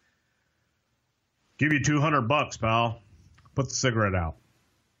 "Give you $200, pal. Put the cigarette out."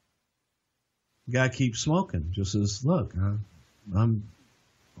 The guy keeps smoking. Just says, "Look, I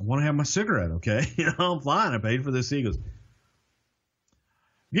want to have my cigarette. Okay, you know, I'm fine. I paid for this." He goes,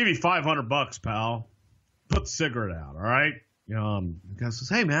 "Give you $500, pal. Put the cigarette out. All right." You know, the guy says,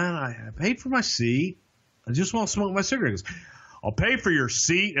 "Hey, man, I paid for my seat. I just want to smoke my cigarette." He goes, "I'll pay for your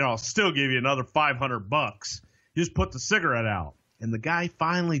seat, and I'll still give you another $500. Just put the cigarette out." And the guy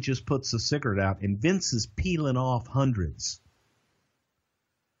finally just puts the cigarette out, and Vince is peeling off hundreds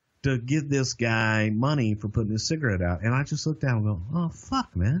to give this guy money for putting his cigarette out. And I just looked down and go, "Oh,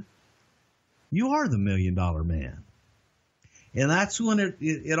 fuck, man. You are the $1 million man." And that's when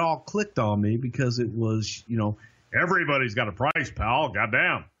it all clicked on me, because it was, you know, everybody's got a price, pal.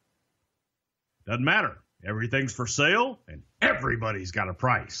 Goddamn. Doesn't matter. Everything's for sale, and everybody's got a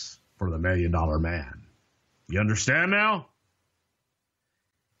price for the $1 million man. You understand now?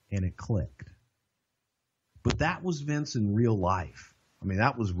 And it clicked. But that was Vince in real life. I mean,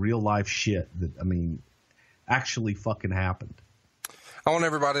 that was real life shit that, I mean, actually fucking happened. I want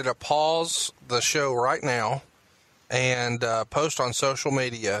everybody to pause the show right now and post on social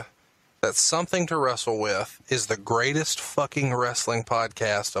media that Something to Wrestle With is the greatest fucking wrestling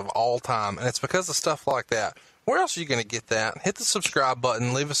podcast of all time. And it's because of stuff like that. Where else are you going to get that? Hit the subscribe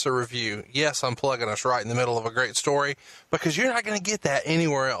button. Leave us a review. Yes, I'm plugging us right in the middle of a great story, because you're not going to get that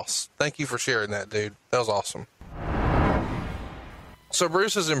anywhere else. Thank you for sharing that, dude. That was awesome. So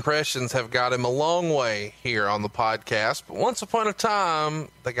Bruce's impressions have got him a long way here on the podcast, but once upon a time,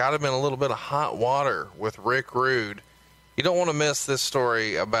 they got him in a little bit of hot water with Rick Rude. You don't want to miss this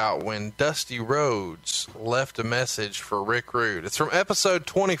story about when Dusty Rhodes left a message for Rick Rude. It's from episode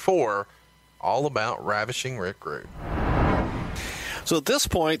 24, all about ravishing Rick Rude. So at this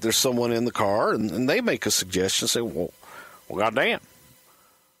point, there's someone in the car, and they make a suggestion, say, well, goddamn,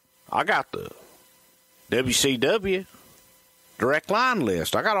 I got the WCW direct line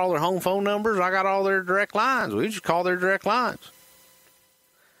list. I got all their home phone numbers. I got all their direct lines. We just call their direct lines.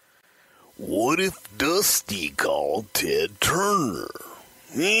 What if Dusty called Ted Turner?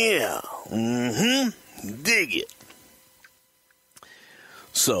 Yeah. Dig it.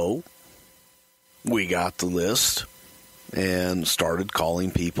 So we got the list and started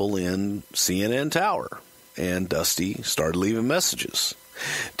calling people in CNN Tower. And Dusty started leaving messages.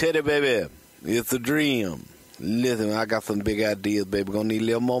 Teddy, baby, it's a dream. Listen, I got some big ideas, baby. Gonna need a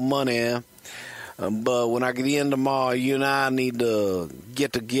little more money. But when I get in tomorrow, you and I need to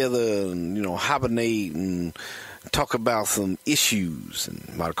get together and, you know, hibernate and talk about some issues.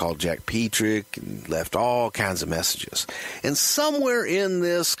 And might have called Jack Petrick and left all kinds of messages. And somewhere in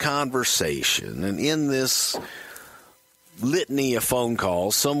this conversation and in this litany of phone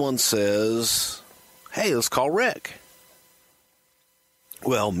calls, someone says, hey, let's call Rick.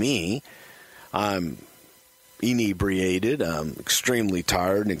 Well, I'm inebriated, I'm extremely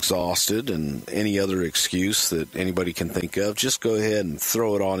tired and exhausted, and any other excuse that anybody can think of, just go ahead and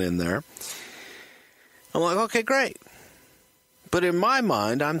throw it on in there. I'm like, okay, great. But in my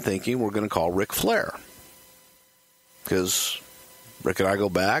mind, I'm thinking we're going to call Ric Flair. Because Rick and I go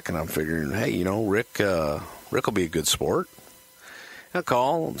back, and I'm figuring, hey, you know, Rick will be a good sport. I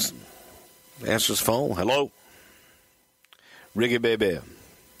call, answer his phone. Hello? Ricky, baby.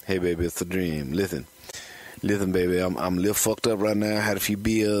 Hey, baby, it's a dream. Listen, baby, I'm a little fucked up right now. I had a few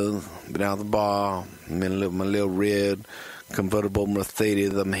beers, been out the bar. I'm in my little red convertible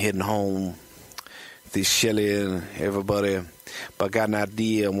Mercedes. I'm heading home. this Shelly and everybody, but I got an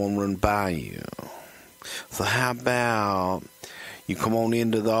idea I want to run by you. So how about you come on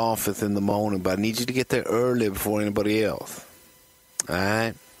into the office in the morning, but I need you to get there early before anybody else. All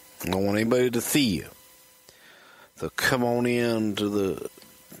right? I don't want anybody to see you. So come on in to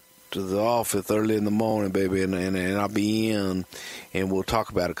the office early in the morning, baby, and I'll be in, and we'll talk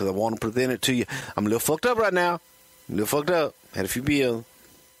about it, because I want to present it to you. I'm a little fucked up right now. Had a few beers.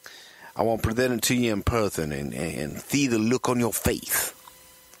 I want to present it to you in person and see the look on your face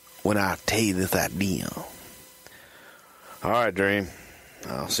when I tell you this idea. All right, Dream.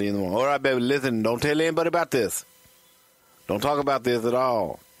 I'll see you in the morning. All right, baby, listen, don't tell anybody about this. Don't talk about this at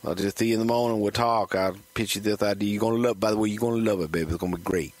all. I'll just see you in the morning. We'll talk. I'll pitch you this idea. You're going to love it. By the way, you're going to love it, baby. It's going to be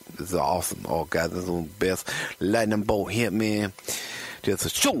great. This is awesome. Oh, God, this is the best lightning bolt hit, man. Just a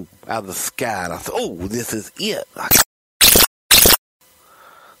shoom out of the sky. And I said, oh, this is it.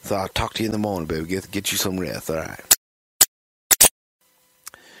 So I'll talk to you in the morning, baby. Get you some rest, all right?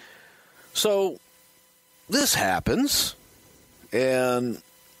 So this happens, and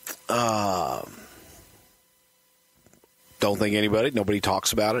don't think nobody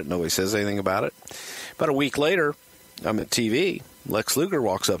talks about it. Nobody says anything about it. About a week later, I'm at TV. Lex Luger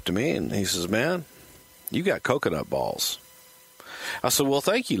walks up to me, and he says, man, you got coconut balls. I said, well,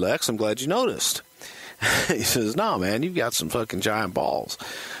 thank you, Lex. I'm glad you noticed. He says, no, man, you've got some fucking giant balls.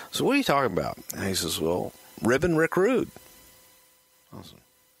 So what are you talking about? And he says, well, ribbing Rick Rude.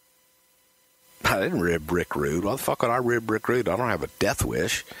 I didn't rib Rick Rude. Why the fuck would I rib Rick Rude? I don't have a death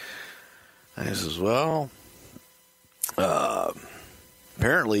wish. And he says, well,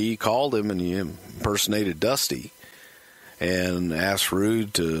 apparently he called him and he impersonated Dusty and asked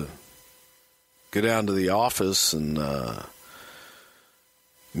Rude to go down to the office and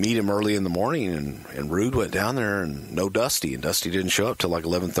meet him early in the morning, and Rude went down there and no Dusty, and Dusty didn't show up till like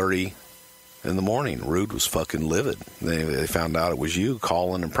 11:30 in the morning. Rude was fucking livid. They found out it was you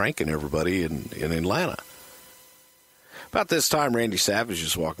calling and pranking everybody in Atlanta. About this time, Randy Savage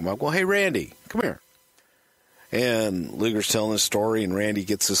is walking by. Well, hey, Randy, come here. And Luger's telling his story, and Randy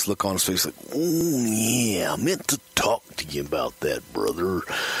gets this look on his face like, oh, yeah, I meant to talk to you about that, brother.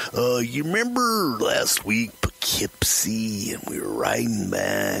 You remember last week, Poughkeepsie, and we were riding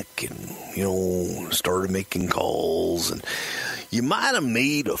back and, started making calls, and you might have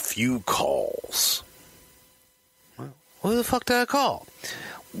made a few calls. What the fuck did I call?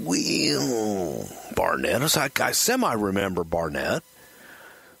 Well, Barnett. I semi-remember Barnett.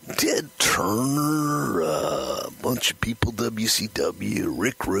 Ted Turner, a bunch of people, WCW,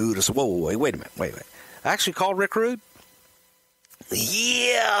 Rick Rude. I said, whoa, wait a minute. I actually called Rick Rude?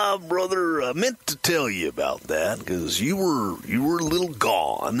 Yeah, brother, I meant to tell you about that because you were a little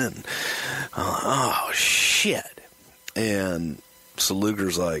gone, and oh shit. And so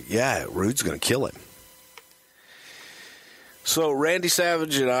Luger's like, yeah, Rude's gonna kill him. So Randy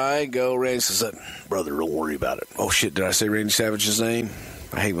Savage and I go. Randy says, brother, don't worry about it. Oh shit, did I say Randy Savage's name?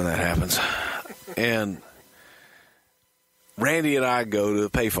 I hate when that happens. And Randy and I go to the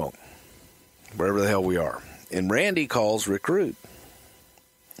payphone, wherever the hell we are. And Randy calls Rick Rude.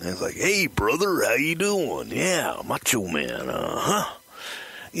 And he's like, hey, brother, how you doing? Yeah, Macho Man.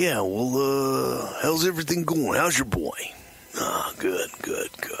 Yeah, well, how's everything going? How's your boy? Good.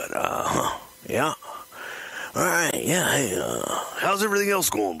 Yeah. All right, yeah, hey, how's everything else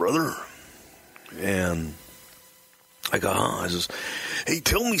going, brother? And I go, I says, hey,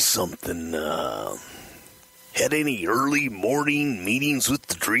 tell me something. Had any early morning meetings with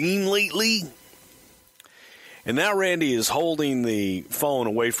the Dream lately? And now Randy is holding the phone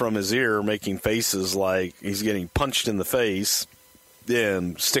away from his ear, making faces like he's getting punched in the face,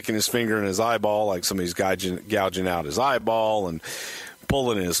 and sticking his finger in his eyeball like somebody's gouging out his eyeball, and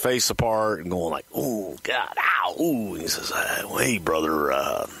pulling his face apart and going like, oh, God, ow, ooh. And he says, hey,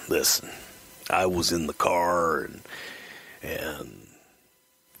 brother, listen, I was in the car, and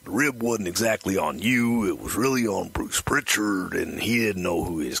the rib wasn't exactly on you. It was really on Bruce Pritchard, and he didn't know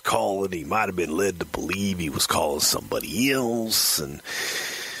who he was calling. He might have been led to believe he was calling somebody else. And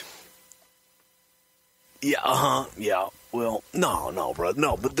yeah. Well, no, brother,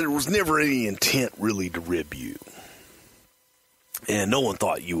 no. But there was never any intent really to rib you, and no one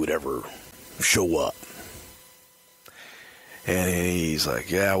thought you would ever show up. And he's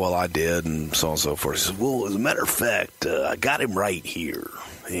like, yeah, well, I did, and so on and so forth. He says, well, as a matter of fact, I got him right here,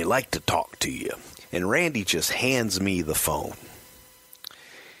 and he'd like to talk to you. And Randy just hands me the phone.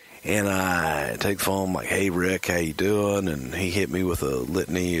 And I take the phone, like, hey, Rick, how you doing? And he hit me with a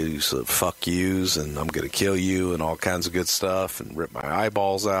litany of fuck yous, and I'm going to kill you, and all kinds of good stuff, and rip my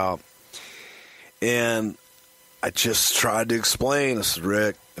eyeballs out. And I just tried to explain. I said,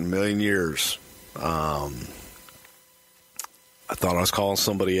 Rick, in a million years, I thought I was calling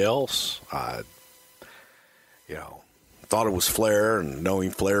somebody else. I thought it was Flair, and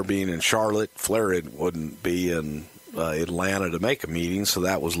knowing Flair being in Charlotte, Flair wouldn't be in Atlanta to make a meeting, so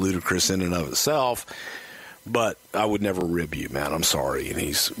that was ludicrous in and of itself. But I would never rib you, man. I'm sorry. And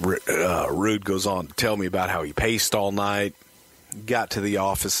Rude goes on to tell me about how he paced all night, got to the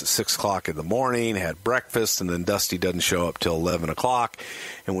office at 6 o'clock in the morning, had breakfast, and then Dusty doesn't show up till 11 o'clock.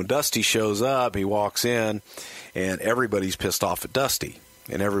 And when Dusty shows up, he walks in, and everybody's pissed off at Dusty.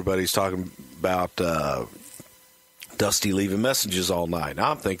 And everybody's talking about Dusty leaving messages all night. And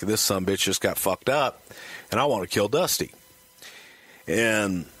I'm thinking this sumbitch just got fucked up, and I want to kill Dusty.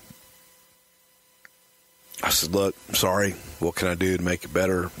 And I said, look, I'm sorry. What can I do to make it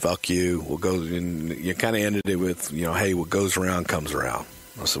better? Fuck you. We'll go. And you kind of ended it with, hey, what goes around comes around.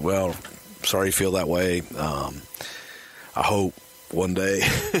 I said, well, sorry you feel that way. I hope one day,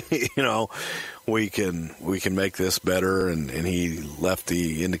 we can make this better. And he left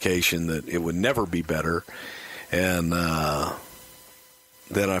the indication that it would never be better. And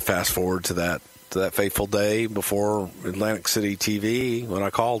then I fast forward to that fateful day before Atlantic City TV when I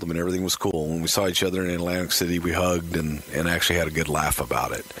called him and everything was cool. When we saw each other in Atlantic City, we hugged and actually had a good laugh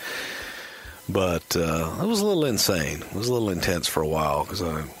about it. But it was a little insane. It was a little intense for a while because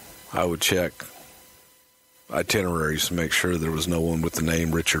I would check itineraries to make sure there was no one with the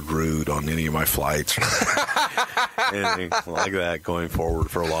name Richard Rude on any of my flights or anything like that going forward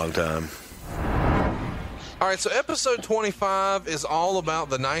for a long time. All right, so episode 25 is all about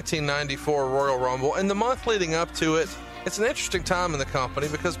the 1994 Royal Rumble, and the month leading up to it, it's an interesting time in the company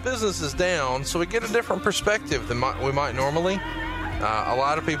because business is down, so we get a different perspective than we might normally. A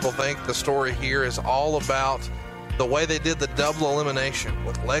lot of people think the story here is all about the way they did the double elimination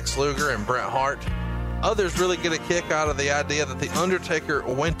with Lex Luger and Bret Hart. Others really get a kick out of the idea that The Undertaker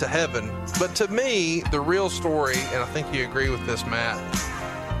went to heaven. But to me, the real story, and I think you agree with this, Matt,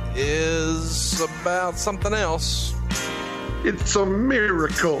 is about something else. It's a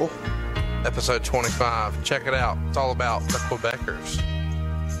miracle. Episode 25. Check it out. It's all about the Quebecers.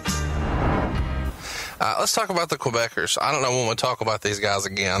 Let's talk about the Quebecers. I don't know when we'll talk about these guys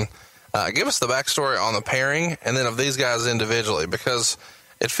again. Give us the backstory on the pairing and then of these guys individually, because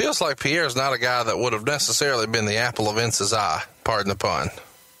it feels like Pierre's not a guy that would have necessarily been the apple of Vince's eye. Pardon the pun.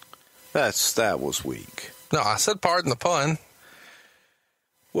 That was weak. No, I said pardon the pun.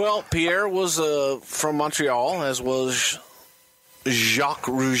 Well, Pierre was from Montreal, as was Jacques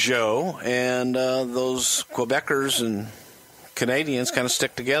Rougeau, and those Quebecers and Canadians kind of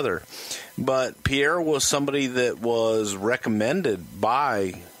stick together. But Pierre was somebody that was recommended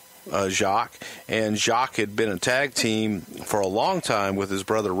by Jacques, and Jacques had been a tag team for a long time with his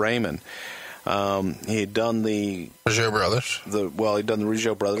brother Raymond. He had done the Rougeau brothers. He'd done the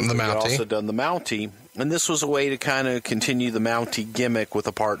Rougeau brothers. The Mountie. He had also done the Mountie. And this was a way to kind of continue the Mountie gimmick with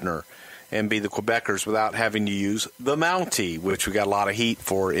a partner and be the Quebecers without having to use the Mountie, which we got a lot of heat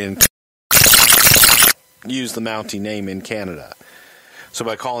for use the Mountie name in Canada. So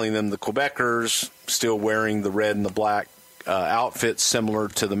by calling them the Quebecers, still wearing the red and the black outfits similar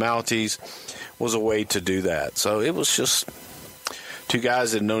to the Mounties, was a way to do that. So it was just two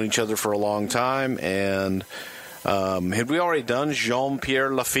guys that had known each other for a long time. And had we already done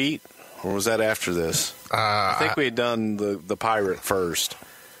Jean-Pierre Lafitte? Or was that after this? I think we had done the Pirate first,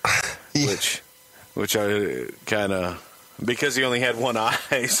 which I kind of, because he only had one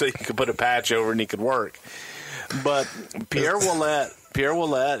eye, so you could put a patch over and he could work. But Pierre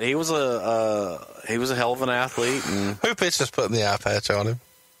Ouellette, he was a hell of an athlete. And who pitched us putting the eye patch on him?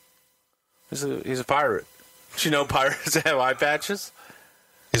 He's a pirate. Did you know pirates have eye patches?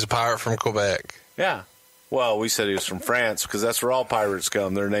 He's a pirate from Quebec. Yeah. Well, we said he was from France because that's where all pirates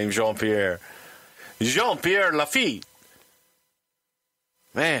come. Their name's Jean-Pierre. Jean-Pierre Lafitte.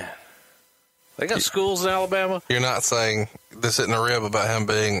 Man. They got schools in Alabama. You're not saying this isn't a rib about him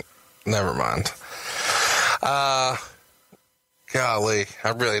being... Never mind. Golly, I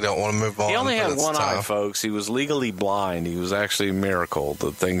really don't want to move on. He only had one eye, folks. He was legally blind. He was actually a miracle,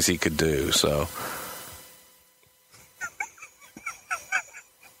 the things he could do, so...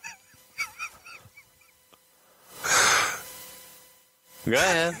 Go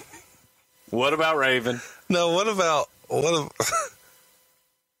ahead. What about Raven? No,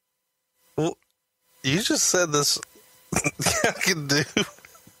 you just said this guy can do.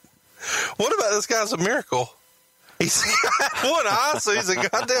 What about this guy's a miracle? He's one eye, so he's a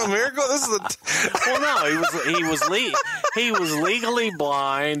goddamn miracle. This is well, no, he was legally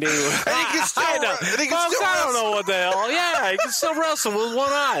blind. He can still I don't know what the hell. Yeah, he can still wrestle with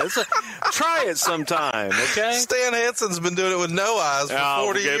one eye. Try it sometime, okay? Stan Hansen's been doing it with no eyes for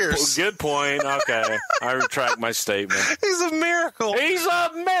 40 years. Good point. Okay, I retract my statement. He's a miracle. He's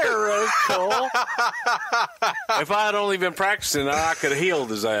a miracle. If I had only been practicing, I could have healed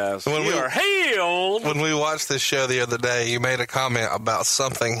his ass. You are healed. When we watched this show the other day, you made a comment about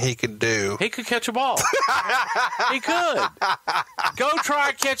something he could do. He could catch a ball. He could. Go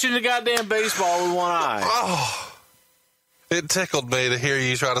try catching the goddamn baseball with one eye. Oh, it tickled me to hear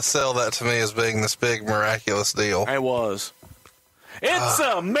you try to sell that to me as being this big miraculous deal. It was. It's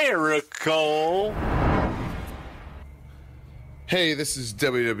a miracle. Hey, this is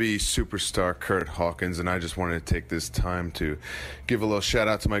WWE superstar Kurt Hawkins, and I just wanted to take this time to give a little shout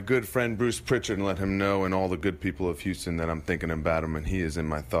out to my good friend Bruce Pritchard and let him know and all the good people of Houston that I'm thinking about him, and he is in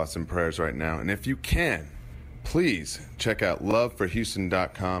my thoughts and prayers right now. And if you can, please check out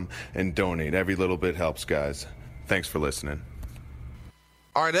loveforhouston.com and donate. Every little bit helps, guys. Thanks for listening.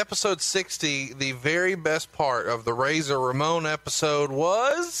 All right, episode 60, the very best part of the Razor Ramon episode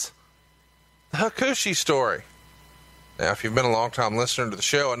was the Hakushi story. Now, if you've been a long-time listener to the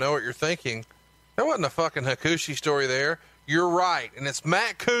show, I know what you're thinking. There wasn't a fucking Hakushi story there. You're right, and it's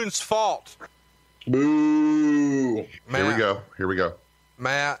Matt Coon's fault. Boo. Matt, Here we go.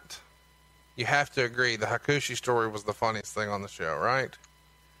 Matt, you have to agree the Hakushi story was the funniest thing on the show, right?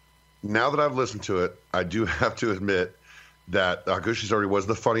 Now that I've listened to it, I do have to admit that the Hakushi story was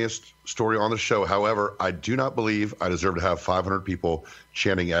the funniest story on the show. However, I do not believe I deserve to have 500 people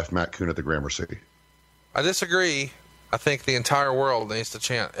chanting F Matt Coon at the Gramercy. I disagree. I think the entire world needs to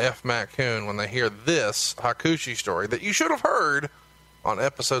chant F Matt Coon when they hear this Hakushi story that you should have heard on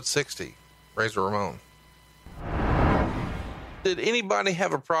episode 60, Razor Ramon. Did anybody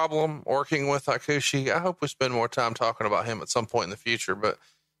have a problem working with Hakushi? I hope we spend more time talking about him at some point in the future, but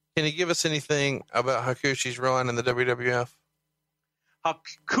can you give us anything about Hakushi's run in the WWF?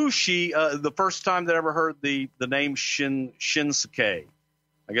 Hakushi, the first time that I ever heard the name Shinsuke.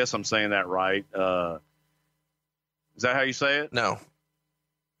 I guess I'm saying that right. Is that how you say it? No.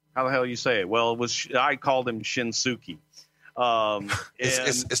 How the hell you say it? Well, I called him Shinsuke.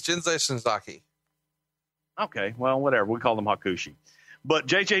 It's Jinsei Shinzaki. Okay, well, whatever. We called him Hakushi. But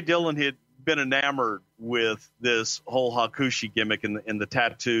J.J. Dillon had been enamored with this whole Hakushi gimmick in the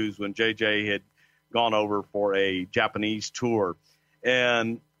tattoos when J.J. had gone over for a Japanese tour.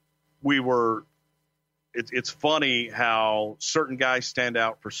 And it's funny how certain guys stand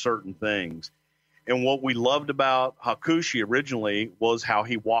out for certain things. And what we loved about Hakushi originally was how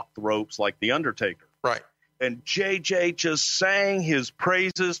he walked the ropes like The Undertaker. Right. And JJ just sang his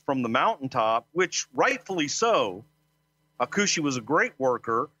praises from the mountaintop, which rightfully so. Hakushi was a great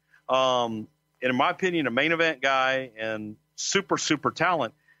worker. And in my opinion, a main event guy and super, super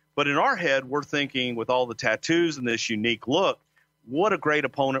talent. But in our head, we're thinking with all the tattoos and this unique look, what a great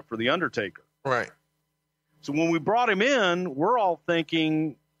opponent for The Undertaker. Right. So when we brought him in, we're all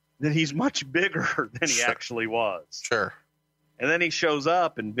thinking that he's much bigger than he actually was. Sure. And then he shows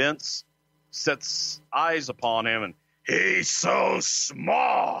up and Vince sets eyes upon him and he's so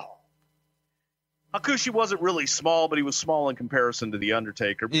small. Hakushi wasn't really small, but he was small in comparison to The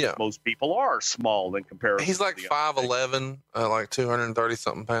Undertaker. Because most people are small in comparison. He's like to 5'11", like 230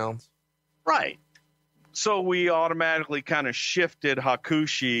 something pounds. Right. So we automatically kind of shifted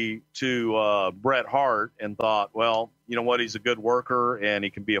Hakushi to Bret Hart and thought, well, you know what? He's a good worker and he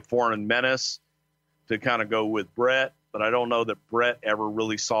can be a foreign menace to kind of go with Bret. But I don't know that Bret ever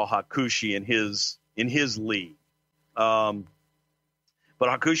really saw Hakushi in his league. But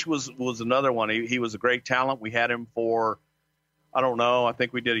Hakushi was another one. He was a great talent. We had him for, I don't know, I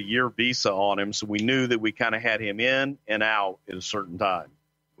think we did a year visa on him. So we knew that we kind of had him in and out at a certain time.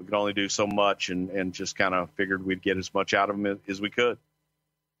 We could only do so much and just kind of figured we'd get as much out of him as we could.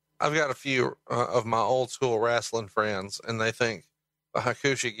 I've got a few of my old school wrestling friends, and they think the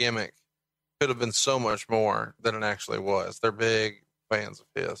Hakushi gimmick could have been so much more than it actually was. They're big fans of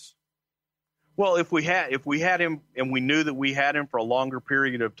his. Well, if we had him and we knew that we had him for a longer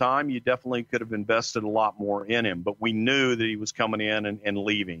period of time, you definitely could have invested a lot more in him. But we knew that he was coming in and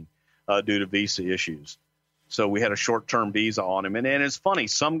leaving due to visa issues. So we had a short-term visa on him. And it's funny,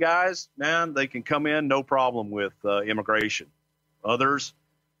 some guys, man, they can come in no problem with immigration. Others,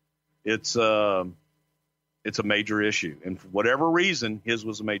 it's a major issue. And for whatever reason, his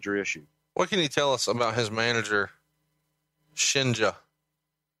was a major issue. What can you tell us about his manager, Shinja?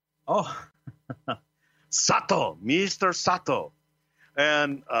 Oh, Sato, Mr. Sato.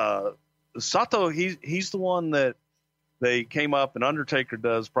 And Sato, he's the one that they came up, and Undertaker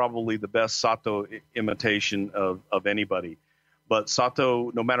does probably the best Sato imitation of anybody. But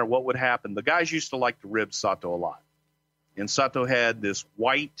Sato, no matter what would happen, the guys used to like to rib Sato a lot. And Sato had this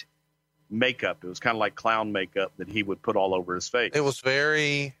white makeup. It was kind of like clown makeup that he would put all over his face. It was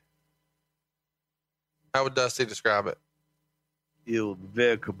very... How would Dusty describe it? It was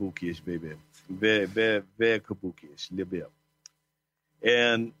very kabuki-ish, baby. Very, very, very kabuki-ish, a little bit.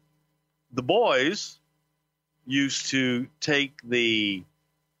 And the boys used to take the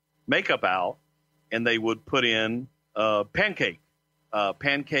makeup out, and they would put in pancake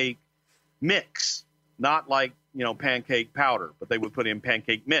mix, not like, pancake powder, but they would put in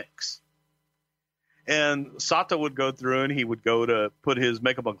pancake mix. And Sato would go through, and he would go to put his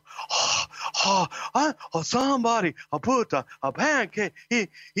makeup on. Somebody put a pancake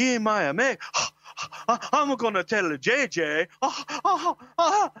in my make. I'm gonna tell JJ.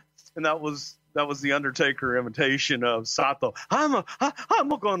 And that was the Undertaker imitation of Sato. I'm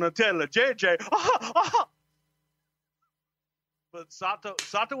gonna tell JJ. But Sato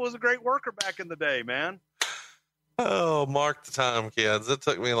was a great worker back in the day, man. Oh, mark the time, kids. It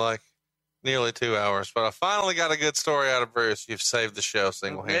took me like nearly 2 hours, but I finally got a good story out of Bruce. You've saved the show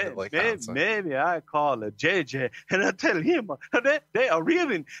single-handedly. Maybe I call it JJ and I tell him they are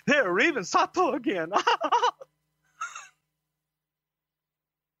reaving Sato again.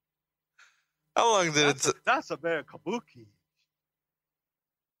 How long did it? That's a very kabuki.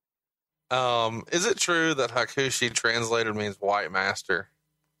 Is it true that Hakushi translated means white master?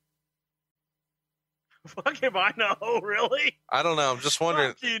 Fuck if I know, really? I don't know. I'm just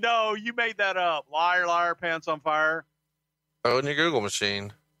wondering. Fuck you made that up. Liar, liar, pants on fire. Oh, in your Google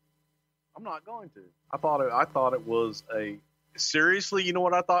machine. I'm not going to. I thought it was a. Seriously, you know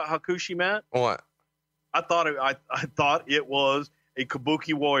what I thought Hakushi meant? What? I thought it was a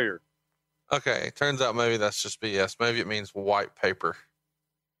kabuki warrior. Okay, turns out maybe that's just BS. Maybe it means white paper.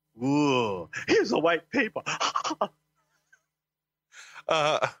 Ooh, here's a white paper.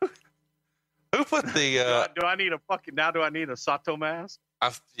 Who put the? Do I need a Sato mask?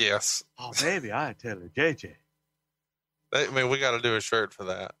 Yes. Oh, baby, I tell you, JJ. I mean, we got to do a shirt for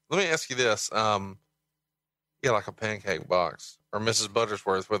that. Let me ask you this: yeah, like a pancake box or Mrs.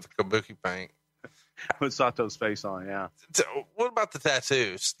 Buttersworth with the kabuki paint with Sato's face on. Yeah. What about the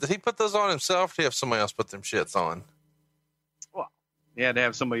tattoos? Did he put those on himself? Or did he have somebody else put them shits on? Well, he had to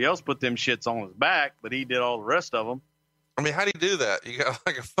have somebody else put them shits on his back, but he did all the rest of them. I mean, how do you do that? You got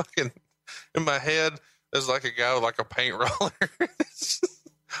like a fucking. In my head, there's like a guy with like a paint roller.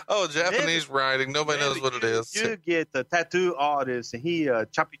 Oh, Japanese writing. Nobody knows what it is. You get the tattoo artist, and he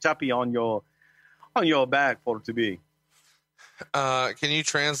choppy on your back for it to be. Can you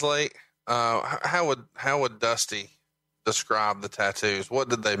translate? How would Dusty describe the tattoos? What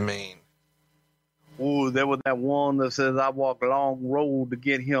did they mean? Oh, there was that one that says, I walk a long road to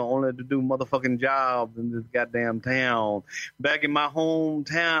get here only to do motherfucking jobs in this goddamn town. Back in my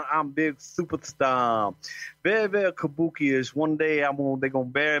hometown, I'm big superstar. Very, very kabuki-ish. One day they're going to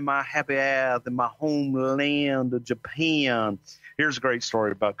bury my happy ass in my homeland of Japan. Here's a great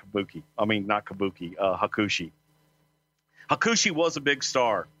story about Kabuki. I mean, not Kabuki, Hakushi. Hakushi was a big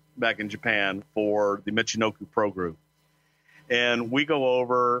star back in Japan for the Michinoku Pro Group. And we go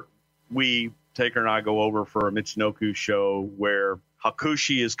over, Taker and I go over for a Michinoku show where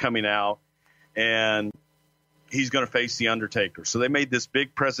Hakushi is coming out and he's going to face The Undertaker. So they made this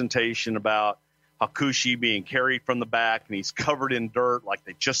big presentation about Hakushi being carried from the back, and he's covered in dirt like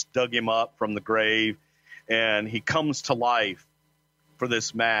they just dug him up from the grave. And he comes to life for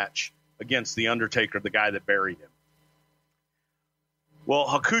this match against The Undertaker, the guy that buried him. Well,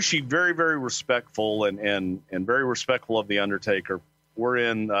 Hakushi, very, very respectful and very respectful of The Undertaker. We're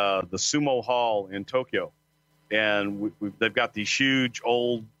in the Sumo Hall in Tokyo, and they've got these huge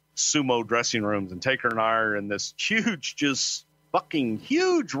old sumo dressing rooms, and Taker and I are in this huge, just fucking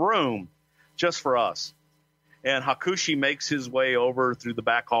huge room just for us. And Hakushi makes his way over through the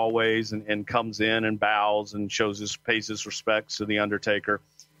back hallways and comes in and bows and pays his respects to The Undertaker.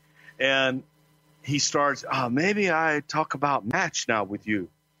 And he starts, maybe I talk about match now with you.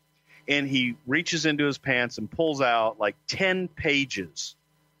 And he reaches into his pants and pulls out like 10 pages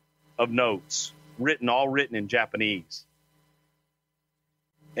of notes, all written in Japanese.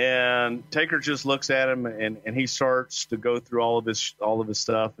 And Taker just looks at him and he starts to go through all of his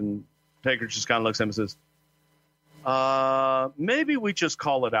stuff. And Taker just kind of looks at him and says, maybe we just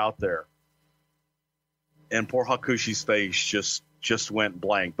call it out there. And poor Hakushi's face just went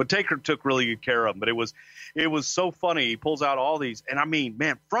blank. But Taker took really good care of him. But it was so funny. He pulls out all these, and I mean,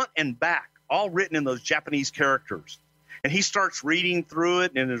 man, front and back, all written in those Japanese characters. And he starts reading through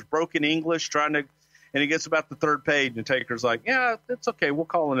it in his broken English, And he gets about the third page, and Taker's like, yeah, it's okay. We'll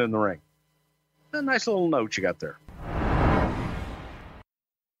call it in the ring. A nice little note you got there.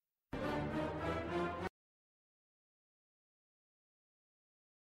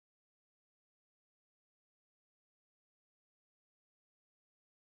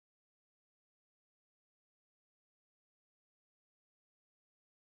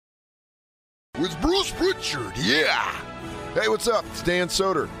 With Bruce Prichard, yeah. Hey, what's up? It's Dan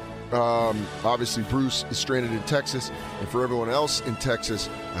Soder. Obviously, Bruce is stranded in Texas, and for everyone else in Texas,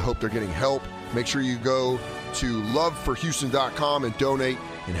 I hope they're getting help. Make sure you go to loveforhouston.com and donate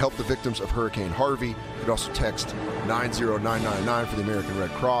and help the victims of Hurricane Harvey. You could also text 90999 for the American Red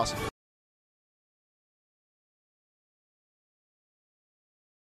Cross.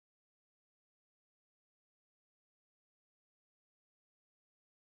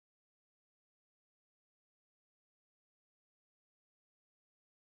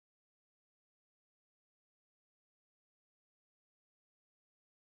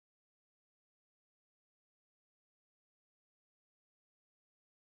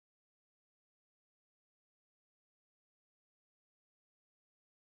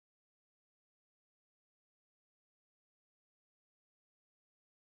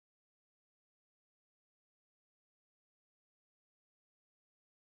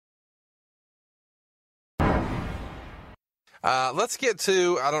 Let's get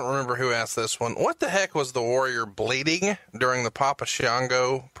to, I don't remember who asked this one. What the heck was the Warrior bleeding during the Papa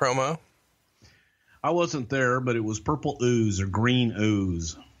Shango promo? I wasn't there, but it was purple ooze or green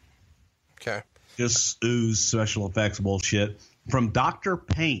ooze. Okay. Just ooze special effects bullshit from Dr.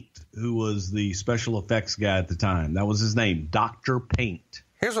 Paint, who was the special effects guy at the time. That was his name, Dr. Paint.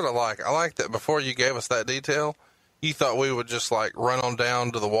 Here's what I like. I like that before you gave us that detail, you thought we would just like run on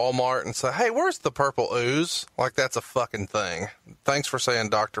down to the Walmart and say, hey, where's the purple ooze? Like that's a fucking thing. Thanks for saying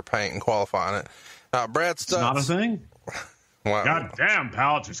Dr. Paint and qualifying it. Brad Stutz. It's not a thing? Wow. God damn,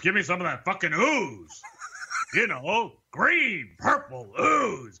 pal. Just give me some of that fucking ooze. You know, green, purple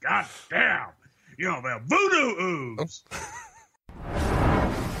ooze. God damn. You know, the voodoo ooze.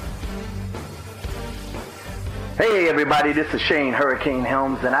 Hey, everybody. This is Shane Hurricane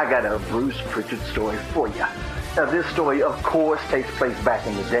Helms, and I got a Bruce Prichard story for you. Now, this story, of course, takes place back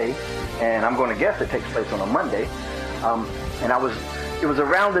in the day, and I'm going to guess it takes place on a Monday. It was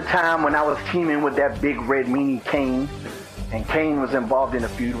around the time when I was teaming with that big red meanie Kane, and Kane was involved in a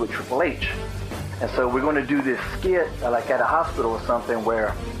feud with Triple H. And so we're going to do this skit, like at a hospital or something,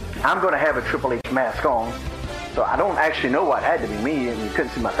 where I'm going to have a Triple H mask on. So I don't actually know what had to be me, and you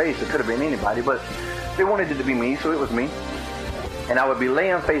couldn't see my face. It could have been anybody, but they wanted it to be me, so it was me. And I would be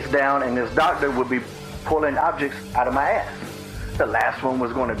laying face down, and this doctor would be pulling objects out of my ass. The last one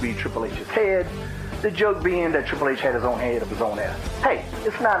was going to be Triple H's head. The joke being that Triple H had his own head up his own ass. Hey,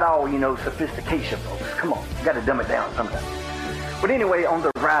 it's not all, sophistication, folks. Come on, you got to dumb it down sometimes. But anyway, on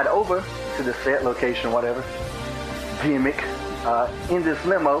the ride over to the set location, whatever, gimmick, in this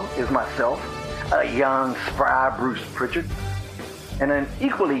limo is myself, a young, spry Bruce Prichard, and an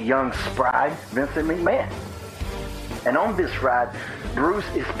equally young, spry Vincent McMahon. And on this ride, Bruce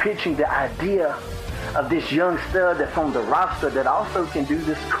is pitching the idea of this young stud that's on the roster that also can do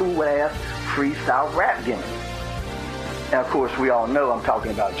this cool-ass freestyle rap gimmick. And, of course, we all know I'm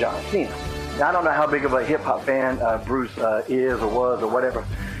talking about John Cena. Now, I don't know how big of a hip-hop fan Bruce is or was or whatever,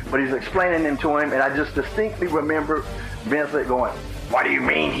 but he's explaining them to him, and I just distinctly remember Vincent going, "What do you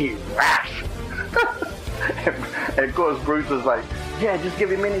mean he raps?" and, of course, Bruce was like, "Yeah, just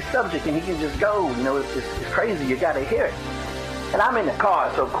give him any subject, and he can just go. It's crazy. You got to hear it." And I'm in the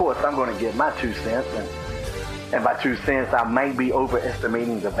car, so of course I'm going to give my 2 cents. And by 2 cents, I might be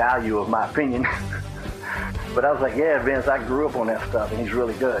overestimating the value of my opinion. But I was like, yeah, Vince, I grew up on that stuff, and he's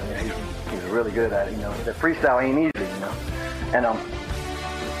really good. He's really good at it. The freestyle ain't easy, And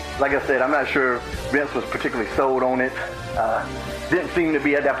like I said, I'm not sure Vince was particularly sold on it. Didn't seem to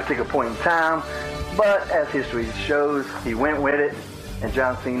be at that particular point in time. But as history shows, he went with it. And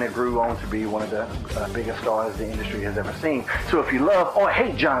John Cena grew on to be one of the biggest stars the industry has ever seen. So if you love or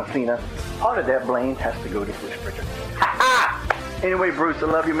hate John Cena, part of that blame has to go to Bruce Prichard. Anyway, Bruce, I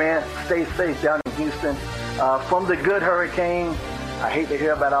love you, man. Stay safe down in Houston. From the good hurricane, I hate to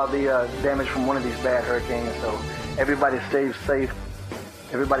hear about all the damage from one of these bad hurricanes. So everybody stay safe.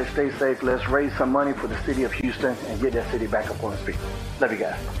 Everybody stay safe. Let's raise some money for the city of Houston and get that city back up on its feet. Love you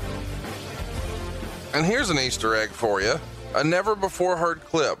guys. And here's an Easter egg for you. A never-before-heard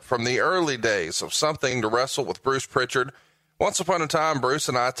clip from the early days of Something to Wrestle with Bruce Prichard. Once upon a time, Bruce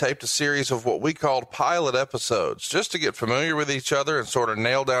and I taped a series of what we called pilot episodes, just to get familiar with each other and sort of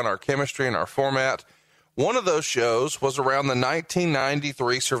nail down our chemistry and our format. One of those shows was around the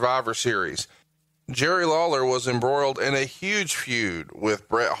 1993 Survivor Series. Jerry Lawler was embroiled in a huge feud with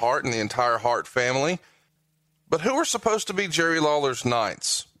Bret Hart and the entire Hart family. But who were supposed to be Jerry Lawler's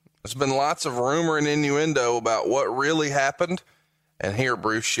knights? There's been lots of rumor and innuendo about what really happened. And here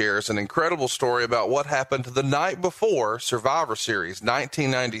Bruce shares an incredible story about what happened the night before Survivor Series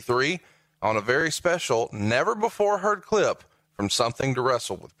 1993 on a very special, never-before-heard clip from Something to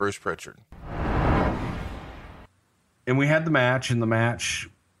Wrestle with Bruce Pritchard. And we had the match, and the match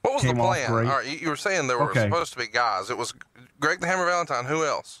What was the came off plan? great. All right, you were saying there were Okay. supposed to be guys. It was Greg the Hammer Valentine. Who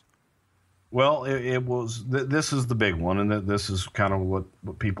else? Well, it was. This is the big one, and this is kind of what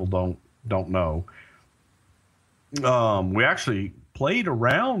people don't know. We actually played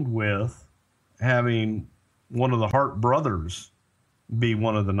around with having one of the Hart brothers be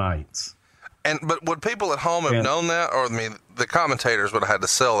one of the knights. But would people at home have known that, or I mean, the commentators would have had to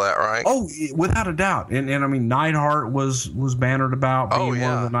sell that, right? Oh, without a doubt. And I mean, Neidhart was bannered about being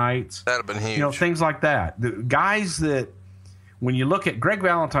one of the knights. That'd have been huge. You know, things like that. The guys that, when you look at Greg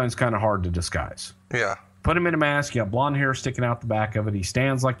Valentine's, kind of hard to disguise. Yeah. Put him in a mask. You got blonde hair sticking out the back of it. He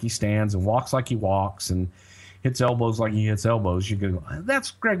stands like he stands and walks like he walks and hits elbows like he hits elbows. You go, that's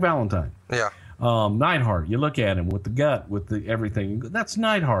Greg Valentine. Yeah. Neidhart, you look at him with the gut, with the everything. That's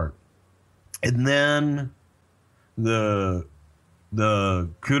Neidhart. And then the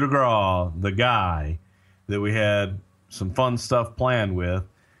coup de grace, the guy that we had some fun stuff planned with,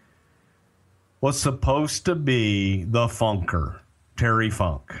 was supposed to be the Funker, Terry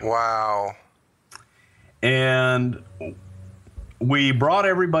Funk. Wow. And we brought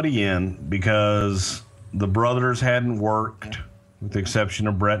everybody in because the brothers hadn't worked, with the exception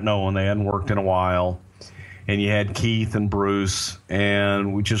of Bret and Owen. They hadn't worked in a while. And you had Keith and Bruce,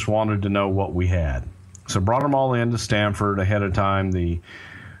 and we just wanted to know what we had. So brought them all into Stamford ahead of time. The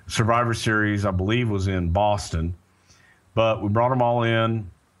Survivor Series, I believe, was in Boston. But we brought them all in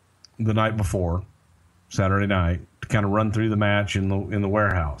the night before, Saturday night, to kind of run through the match in the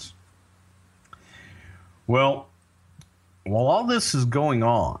warehouse. Well, while all this is going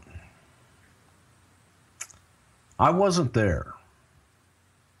on, I wasn't there.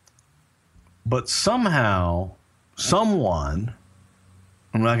 But somehow, someone,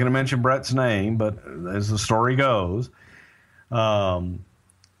 I'm not going to mention Bret's name, but as the story goes,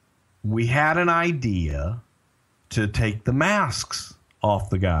 we had an idea to take the masks off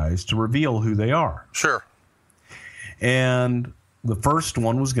the guys to reveal who they are. Sure. And the first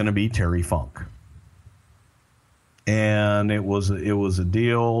one was going to be Terry Funk. And it was a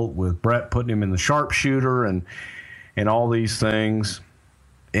deal with Bret putting him in the sharpshooter and all these things.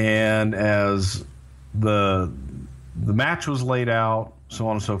 And as the match was laid out, so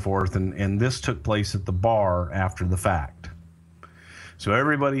on and so forth, and this took place at the bar after the fact. So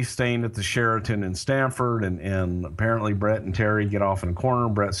everybody's staying at the Sheraton in Stamford, and apparently Bret and Terry get off in a corner.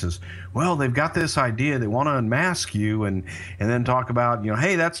 Bret says, well, they've got this idea. They want to unmask you and then talk about,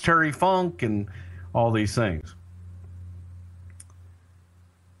 hey, that's Terry Funk and all these things.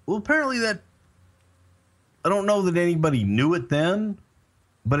 Well, apparently that, I don't know that anybody knew it then,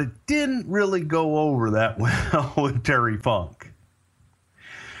 but it didn't really go over that well with Terry Funk.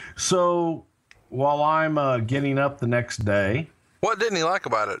 So while I'm getting up the next day. What didn't he like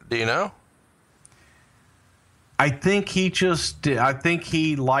about it? Do you know? I think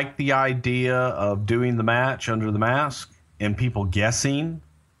he liked the idea of doing the match under the mask and people guessing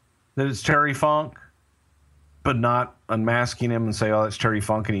that it's Terry Funk, but not unmasking him and say, oh, that's Terry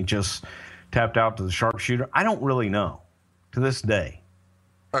Funk, and he just tapped out to the sharpshooter. I don't really know to this day.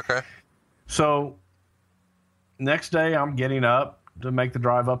 Okay. So next day I'm getting up to make the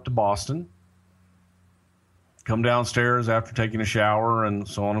drive up to Boston. Come downstairs after taking a shower and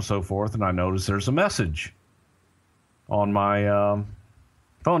so on and so forth, and I notice there's a message on my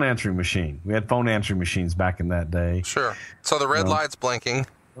phone answering machine. We had phone answering machines back in that day. Sure. So the red light's blinking.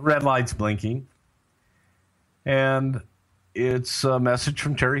 The red light's blinking. And it's a message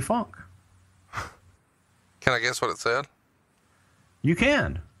from Terry Funk. Can I guess what it said? You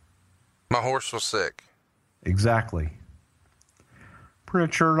can. My horse was sick. Exactly.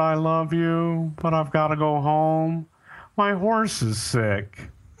 Pritchard, I love you, but I've got to go home. My horse is sick.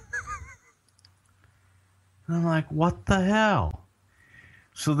 And I'm like, what the hell?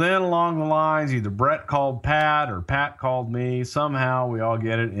 So then along the lines, either Bret called Pat or Pat called me. Somehow we all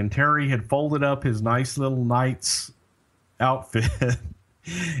get it. And Terry had folded up his nice little Knights outfit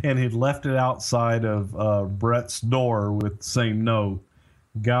and had left it outside of Bret's door with the same note.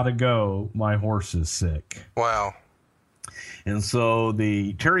 Gotta go. My horse is sick. Wow. And so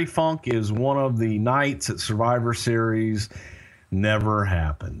the Terry Funk is one of the Knights at Survivor Series. Never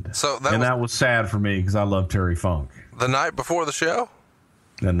happened. So that was sad for me because I love Terry Funk. The night before the show?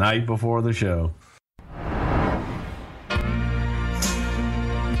 The night before the show.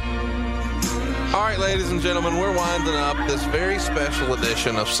 All right, ladies and gentlemen, we're winding up this very special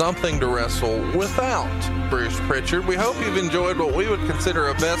edition of Something to Wrestle without Bruce Prichard. We hope you've enjoyed what we would consider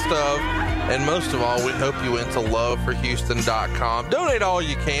a best of, and most of all, we hope you went to loveforhouston.com. Donate all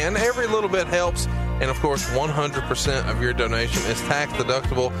you can. Every little bit helps. And, of course, 100% of your donation is tax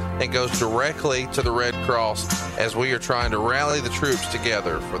deductible and goes directly to the Red Cross as we are trying to rally the troops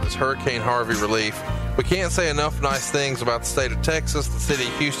together for this Hurricane Harvey relief. We can't say enough nice things about the state of Texas, the city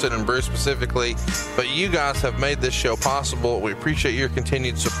of Houston, and Bruce specifically, but you guys have made this show possible. We appreciate your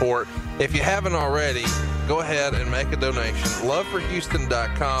continued support. If you haven't already, go ahead and make a donation.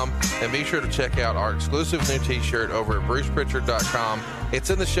 Loveforhouston.com, and be sure to check out our exclusive new t-shirt over at brucepritchard.com. It's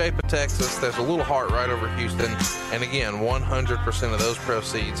in the shape of Texas. There's a little heart right over Houston. And again, 100% of those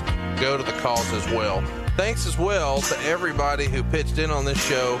proceeds go to the cause as well. Thanks as well to everybody who pitched in on this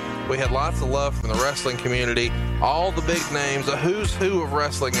show. We had lots of love from the wrestling community. All the big names, a who's who of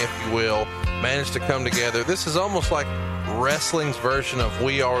wrestling, if you will, managed to come together. This is almost like wrestling's version of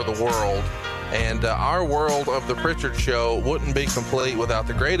We Are the World. And our world of the Prichard Show wouldn't be complete without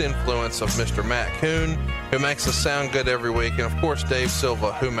the great influence of Mr. Matt Coon, who makes us sound good every week, and, of course, Dave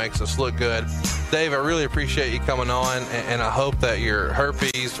Silva, who makes us look good. Dave, I really appreciate you coming on, and I hope that your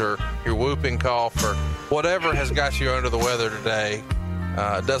herpes or your whooping cough or whatever has got you under the weather today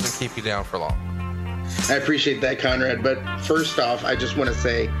doesn't keep you down for long. I appreciate that, Conrad. But first off, I just want to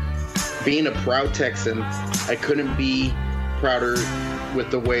say, being a proud Texan, I couldn't be prouder with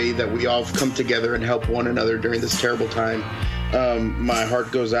the way that we all come together and help one another during this terrible time. My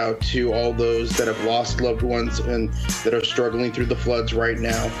heart goes out to all those that have lost loved ones and that are struggling through the floods right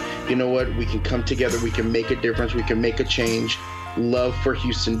now. You know what? We can come together. We can make a difference. We can make a change.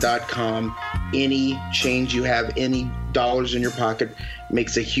 Loveforhouston.com. Any change you have, any dollars in your pocket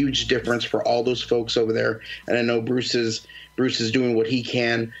makes a huge difference for all those folks over there. And I know Bruce is doing what he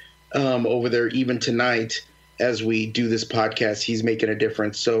can over there even tonight. As we do this podcast, he's making a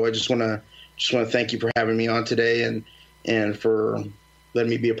difference. So I just want to thank you for having me on today and for letting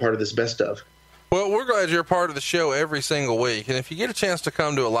me be a part of this best of. Well, we're glad you're a part of the show every single week. And if you get a chance to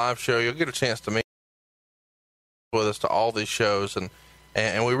come to a live show, you'll get a chance to meet with us to all these shows.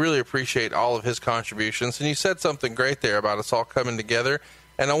 And we really appreciate all of his contributions. And you said something great there about us all coming together.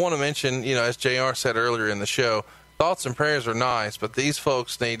 And I want to mention, as JR said earlier in the show, thoughts and prayers are nice, but these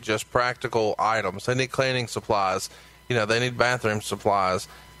folks need just practical items. They need cleaning supplies. They need bathroom supplies.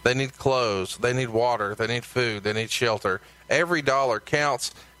 They need clothes. They need water. They need food. They need shelter. Every dollar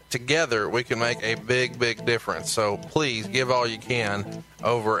counts. Together, we can make a big, big difference. So please give all you can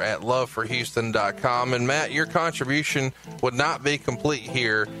over at loveforhouston.com. And Matt, your contribution would not be complete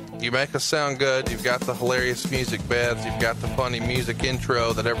here. You make us sound good. You've got the hilarious music beds. You've got the funny music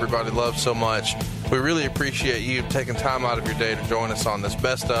intro that everybody loves so much. We really appreciate you taking time out of your day to join us on this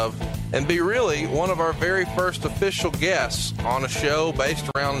best of and be really one of our very first official guests on a show based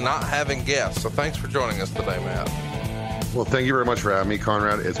around not having guests. So thanks for joining us today, Matt. Well, thank you very much for having me,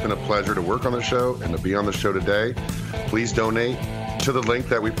 Conrad. It's been a pleasure to work on the show and to be on the show today. Please donate to the link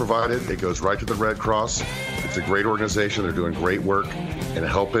that we provided. It goes right to the Red Cross. It's a great organization. They're doing great work in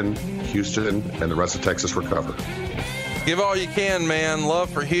helping Houston and the rest of Texas recover. Give all you can, man.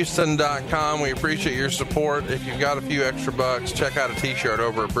 Loveforhouston.com. We appreciate your support. If you've got a few extra bucks, check out a t-shirt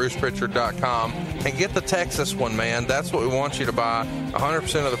over at brucepritchard.com and get the Texas one, man. That's what we want you to buy.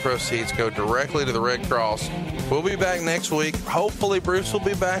 100% of the proceeds go directly to the Red Cross. We'll be back next week. Hopefully Bruce will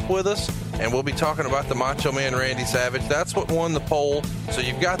be back with us, and we'll be talking about the Macho Man Randy Savage. That's what won the poll, so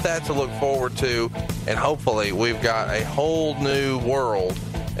you've got that to look forward to, and hopefully we've got a whole new world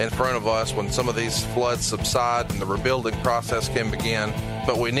in front of us when some of these floods subside and the rebuilding process can begin.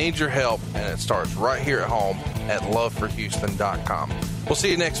 But we need your help, and it starts right here at home at loveforhouston.com. We'll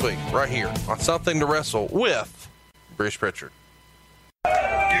see you next week right here on Something to Wrestle with Bruce Prichard. You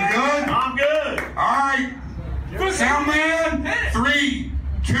good? I'm good. All right. Sound man, 3,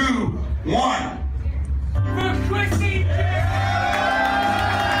 2, 1. You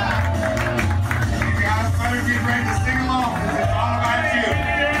guys better get ready to sing along. It's all about you.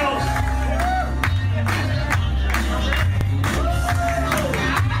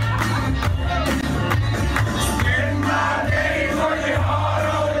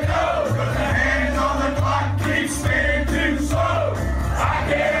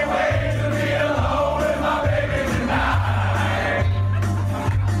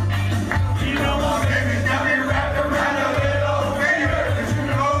 You know my baby's got me wrapped around a little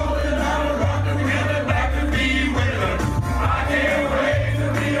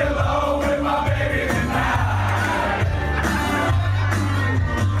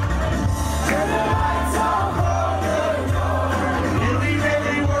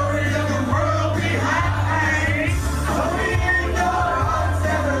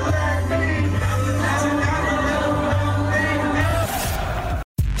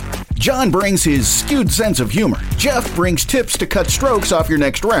John brings his skewed sense of humor. Jeff brings tips to cut strokes off your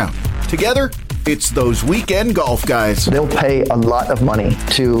next round. Together, it's those weekend golf guys. They'll pay a lot of money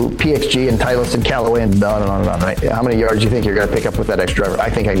to PXG and Titleist and Callaway and on and on and on, right? How many yards do you think you're going to pick up with that extra driver? I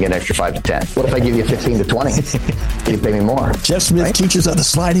think I can get an extra 5 to 10. What if I give you 15 to 20? You pay me more. Jeff Smith teaches on the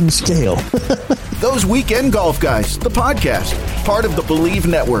sliding scale. Those Weekend Golf Guys, the podcast, part of the Believe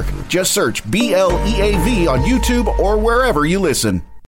Network. Just search BLEAV on YouTube or wherever you listen.